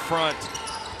back in front.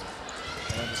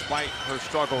 And despite her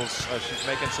struggles, she's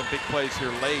making some big plays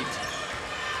here late.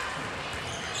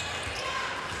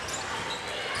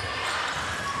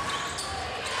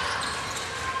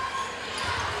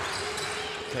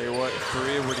 Tell you what, if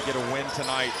Korea were to get a win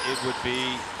tonight, it would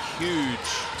be huge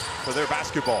for their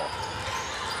basketball.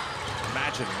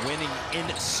 Imagine winning in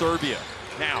Serbia.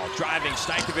 Now driving,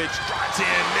 Stankovic drives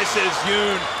in, misses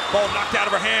Yoon. Ball knocked out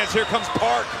of her hands. Here comes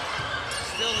Park.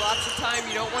 Still lots of time.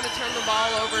 You don't want to turn the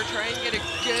ball over. Try and get a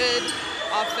good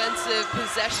offensive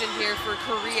possession here for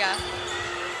Korea.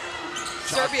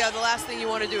 Serbia, the last thing you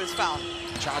want to do is foul.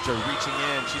 Chajo reaching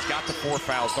in. She's got the 4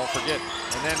 fouls, don't forget.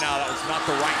 And then now that was not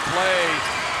the right play.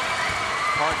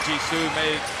 Park Ji-soo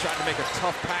tried to make a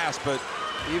tough pass, but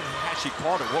even had she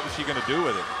caught it, what was she going to do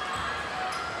with it?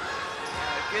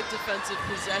 Good defensive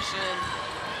possession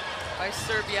by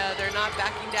Serbia. They're not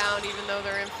backing down even though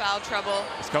they're in foul trouble.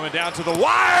 It's coming down to the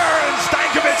wire, and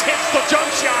Stankovic hits the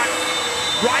jump shot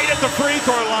right at the free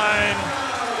throw line.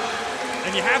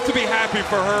 And you have to be happy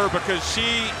for her because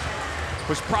she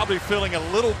was probably feeling a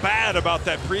little bad about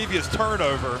that previous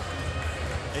turnover,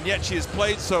 and yet she has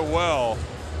played so well.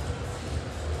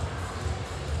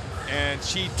 And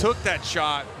she took that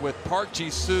shot with Park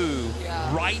Ji-soo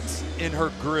right in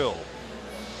her grill.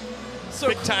 So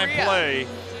big time play.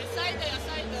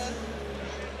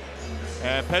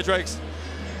 And Predrag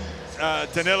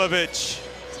Danilovic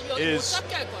is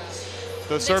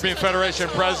the Serbian Federation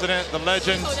president, the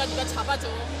legend.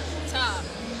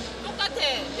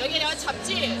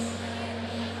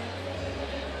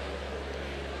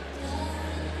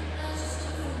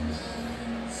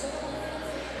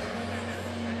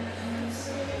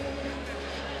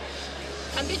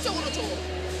 반대쪽으로 줘.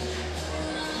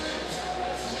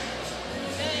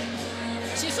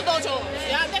 지수도 줘.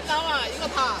 야, 내 나와. 이거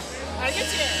봐.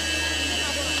 알겠지?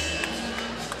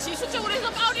 지수 쪽으로 해서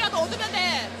파울이라도 얻으면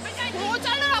돼. 그거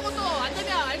자르라고 또. 안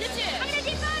되면 알겠지?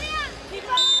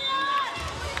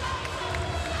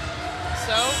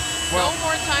 So, no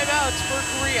more timeouts for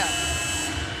Korea.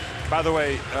 By the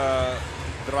way,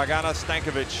 Dragana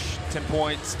Stankovic, 10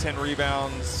 points, 10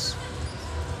 rebounds.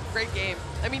 Great game.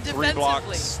 I mean, 3 defensively.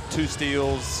 blocks, 2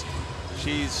 steals.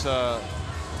 She's,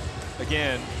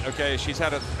 again, okay, she's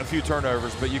had a few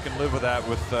turnovers, but you can live with that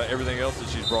with everything else that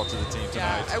she's brought to the team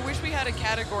tonight. Yeah, I wish we had a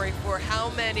category for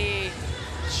how many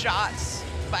shots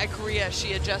by Korea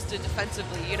she adjusted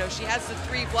defensively. You know, she has the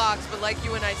 3 blocks, but like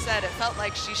you and I said, it felt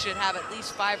like she should have at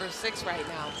least 5 or 6 right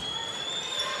now.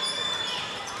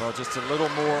 Well, just a little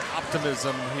more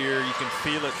optimism here. You can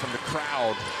feel it from the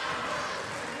crowd.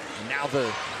 And now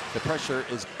the pressure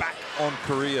is back on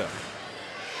Korea.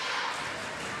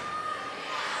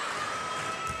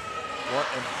 What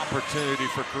an opportunity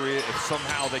for Korea if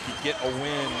somehow they could get a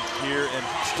win here in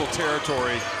hostile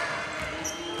territory.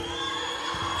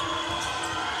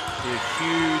 Be a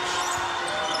huge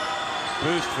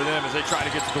boost for them as they try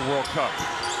to get to the World Cup.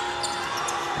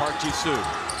 Park Ji-soo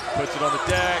puts it on the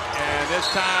deck, and this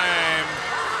time,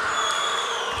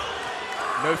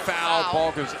 no foul.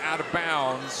 Ball goes out of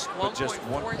bounds, but just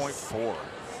 1.4. Wow.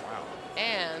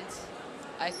 And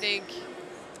I think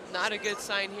not a good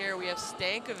sign here. We have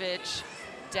Stankovic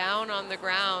down on the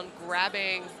ground,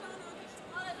 grabbing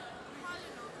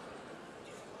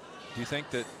Do you think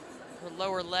that her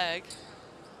lower leg?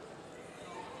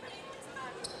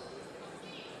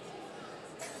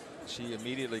 She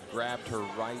immediately grabbed her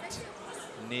right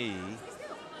knee.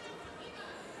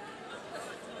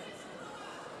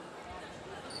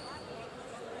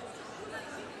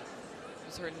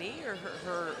 Was her knee or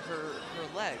her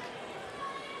leg?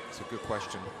 It's a good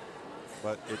question,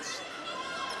 but it's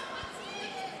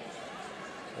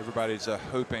everybody's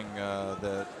hoping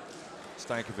that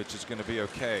Stankovic is going to be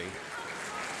okay.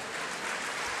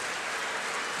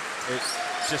 It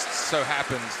just so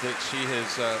happens that she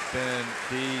has been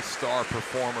the star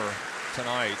performer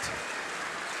tonight.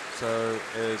 So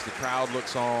as the crowd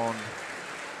looks on,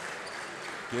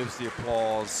 gives the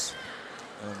applause,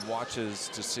 and watches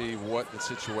to see what the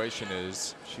situation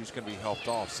is, she's going to be helped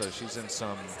off. So she's in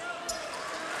some.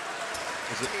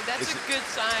 That's a good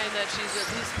sign that she's at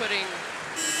least putting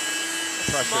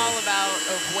a pressure. Small amount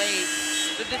of weight.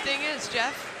 But the thing is,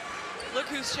 Jeff, look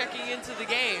who's checking into the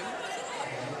game.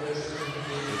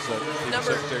 It's FIBA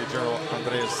Secretary General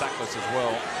Andreas Saklas as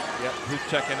well. Yep, who's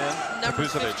checking in? Number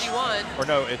Buzovic. 51. Or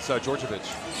no, it's Djordjevic.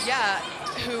 Yeah,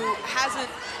 who hasn't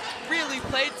really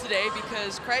played today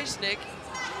because Krajisnik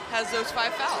has those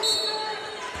 5 fouls.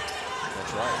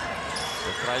 That's right. So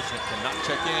Krajisnik cannot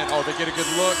check in. Oh, they get a good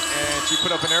look, and she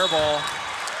put up an air ball.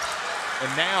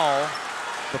 And now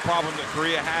the problem that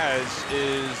Korea has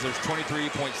is there's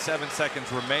 23.7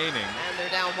 seconds remaining. And they're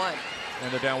down 1.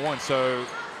 And they're down 1. So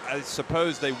I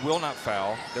suppose they will not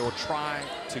foul. They will try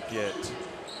to get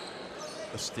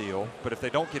a steal. But if they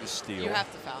don't get a steal, you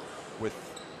have to foul.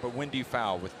 But when do you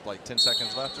foul? With like 10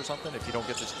 seconds left or something if you don't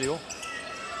get the steal?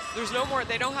 There's no more,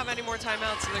 they don't have any more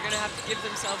timeouts, so they're going to have to give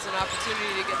themselves an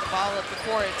opportunity to get the ball up the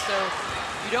court. So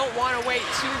you don't want to wait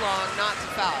too long not to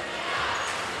foul.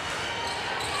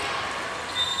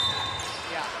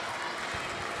 Yeah.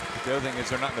 The other thing is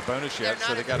they're not in the bonus yet,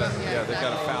 so they got to they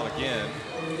got to foul again.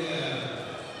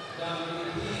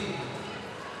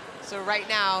 So right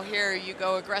now, here you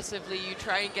go aggressively, you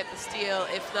try and get the steal.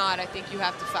 If not, I think you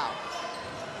have to foul.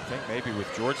 I think maybe with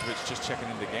Djordjevic just checking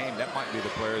in the game, that might be the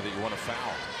player that you want to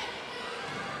foul.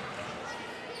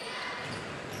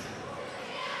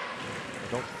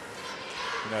 Don't,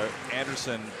 you know,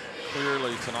 Anderson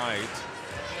clearly tonight.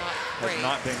 Has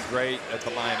not been great at the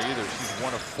line either. She's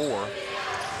 1 of 4. And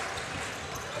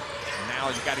now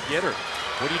you got to get her.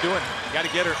 What are you doing? You got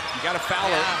to get her. You got to foul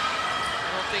her.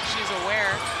 I don't think she's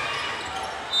aware.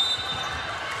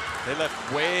 They left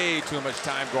way too much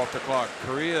time go off the clock.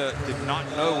 Korea did not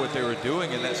know what they were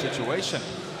doing in that situation.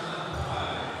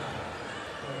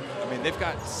 I mean, they've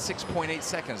got 6.8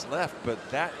 seconds left, but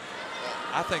that,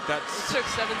 I think that's... It took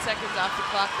 7 seconds off the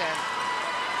clock there.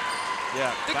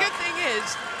 Yeah. The good thing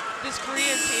is, this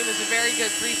Korean team is a very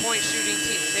good three-point shooting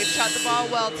team. They've shot the ball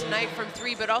well tonight from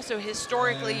 3, but also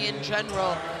historically in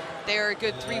general, they're a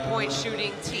good three-point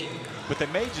shooting team. But they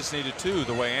may just need it too,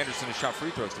 the way Anderson has shot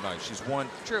free throws tonight. She's 1.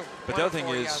 True. But the other thing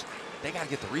is, they got to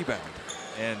get the rebound.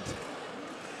 And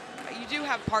you do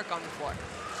have Park on the floor.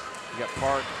 You got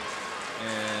Park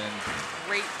and...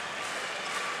 Great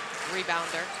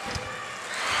rebounder.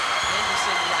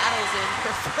 Anderson rattles in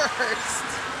for first.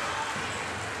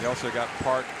 You also got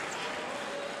Park,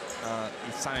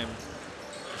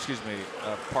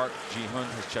 Park Ji-hun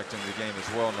has checked into the game as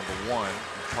well, number 1.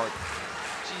 And Park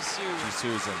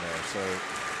Ji-su's in there. So,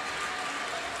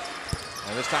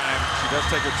 and this time she does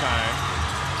take her time.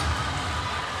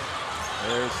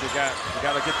 You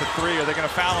got to get the 3, or they're going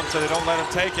to foul him so they don't let him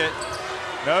take it.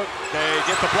 Nope, they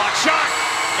get the block shot,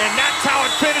 and that's how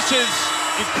it finishes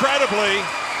incredibly.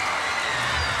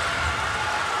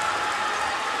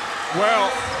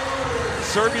 Well,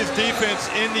 Serbia's defense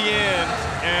in the end,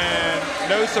 and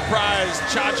no surprise,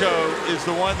 Chacho is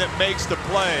the one that makes the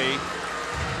play.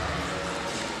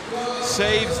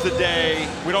 Saves the day.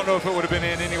 We don't know if it would have been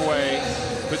in anyway,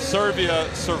 but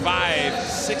Serbia survived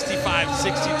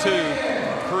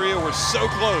 65-62. Korea were so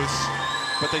close,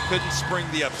 but they couldn't spring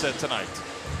the upset tonight.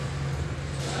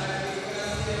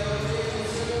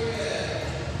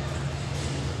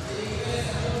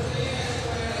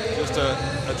 Just a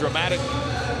dramatic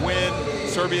win.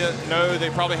 Serbia, no, they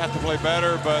probably have to play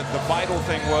better, but the vital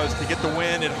thing was to get the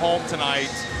win at home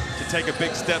tonight to take a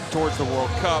big step towards the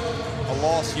World Cup. A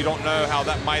loss, you don't know how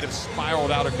that might have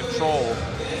spiraled out of control.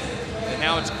 And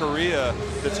now it's Korea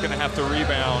that's going to have to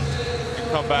rebound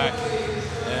and come back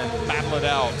and battle it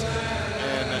out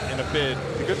in a bid.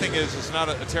 The good thing is it's not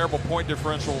a terrible point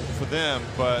differential for them,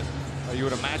 but you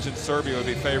would imagine Serbia would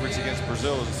be favorites against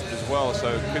Brazil as well, so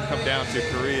it could come down to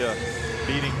Korea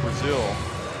beating Brazil.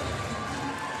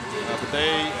 But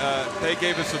they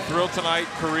gave us a thrill tonight,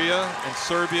 Korea and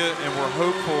Serbia, and we're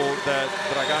hopeful that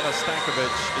Dragana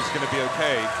Stankovic is going to be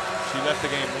okay. She left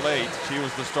the game late. She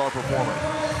was the star performer.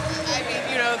 I mean,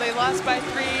 you know, they lost by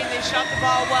 3. They shot the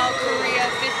ball well. Korea,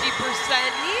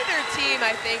 50%. Neither team,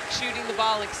 I think, shooting the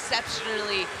ball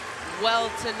exceptionally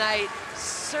well tonight.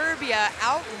 Serbia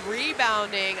out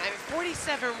rebounding. I mean,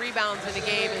 47 rebounds in a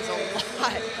game is a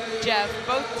lot, Jeff.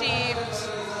 Both teams,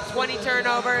 20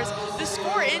 turnovers. The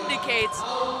score indicates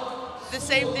the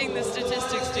same thing the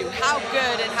statistics do, how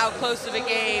good and how close of a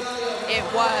game it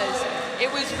was. It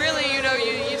was really, you know,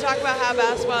 you talk about how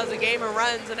basketball is a game of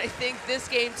runs, and I think this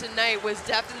game tonight was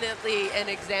definitely an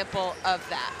example of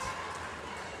that.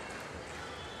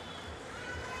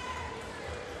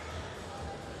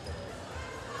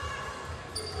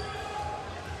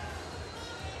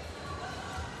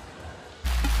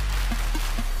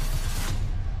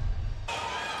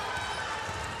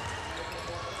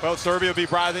 Well, Serbia will be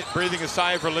breathing a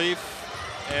sigh of relief,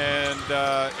 and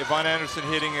Yvonne Anderson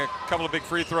hitting a couple of big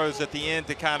free throws at the end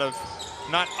to kind of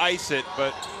not ice it,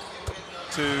 but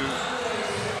to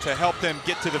help them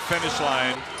get to the finish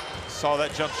line. Saw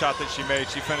that jump shot that she made.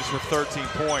 She finished with 13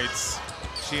 points.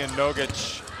 She and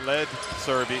Nogic led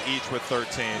Serbia each with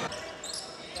 13.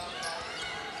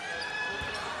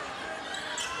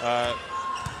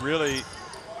 Really,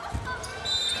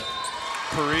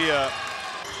 Korea,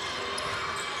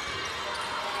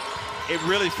 it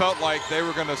really felt like they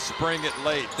were going to spring it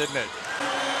late, didn't it?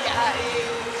 Yeah.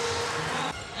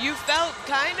 You felt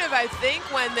kind of, I think,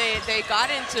 when they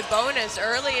got into bonus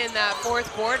early in that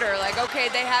 4th quarter, like, okay,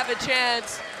 they have a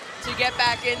chance to get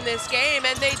back in this game,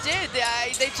 and they did.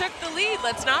 They took the lead,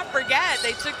 let's not forget.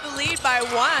 They took the lead by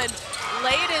 1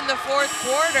 late in the 4th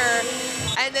quarter,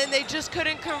 and then they just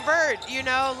couldn't convert. You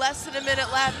know, less than a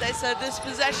minute left. They said this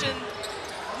possession,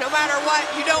 no matter what,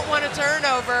 you don't want a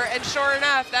turnover, and sure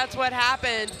enough, that's what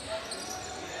happened.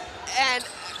 And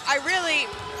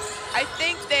I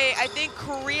think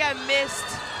Korea missed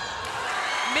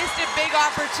a big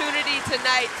opportunity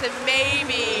tonight to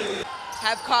maybe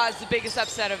have caused the biggest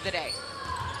upset of the day.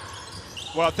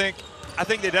 Well, I think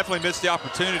they definitely missed the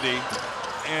opportunity,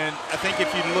 and I think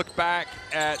if you look back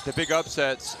at the big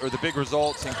upsets or the big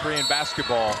results in Korean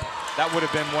basketball, that would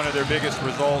have been one of their biggest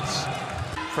results.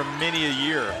 for many a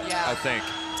year, I think.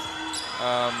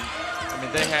 I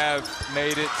mean, they have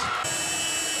made it,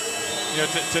 you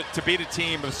know, to beat a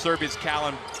team of Serbia's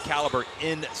caliber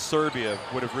in Serbia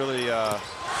would have really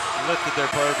lifted their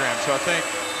program. So I think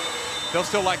they'll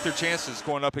still like their chances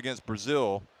going up against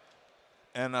Brazil.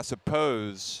 And I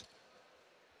suppose,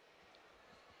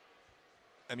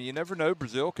 I mean, you never know.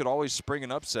 Brazil could always spring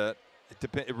an upset.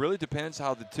 It really depends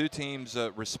how the two teams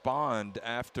respond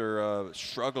after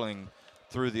struggling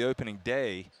through the opening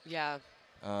day. Yeah.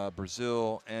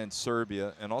 Brazil and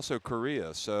Serbia, and also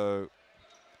Korea. So,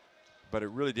 but it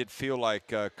really did feel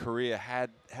like Korea had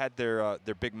their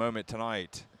big moment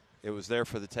tonight. It was there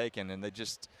for the taking, and they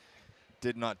just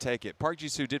did not take it. Park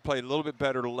Ji-soo did play a little bit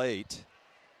better late.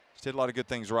 She did a lot of good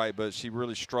things right, but she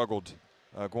really struggled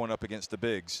going up against the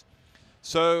bigs.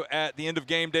 So at the end of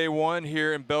game day 1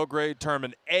 here in Belgrade,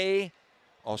 Tournament A,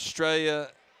 Australia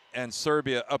and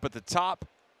Serbia up at the top,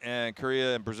 and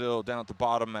Korea and Brazil down at the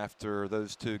bottom after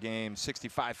those two games.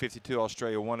 65-52,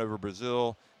 Australia won over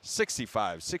Brazil.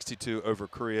 65-62 over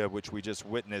Korea, which we just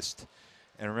witnessed.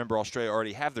 And remember, Australia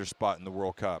already have their spot in the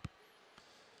World Cup.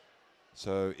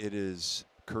 So it is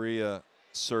Korea,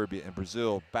 Serbia, and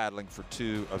Brazil battling for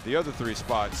 2 of the other 3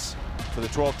 spots for the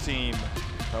 12-team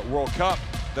World Cup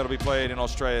that'll be played in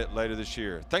Australia later this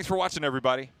year. Thanks for watching,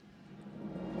 everybody.